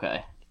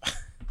 Okay.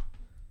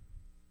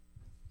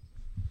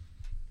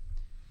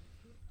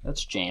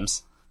 That's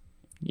James.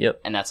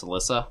 Yep. And that's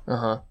Alyssa.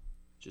 Uh-huh.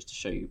 Just to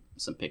show you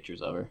some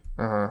pictures of her.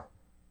 Uh-huh.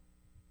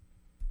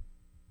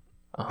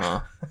 Uh-huh.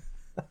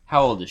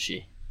 How old is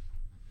she?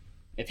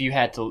 If you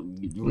had to...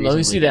 Let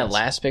me see that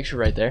last picture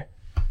right there.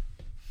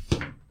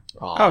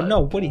 Oh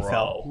no, Woody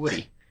fell.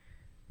 Woody.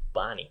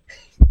 Bonnie.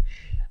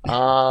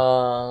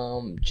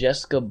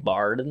 Jessica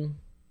Barden.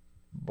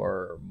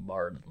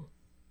 Barden.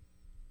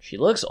 She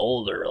looks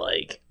older,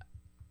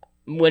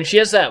 when she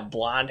has that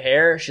blonde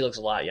hair, she looks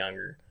a lot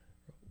younger.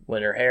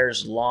 When her hair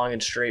is long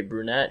and straight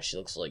brunette, she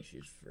looks like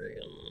she's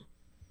freaking...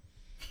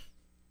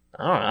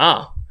 I don't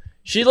know.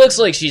 She looks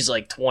like she's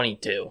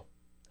 22.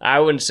 I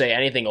wouldn't say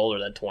anything older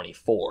than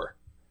 24.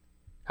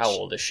 How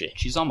old is she?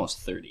 She's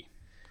almost 30.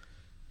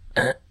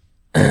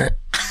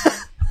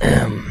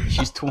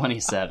 She's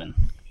 27.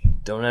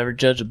 Don't ever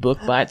judge a book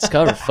by its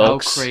cover,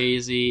 folks. How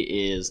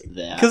crazy is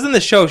that? Because in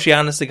the show, she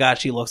honest to God,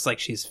 she looks like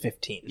she's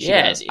 15.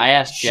 I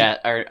asked she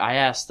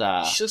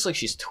looks like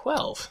she's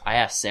 12. I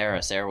asked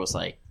Sarah. Sarah was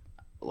like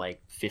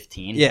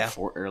 15,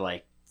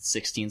 or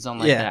 16,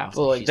 something like that.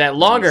 Well, that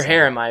longer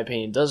hair, in my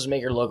opinion, does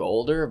make her look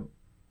older,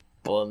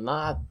 but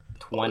not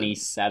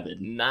 27.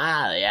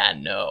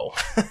 No.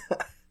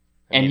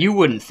 And you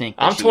wouldn't think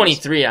that I'm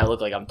 23. I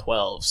look like I'm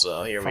 12.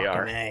 So here we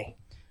are.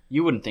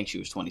 You wouldn't think she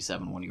was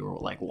 27 when you were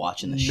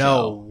watching the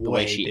show. The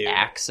way she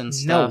acts and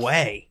stuff. No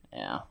way.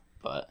 Yeah,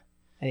 but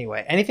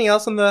anyway, anything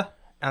else on the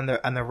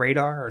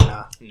radar or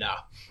not? No.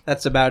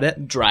 That's about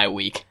it. Dry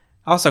week.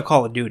 Also,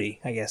 Call of Duty.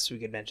 I guess we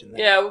could mention that.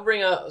 Yeah, we'll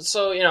bring up.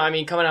 So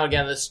coming out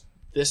again this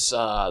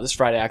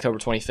Friday, October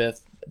 25th,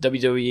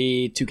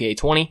 WWE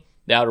 2K20,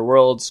 The Outer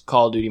Worlds,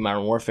 Call of Duty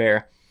Modern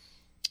Warfare.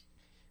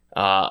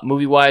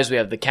 Movie wise, we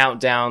have The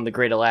Countdown, The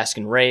Great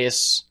Alaskan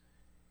Race.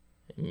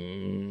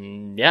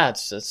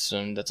 That's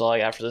all I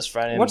got for this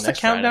Friday. What's the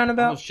countdown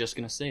about? I was just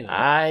gonna say that.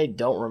 I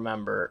don't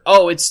remember.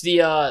 Oh, it's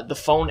the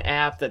phone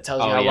app that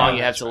tells you how long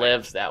you have to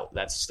live.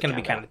 That's gonna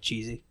be kind of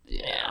cheesy.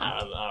 Yeah,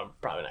 I'm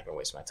probably not gonna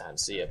waste my time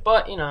to see it.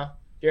 But if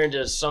you're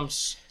into some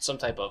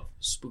type of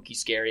spooky,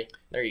 scary,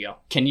 there you go.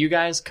 Can you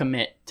guys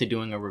commit to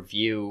doing a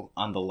review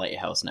on The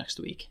Lighthouse next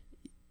week?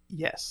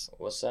 Yes.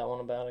 What's that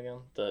one about again?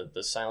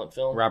 The silent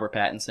film? Robert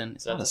Pattinson.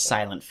 It's not a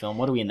silent film.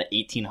 What are we in the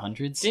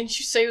 1800s? Didn't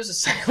you say it was a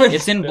silent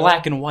It's in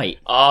black and white.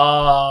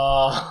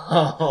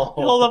 Oh.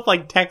 You hold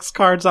up text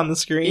cards on the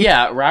screen.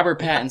 Yeah, Robert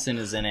Pattinson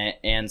is in it,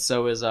 and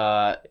so is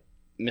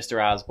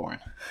Mr. Osborn.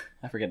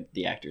 I forget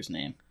the actor's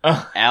name.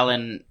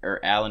 Alan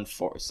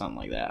Ford, something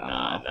like that.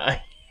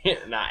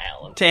 Not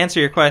Alan. To answer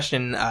your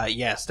question,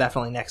 yes,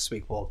 definitely next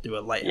week we'll do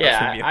a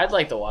Lighthouse review. I'd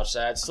like to watch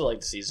that. I'd still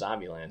like to see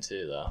Zombieland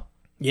too, though.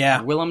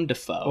 Yeah. Willem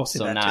Dafoe. We'll see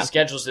that too.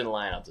 Schedules didn't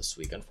line up this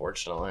week,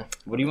 unfortunately.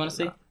 What do you want to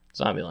see?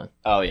 Zombieland.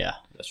 Oh, yeah.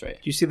 That's right.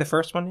 Did you see the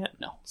first one yet?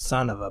 No.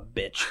 Son of a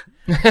bitch.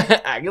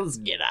 Let's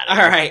get out of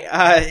here. All right.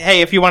 Hey,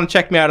 if you want to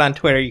check me out on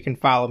Twitter, you can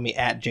follow me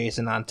at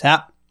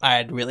JasonOnTap.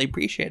 I'd really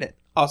appreciate it.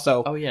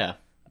 Also... Oh, yeah.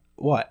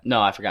 What? No,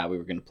 I forgot we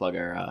were going to plug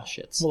our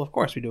shits. Well, of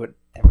course, we do it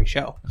every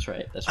show. That's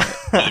right.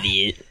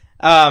 Idiot.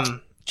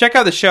 Check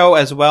out the show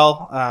as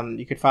well.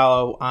 You could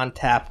follow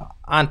OnTap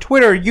on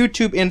Twitter,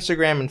 YouTube,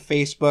 Instagram, and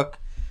Facebook.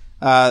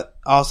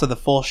 Also, the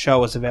full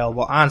show is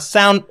available on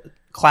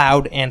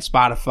SoundCloud and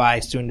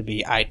Spotify, soon to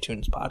be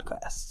iTunes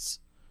podcasts.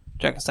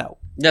 Check us out.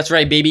 That's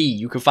right, baby.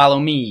 You can follow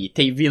me,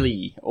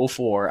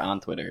 Tavili04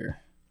 on Twitter.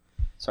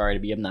 Sorry to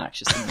be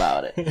obnoxious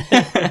about it.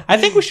 I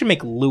think we should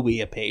make Louie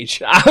a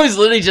page. I was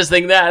literally just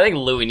thinking that. I think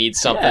Louie needs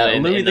something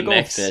in the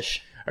mix.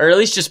 Goldfish. Or at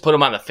least just put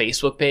him on the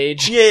Facebook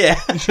page. Yeah.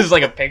 Just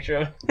like a picture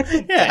of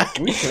him. Yeah.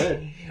 We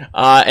could.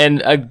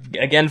 And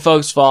again,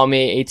 folks, follow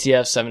me,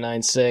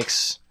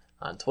 ATF796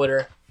 on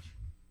Twitter.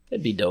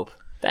 It'd be dope.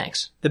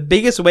 Thanks. The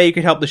biggest way you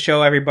can help the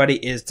show, everybody,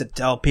 is to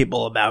tell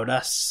people about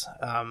us.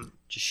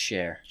 Just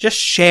share. Just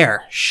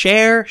share.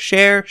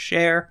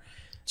 Share.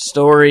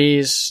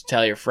 Stories,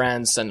 tell your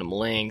friends, send them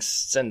links,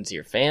 send them to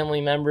your family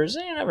members.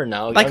 You never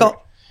know.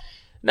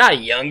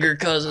 Not younger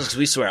cousins, because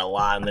we swear a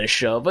lot on this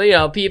show,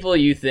 but, people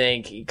you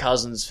think,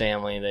 cousins,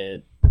 family,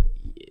 that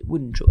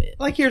would enjoy it.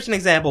 Like, here's an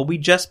example. We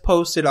just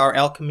posted our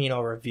El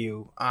Camino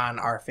review on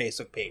our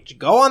Facebook page.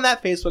 Go on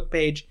that Facebook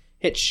page,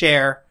 hit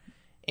share,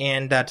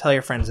 and tell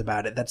your friends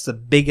about it. That's the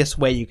biggest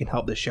way you can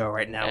help the show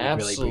right now.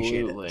 Absolutely. We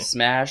really appreciate it.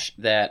 Smash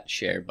that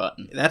share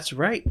button. That's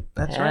right.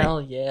 Hell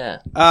yeah.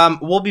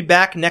 We'll be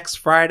back next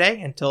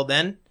Friday. Until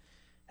then,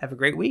 have a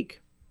great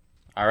week.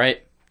 All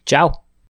right. Ciao.